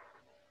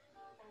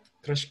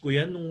 Crush ko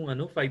yan nung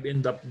 5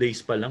 and up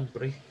days pa lang,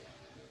 pre.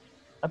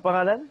 Ang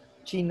pangalan?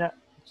 China.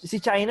 Si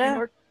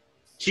China?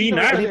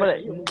 China?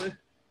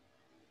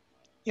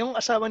 Yung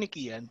asawa ni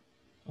Kian.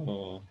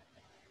 Oo.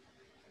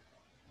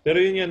 Pero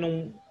yun yan,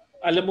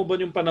 alam mo ba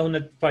yung panahon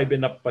na 5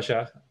 and up pa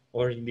siya?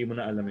 Or hindi mo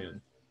na alam yun?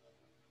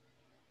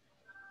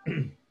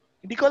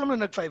 Hindi ko alam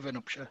na nag-5 and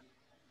up siya.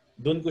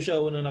 Doon ko siya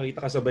una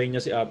nakita, kasabay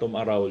niya si Atom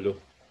Araulo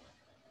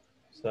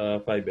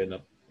sa 5 and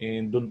Up.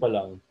 And doon pa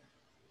lang.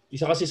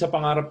 Isa kasi sa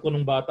pangarap ko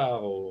nung bata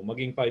ako,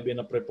 maging 5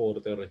 and Up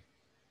reporter eh.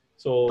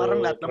 So,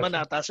 parang lahat naman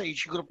nata sa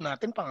age group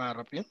natin,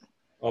 pangarap yun.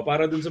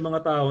 Para dun sa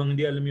mga tao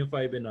hindi alam yung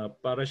 5 and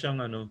Up, para siyang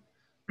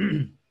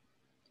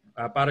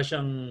para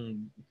siyang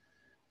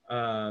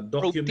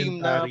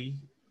documentary.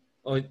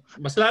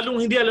 Mas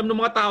lalong hindi alam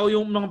ng mga tao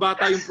yung mga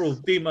bata yung Pro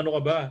Team. Ano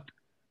ka ba?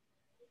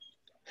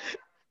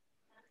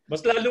 Mas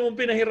lalo mong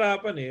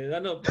pinahirapan eh.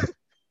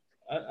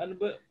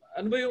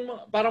 Ano ba yung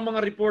parang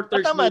mga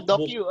reporters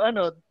notebook?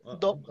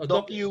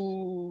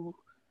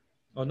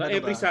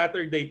 Every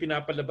Saturday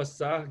pinapalabas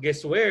sa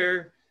guess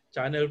where?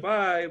 Channel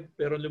 5,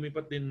 pero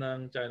lumipat din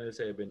ng Channel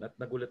 7 at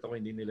nagulat ako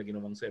hindi nila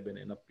ginawang 7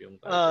 and Up yung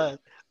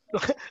title.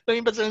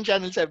 Lumipat sa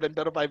Channel 7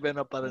 pero 5 and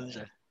Up pa rin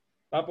siya.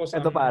 Tapos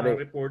ang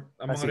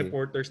mga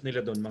reporters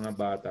nila doon, mga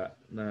bata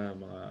na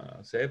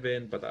mga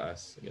 7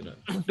 pataas, gano'n.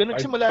 Doon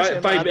nagsimula siya.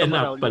 5 and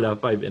Up pala,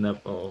 5 and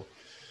Up. Oo.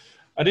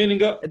 Ano yun,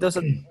 Inga? Ito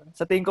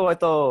sa tingin ko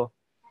ito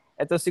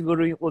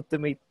siguro yung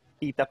ultimate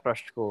tita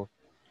crush ko.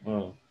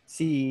 Oh.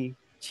 Si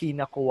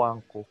China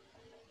Coangco.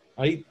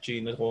 Ay,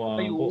 China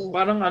Coangco.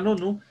 Parang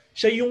no?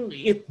 Siya yung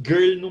it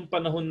girl nung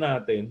panahon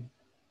natin.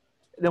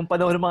 Nung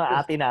panahon ng mga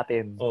ate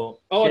natin. Nung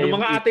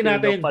mga ate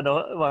natin.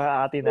 Mga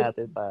ate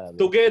natin.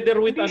 Together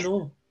with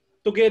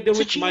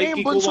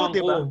Mikey Coangco.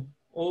 Diba?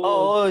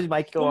 Oo,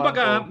 Mikey Coangco.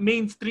 Kumbaga,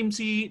 mainstream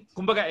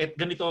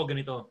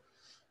ganito.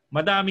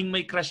 Madaming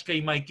may crush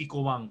kay Mikey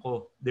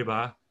Coangco, 'di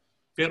ba?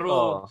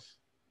 Pero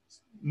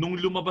nung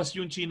lumabas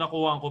yung China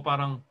Coangco,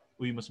 parang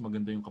mas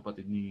maganda yung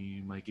kapatid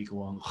ni Mikey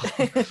Coangco.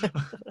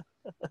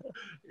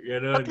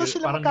 Tatlo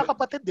sila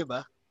magkakapatid, 'di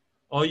ba?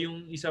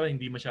 Yung isa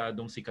hindi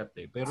masyadong sikat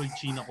eh. Pero yung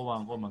China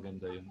Coangco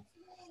maganda yun.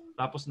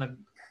 Tapos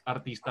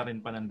nag-artista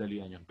rin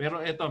panandalian yun. Pero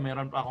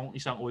meron pa akong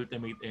isang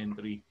ultimate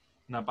entry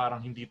na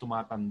parang hindi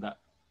tumatanda.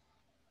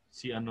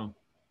 Si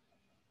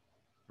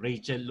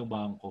Rachel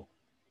Lubanco.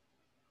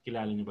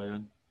 Kilala niyo ba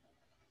yun?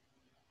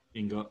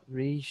 Ingo?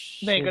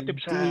 Rachel. Negative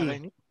sa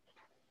akin.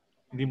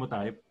 Hindi mo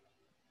type?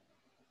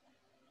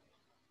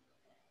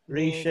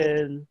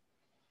 Rachel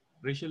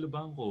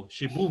Lubanco.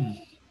 Shibum.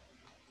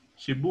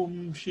 Siya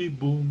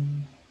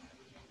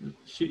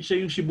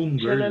yung Shibum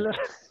girl.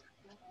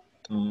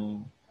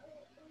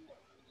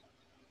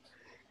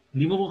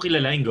 Hindi mo ko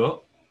kilala,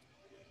 Ingo?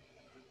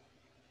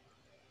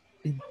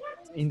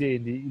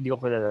 Hindi ko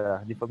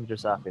kilala. Hindi familiar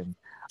sa akin.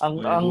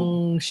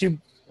 Ang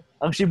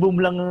Shibum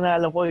lang na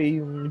alam ko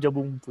yung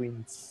Jabum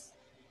Twins.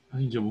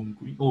 Ay, Jabum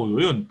Twins.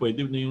 Yun.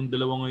 Pwede na yung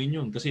dalawa ngayon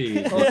yun.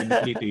 Kasi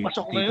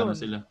tita na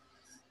sila.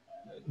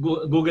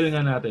 Google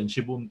nga natin,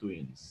 Shibum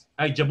Twins.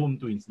 Ay, Jabum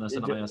Twins.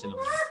 Nasaan na kaya sila?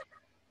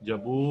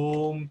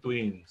 Jabum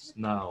Twins.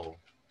 Now.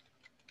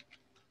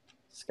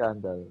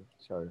 Scandal.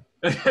 Sure.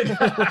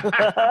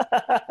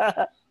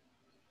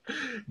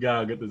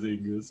 Gaga to si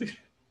Ingus.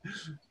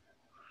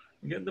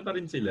 Ganda pa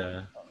rin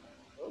sila.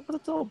 Ano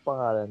ito ang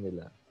pangalan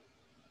nila?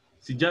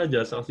 Si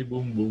Jaja saka si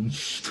Boom Boom.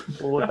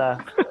 Puta.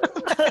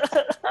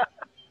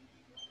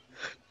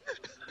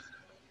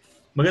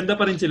 Maganda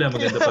pa rin sila.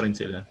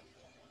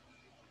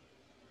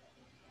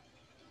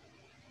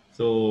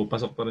 So,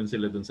 pasok pa rin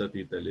sila dun sa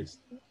tita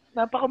list.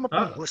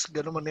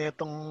 Napaka-mapahusga naman na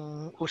itong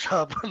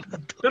usapan na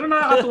to. Pero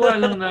nakakatuwa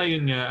lang na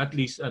yun nga, at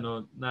least,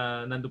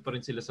 na nandun pa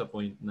rin sila sa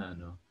point na,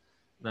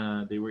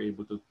 na they were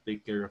able to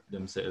take care of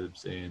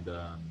themselves and,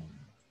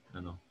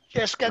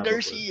 Cheska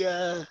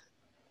Garcia.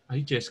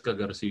 Ay, Cheska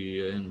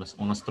Garcia. Mas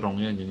mga strong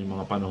yan. Yan yung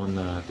mga panahon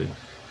natin.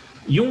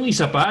 Yung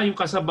isa pa, yung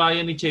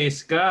kasabayan ni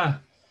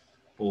Cheska.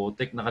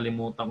 Putek,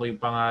 nakalimutan ko yung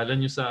pangalan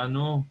nyo sa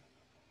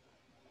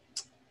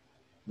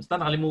Basta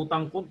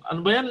nakalimutan ko.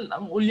 Ano ba yan?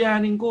 Ang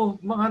ulyanin ko.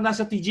 Mga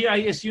nasa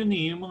TGIS yun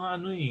eh. Yung mga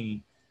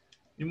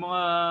yung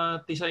mga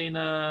tisay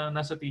na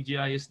nasa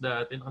TGIS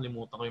dati.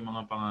 Nakalimutan ko yung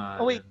mga pangalan.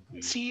 Wait.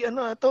 Si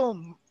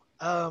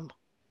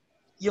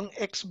yung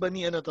ex ba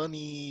ni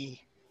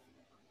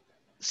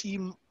si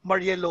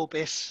Maria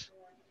Lopez.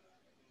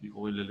 Hindi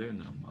ko kilala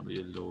yun.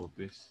 Maria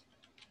Lopez.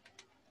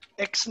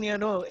 Ex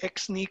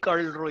ni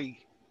Carl Roy.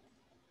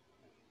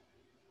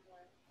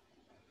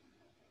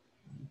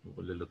 Hindi ko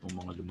kilala itong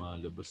mga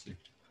lumalabas eh.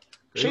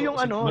 Siya yung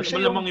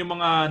malamang yung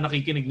mga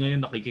nakikinig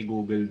ngayon,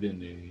 nakikigoogle din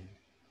eh.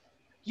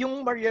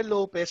 Yung Maria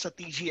Lopez sa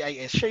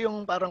TGIS, siya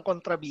yung parang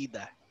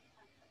kontrabida.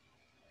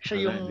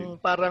 Siya yung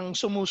parang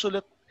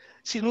sinusulat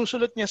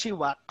niya si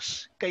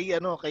Wax kay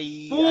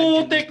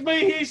Putek,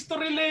 may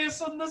history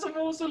lesson na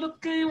sumusulat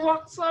kay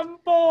Wax.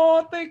 Ang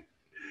potek.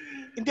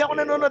 Hindi ako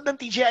nanonood ng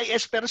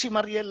TGIS pero si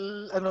Maria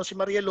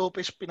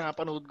Lopez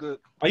pinapanood ko.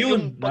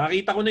 Ayun,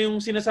 nakita ko na yung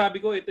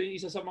sinasabi ko. Ito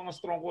yung isa sa mga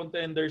strong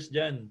contenders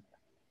dyan.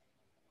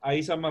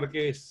 Aiza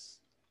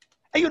Marquez.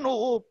 Ayun,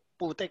 oo,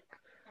 putek.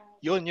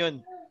 Yun.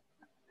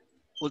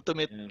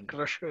 Ultimate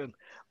crush yun.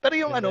 Pero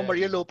yung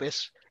Maria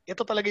Lopez,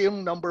 ito talaga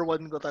yung number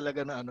 1 ko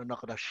talaga na na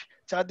crush.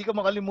 Tsaka di ko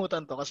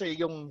makalimutan to kasi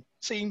yung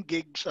same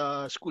gig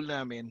sa school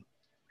namin,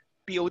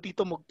 POT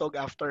tumugtog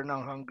after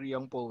ng Hungry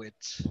Young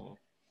Poets.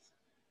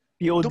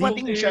 POD?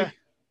 Dumating siya.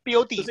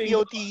 POT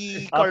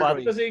Carl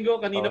Roy. Kasi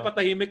kanina pa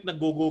tahimik,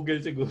 nag-google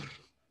siguro.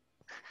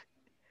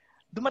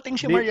 Dumating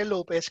si Maria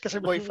Lopez kasi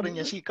boyfriend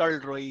niya si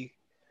Carl Roy.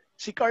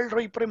 Si Carl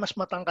Roy pre mas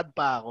matangkad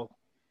pa ako.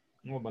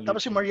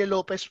 Tapos si Maria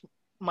Lopez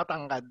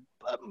matangkad.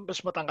 Mas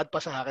matangkad pa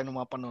sa akin ng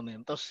mga panahon na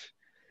yun. Tapos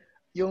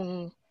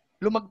yung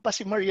lumagpas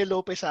si Maria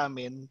Lopez sa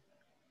amin,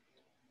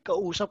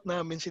 kausap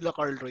namin sila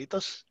Carl Roy.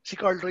 Tapos si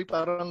Carl Roy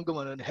parang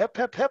gumanon, hep,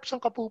 saan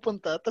ka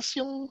pupunta? Tapos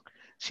yung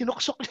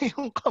sinuksok niya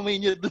yung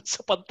kamay niya dun sa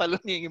pantalon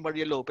ni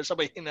Maria Lopez,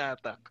 sabay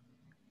hinatak.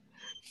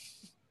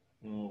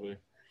 Okay.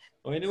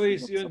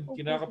 Anyways, yun.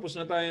 Kinakapos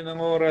na tayo ng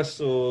oras.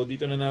 So,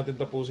 dito na natin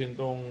tapusin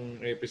tong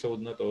episode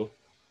na to.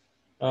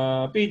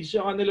 Page,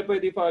 saan nila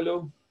pwede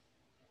follow?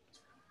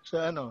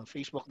 Sa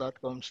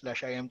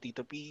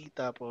facebook.com/imtitoP.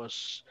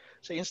 Tapos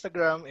sa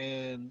Instagram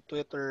and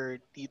Twitter,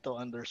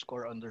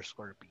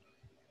 Tito__P.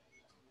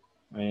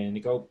 Ayan,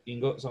 ikaw,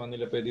 Ingo, saan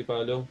nila pwede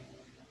follow?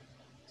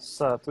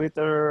 Sa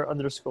Twitter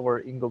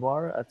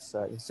 _Ingomar at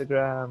sa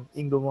Instagram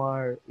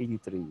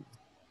Ingomar83.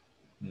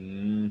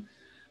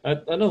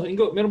 At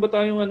Ingo, meron ba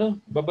tayong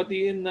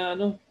babatiin na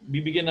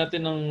bibigyan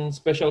natin ng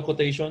special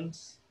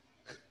quotations?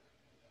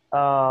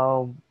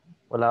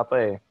 Wala pa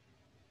eh.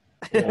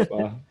 Wala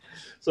pa.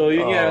 So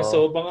yun nga,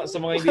 so sa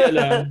mga hindi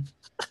alam,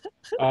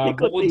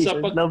 bukod sa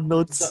love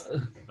notes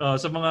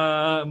sa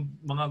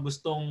mga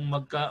gustong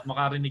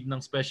makarinig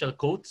ng special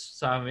quotes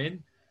sa amin,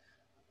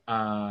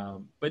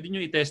 pwede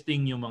nyo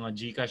i-testing yung mga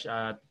GCash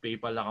at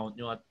PayPal account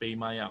nyo at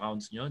PayMaya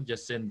accounts nyo.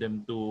 Just send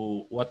them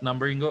to what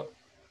number, Ingo?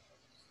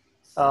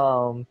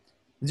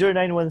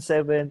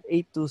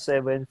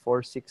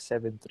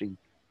 0917-827-4673.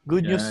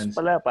 Good news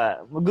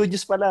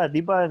pala.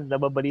 Di ba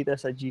nababalita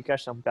sa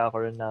GCash na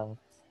magkakaroon ng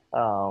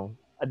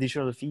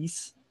additional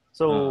fees?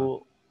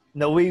 So,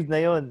 na-waive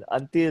na yon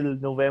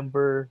until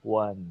November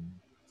 1.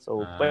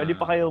 So, pwede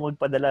pa kayo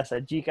magpadala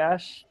sa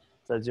GCash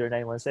sa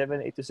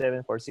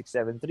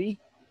 0917-827-4673.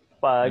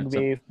 Pag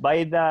may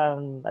bayad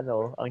ng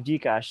ang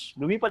GCash,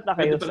 lumipat na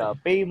kayo sa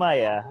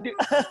PayMaya.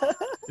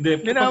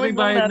 Hindi, pag may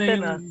bayad na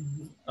yung...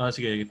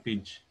 sige,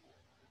 page.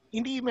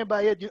 Hindi may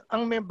bayad.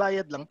 Ang may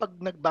bayad lang pag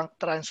nag-bank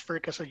transfer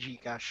ka sa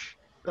GCash.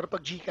 Pero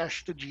pag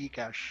GCash to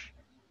GCash,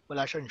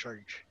 wala siyang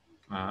charge.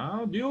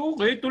 Di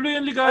okay. Tuloy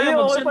ang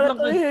ligaya. Mag-send lang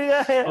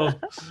kayo.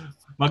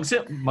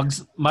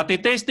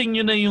 Matitesting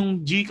nyo na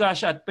yung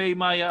GCash at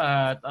PayMaya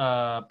at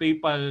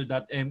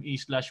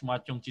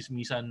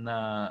paypal.me/matchongchismisan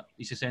na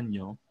isisend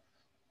nyo.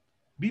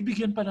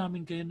 Bibigyan pa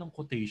namin kayo ng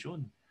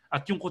quotation.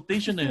 At yung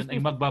quotation na yun ay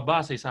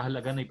magbabase sa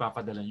halaga na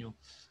ipapadala nyo.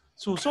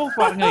 So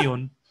far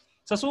ngayon,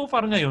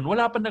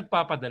 wala pa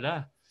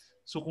nagpapadala.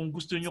 So kung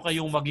gusto nyo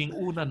kayong maging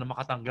una na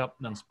makatanggap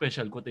ng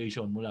special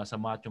quotation mula sa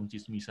Machong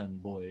Chismisan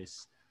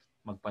Boys,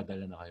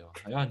 magpadala na kayo.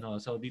 Ayun,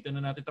 so dito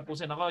na natin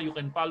tapusin ako. You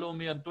can follow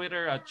me on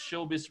Twitter at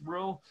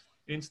ShowbizBro,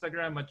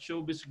 Instagram at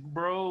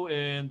ShowbizBro,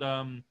 and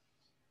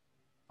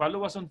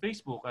follow us on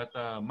Facebook at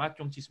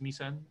Machong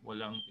Chismisan.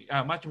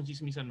 Machong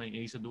Chismisan may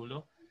A sa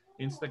dulo.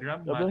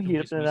 Instagram, Machong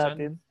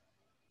Chismisan.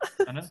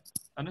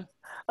 Ano?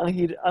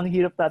 Ang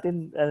hirap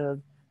natin,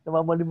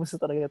 namamalimos na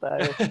talaga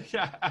tayo.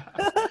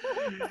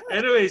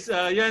 Anyways,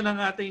 yan ang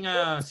ating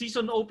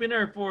season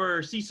opener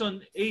for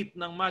season 8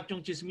 ng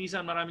Machong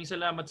Chismisan. Maraming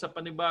salamat sa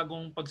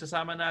panibagong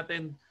pagsasama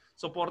natin.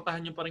 Suportahan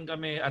nyo pa rin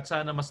kami at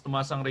sana mas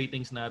tumaas ang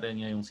ratings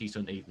natin ngayong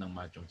season 8 ng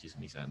Machong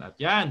Chismisan. At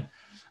yan,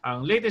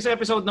 ang latest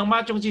episode ng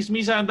Machong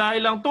Chismisan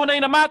dahil ang tunay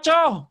na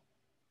macho!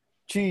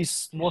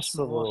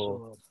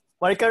 Chismoso.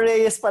 Marika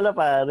Reyes pala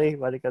pare.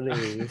 Marika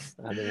Reyes.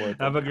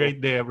 Have a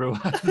great day,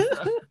 everyone.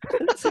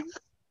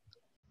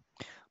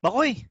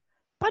 Makoy,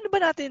 paano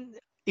ba natin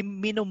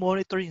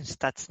i-monitor yung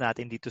stats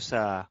natin dito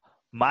sa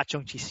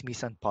Machong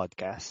Chismisan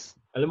Podcast?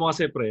 Alam mo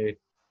kasi, pre,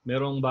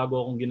 merong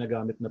bago akong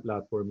ginagamit na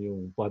platform,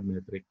 yung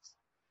Podmetrics.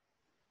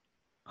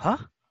 Ha?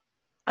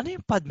 Ano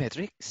yung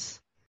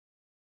Podmetrics?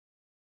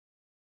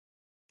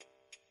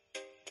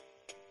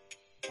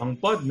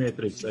 Ang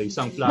Podmetrics ay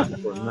isang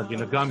platform na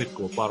ginagamit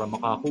ko para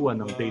makakuha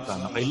ng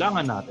data na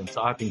kailangan natin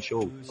sa ating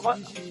show.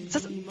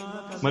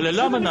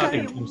 Malalaman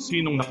natin kung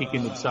sinong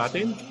nakikinig sa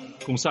atin,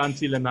 kung saan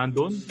sila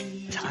nandun.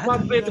 Si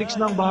Podmetrics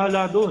na ang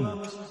bahala doon.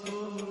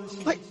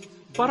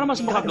 Para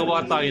mas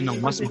makagawa tayo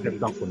ng mas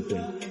magandang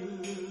content.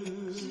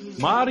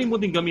 Maaari mo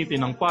din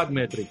gamitin ang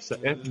Podmetrics sa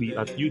FB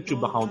at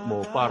YouTube account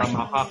mo para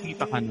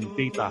makakita ka ng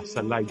data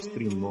sa live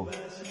stream mo.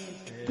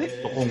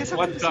 So kung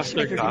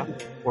podcaster ka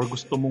or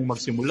gusto mong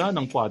magsimula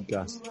ng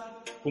podcast,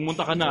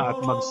 pumunta ka na at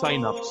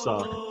mag-sign up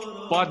sa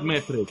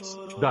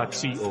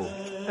podmetrics.co.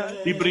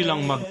 Libre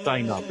lang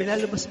mag-sign up.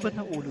 Pinalabas pa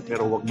ng ulo dito.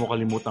 Pero huwag mo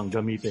kalimutang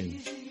gamitin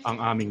ang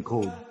aming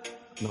code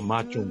na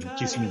Machong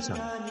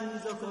Chismisan.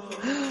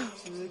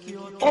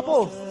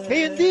 Opo,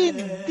 ngayon din.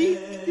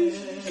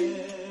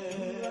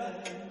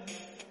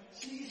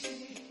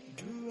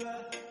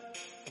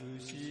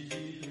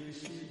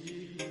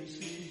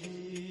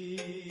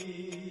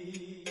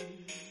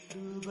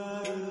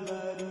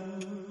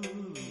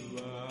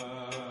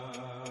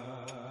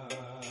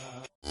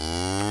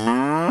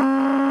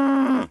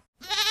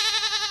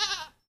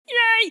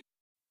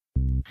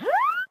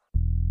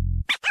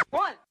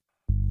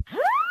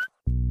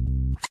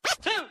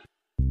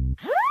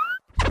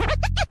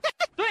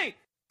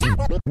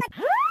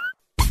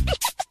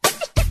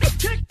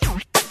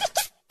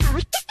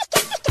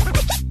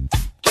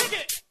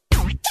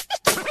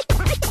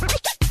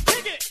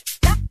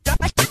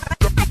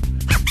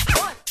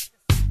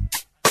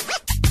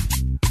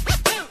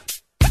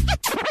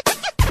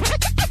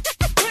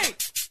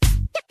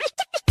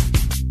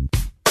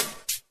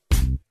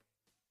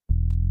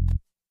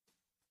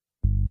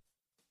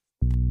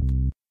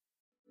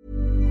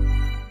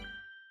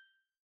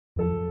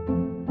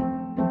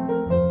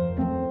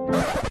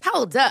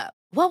 Hold up.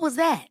 What was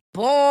that?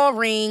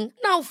 Boring.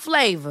 No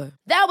flavor.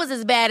 That was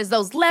as bad as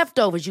those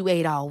leftovers you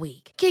ate all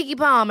week. Keke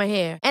Palmer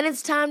here, and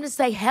it's time to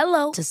say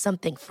hello to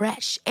something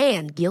fresh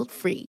and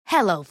guilt-free.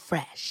 Hello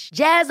Fresh.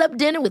 Jazz up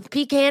dinner with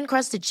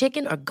pecan-crusted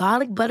chicken or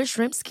garlic butter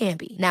shrimp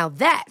scampi. Now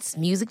that's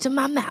music to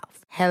my mouth.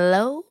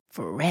 Hello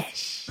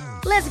Fresh.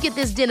 Let's get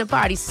this dinner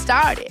party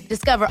started.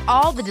 Discover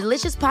all the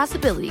delicious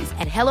possibilities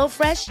at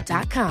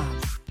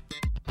HelloFresh.com.